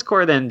over to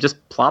Discord and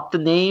just plop the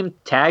name,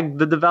 tag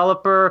the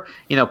developer,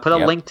 put a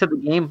link to the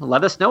game.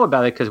 Let us know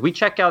about it because we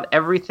check out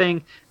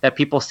everything that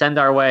people send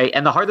our way.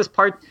 And the hardest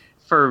part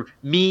for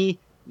me,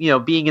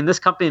 being in this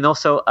company and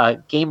also a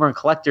gamer and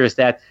collector is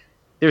that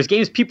there's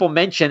games people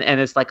mention and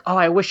it's like,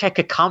 I wish I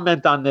could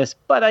comment on this,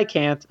 but I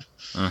can't.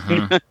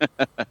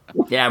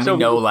 Mm-hmm. Yeah, and we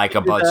know like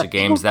a bunch of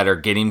games that are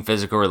getting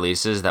physical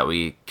releases that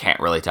we can't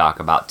really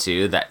talk about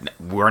too, that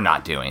we're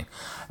not doing.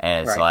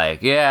 And it's like,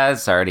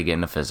 it's already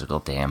getting a physical,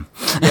 damn.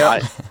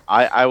 Yeah,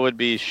 I would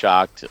be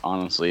shocked,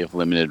 honestly, if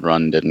Limited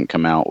Run didn't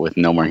come out with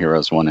No More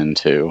Heroes 1 and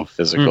 2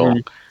 physical,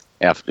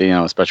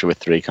 after, especially with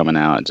 3 coming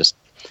out.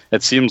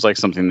 It seems like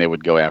something they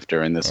would go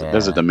after, and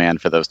there's a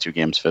demand for those 2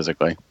 games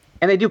physically.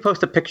 And they do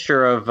post a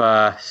picture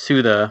of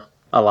Suda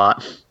a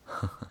lot.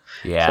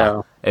 Yeah,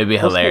 So, it'd be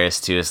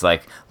hilarious too. It's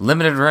like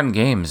limited run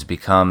games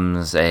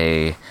becomes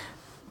as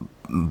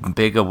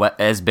big of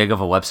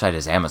a website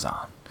as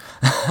Amazon.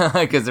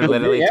 Because they're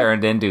literally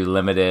turned into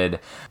limited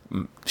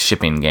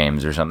shipping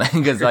games or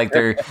something. Because like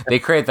they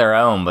create their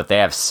own, but they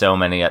have so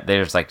many.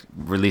 They're just like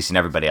releasing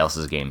everybody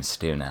else's games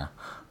too now.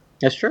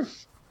 That's true.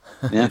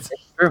 Yeah, it's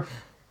true.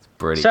 It's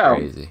pretty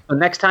crazy. So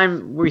next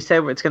time we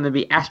said it's going to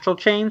be Astral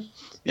Chain.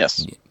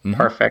 Yes. Mm-hmm.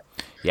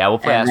 Perfect. Yeah, we'll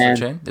play Astral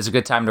Chain. It's a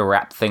good time to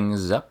wrap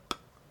things up.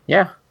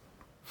 Yeah.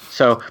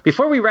 So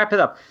before we wrap it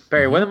up,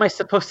 Barry, what am I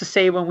supposed to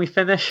say when we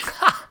finish?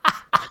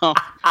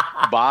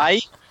 Bye.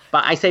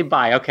 But I say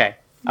bye. Okay.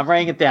 I'm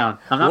writing it down.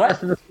 I'm not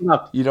messing this one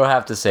up. You don't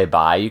have to say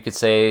bye. You could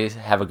say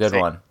have a good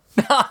one.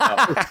 See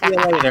you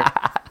later.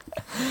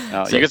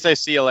 No, you can say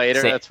see you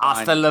later. Say that's fine.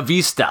 hasta la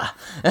vista.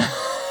 All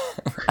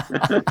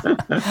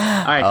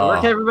right. So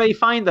where can everybody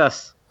find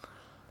us?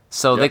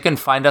 So they can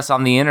find us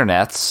on the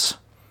internets.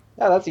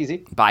 Oh, that's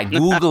easy. By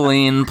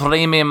Googling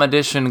Premium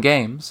Edition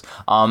games.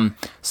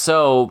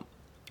 So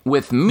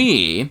with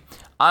me,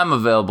 I'm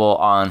available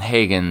on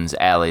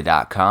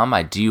HagensAlley.com.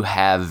 I do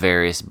have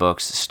various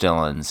books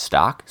still in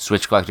stock.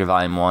 Switch Collector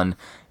Volume 1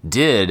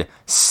 did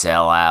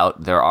sell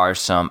out. There are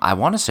some, I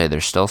want to say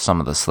there's still some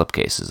of the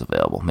slipcases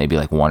available. Maybe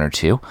like one or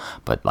two,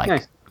 but like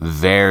nice.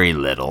 Very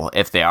little,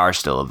 if they are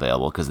still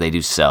available, because they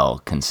do sell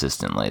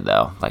consistently,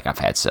 though. Like I've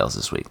had sales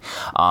this week.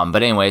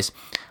 But anyways,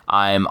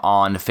 I'm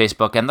on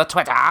Facebook and the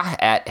Twitter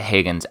at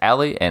Hagen's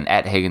Alley and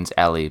at Hagen's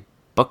Alley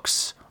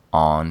Books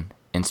on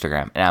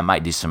Instagram. And I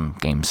might do some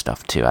game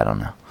stuff too. I don't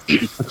know.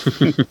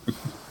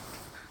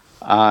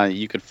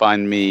 You could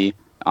find me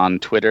on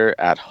Twitter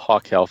at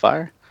Hawk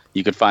Hellfire.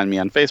 You could find me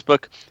on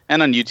Facebook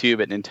and on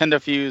YouTube at Nintendo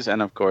Fuse.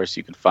 And of course,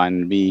 you could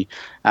find me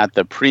at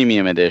the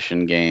Premium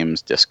Edition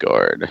Games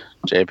Discord.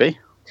 JP?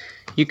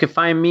 You can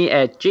find me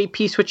at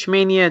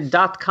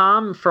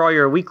jpswitchmania.com for all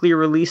your weekly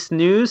release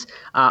news.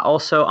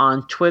 Also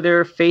on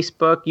Twitter,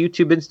 Facebook,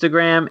 YouTube,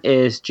 Instagram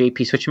is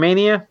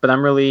jpswitchmania, but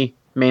I'm really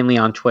mainly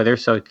on Twitter,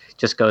 so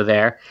just go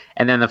there.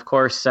 And then, of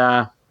course,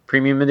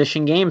 Premium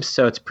Edition Games.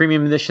 So it's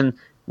Premium Edition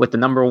with the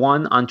number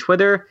 1 on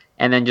Twitter,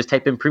 and then just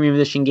type in Premium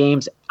Edition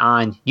Games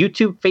on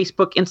YouTube,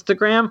 Facebook,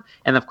 Instagram,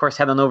 and of course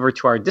head on over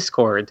to our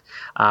Discord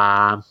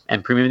and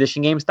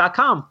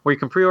PremiumEditionGames.com, where you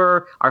can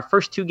pre-order our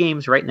first 2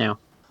 games right now.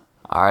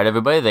 All right,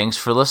 everybody, thanks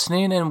for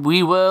listening, and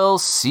we will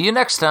see you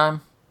next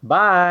time.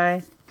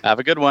 Bye. Have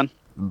a good one.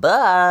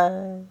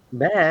 Bye.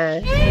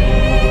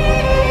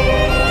 Bye.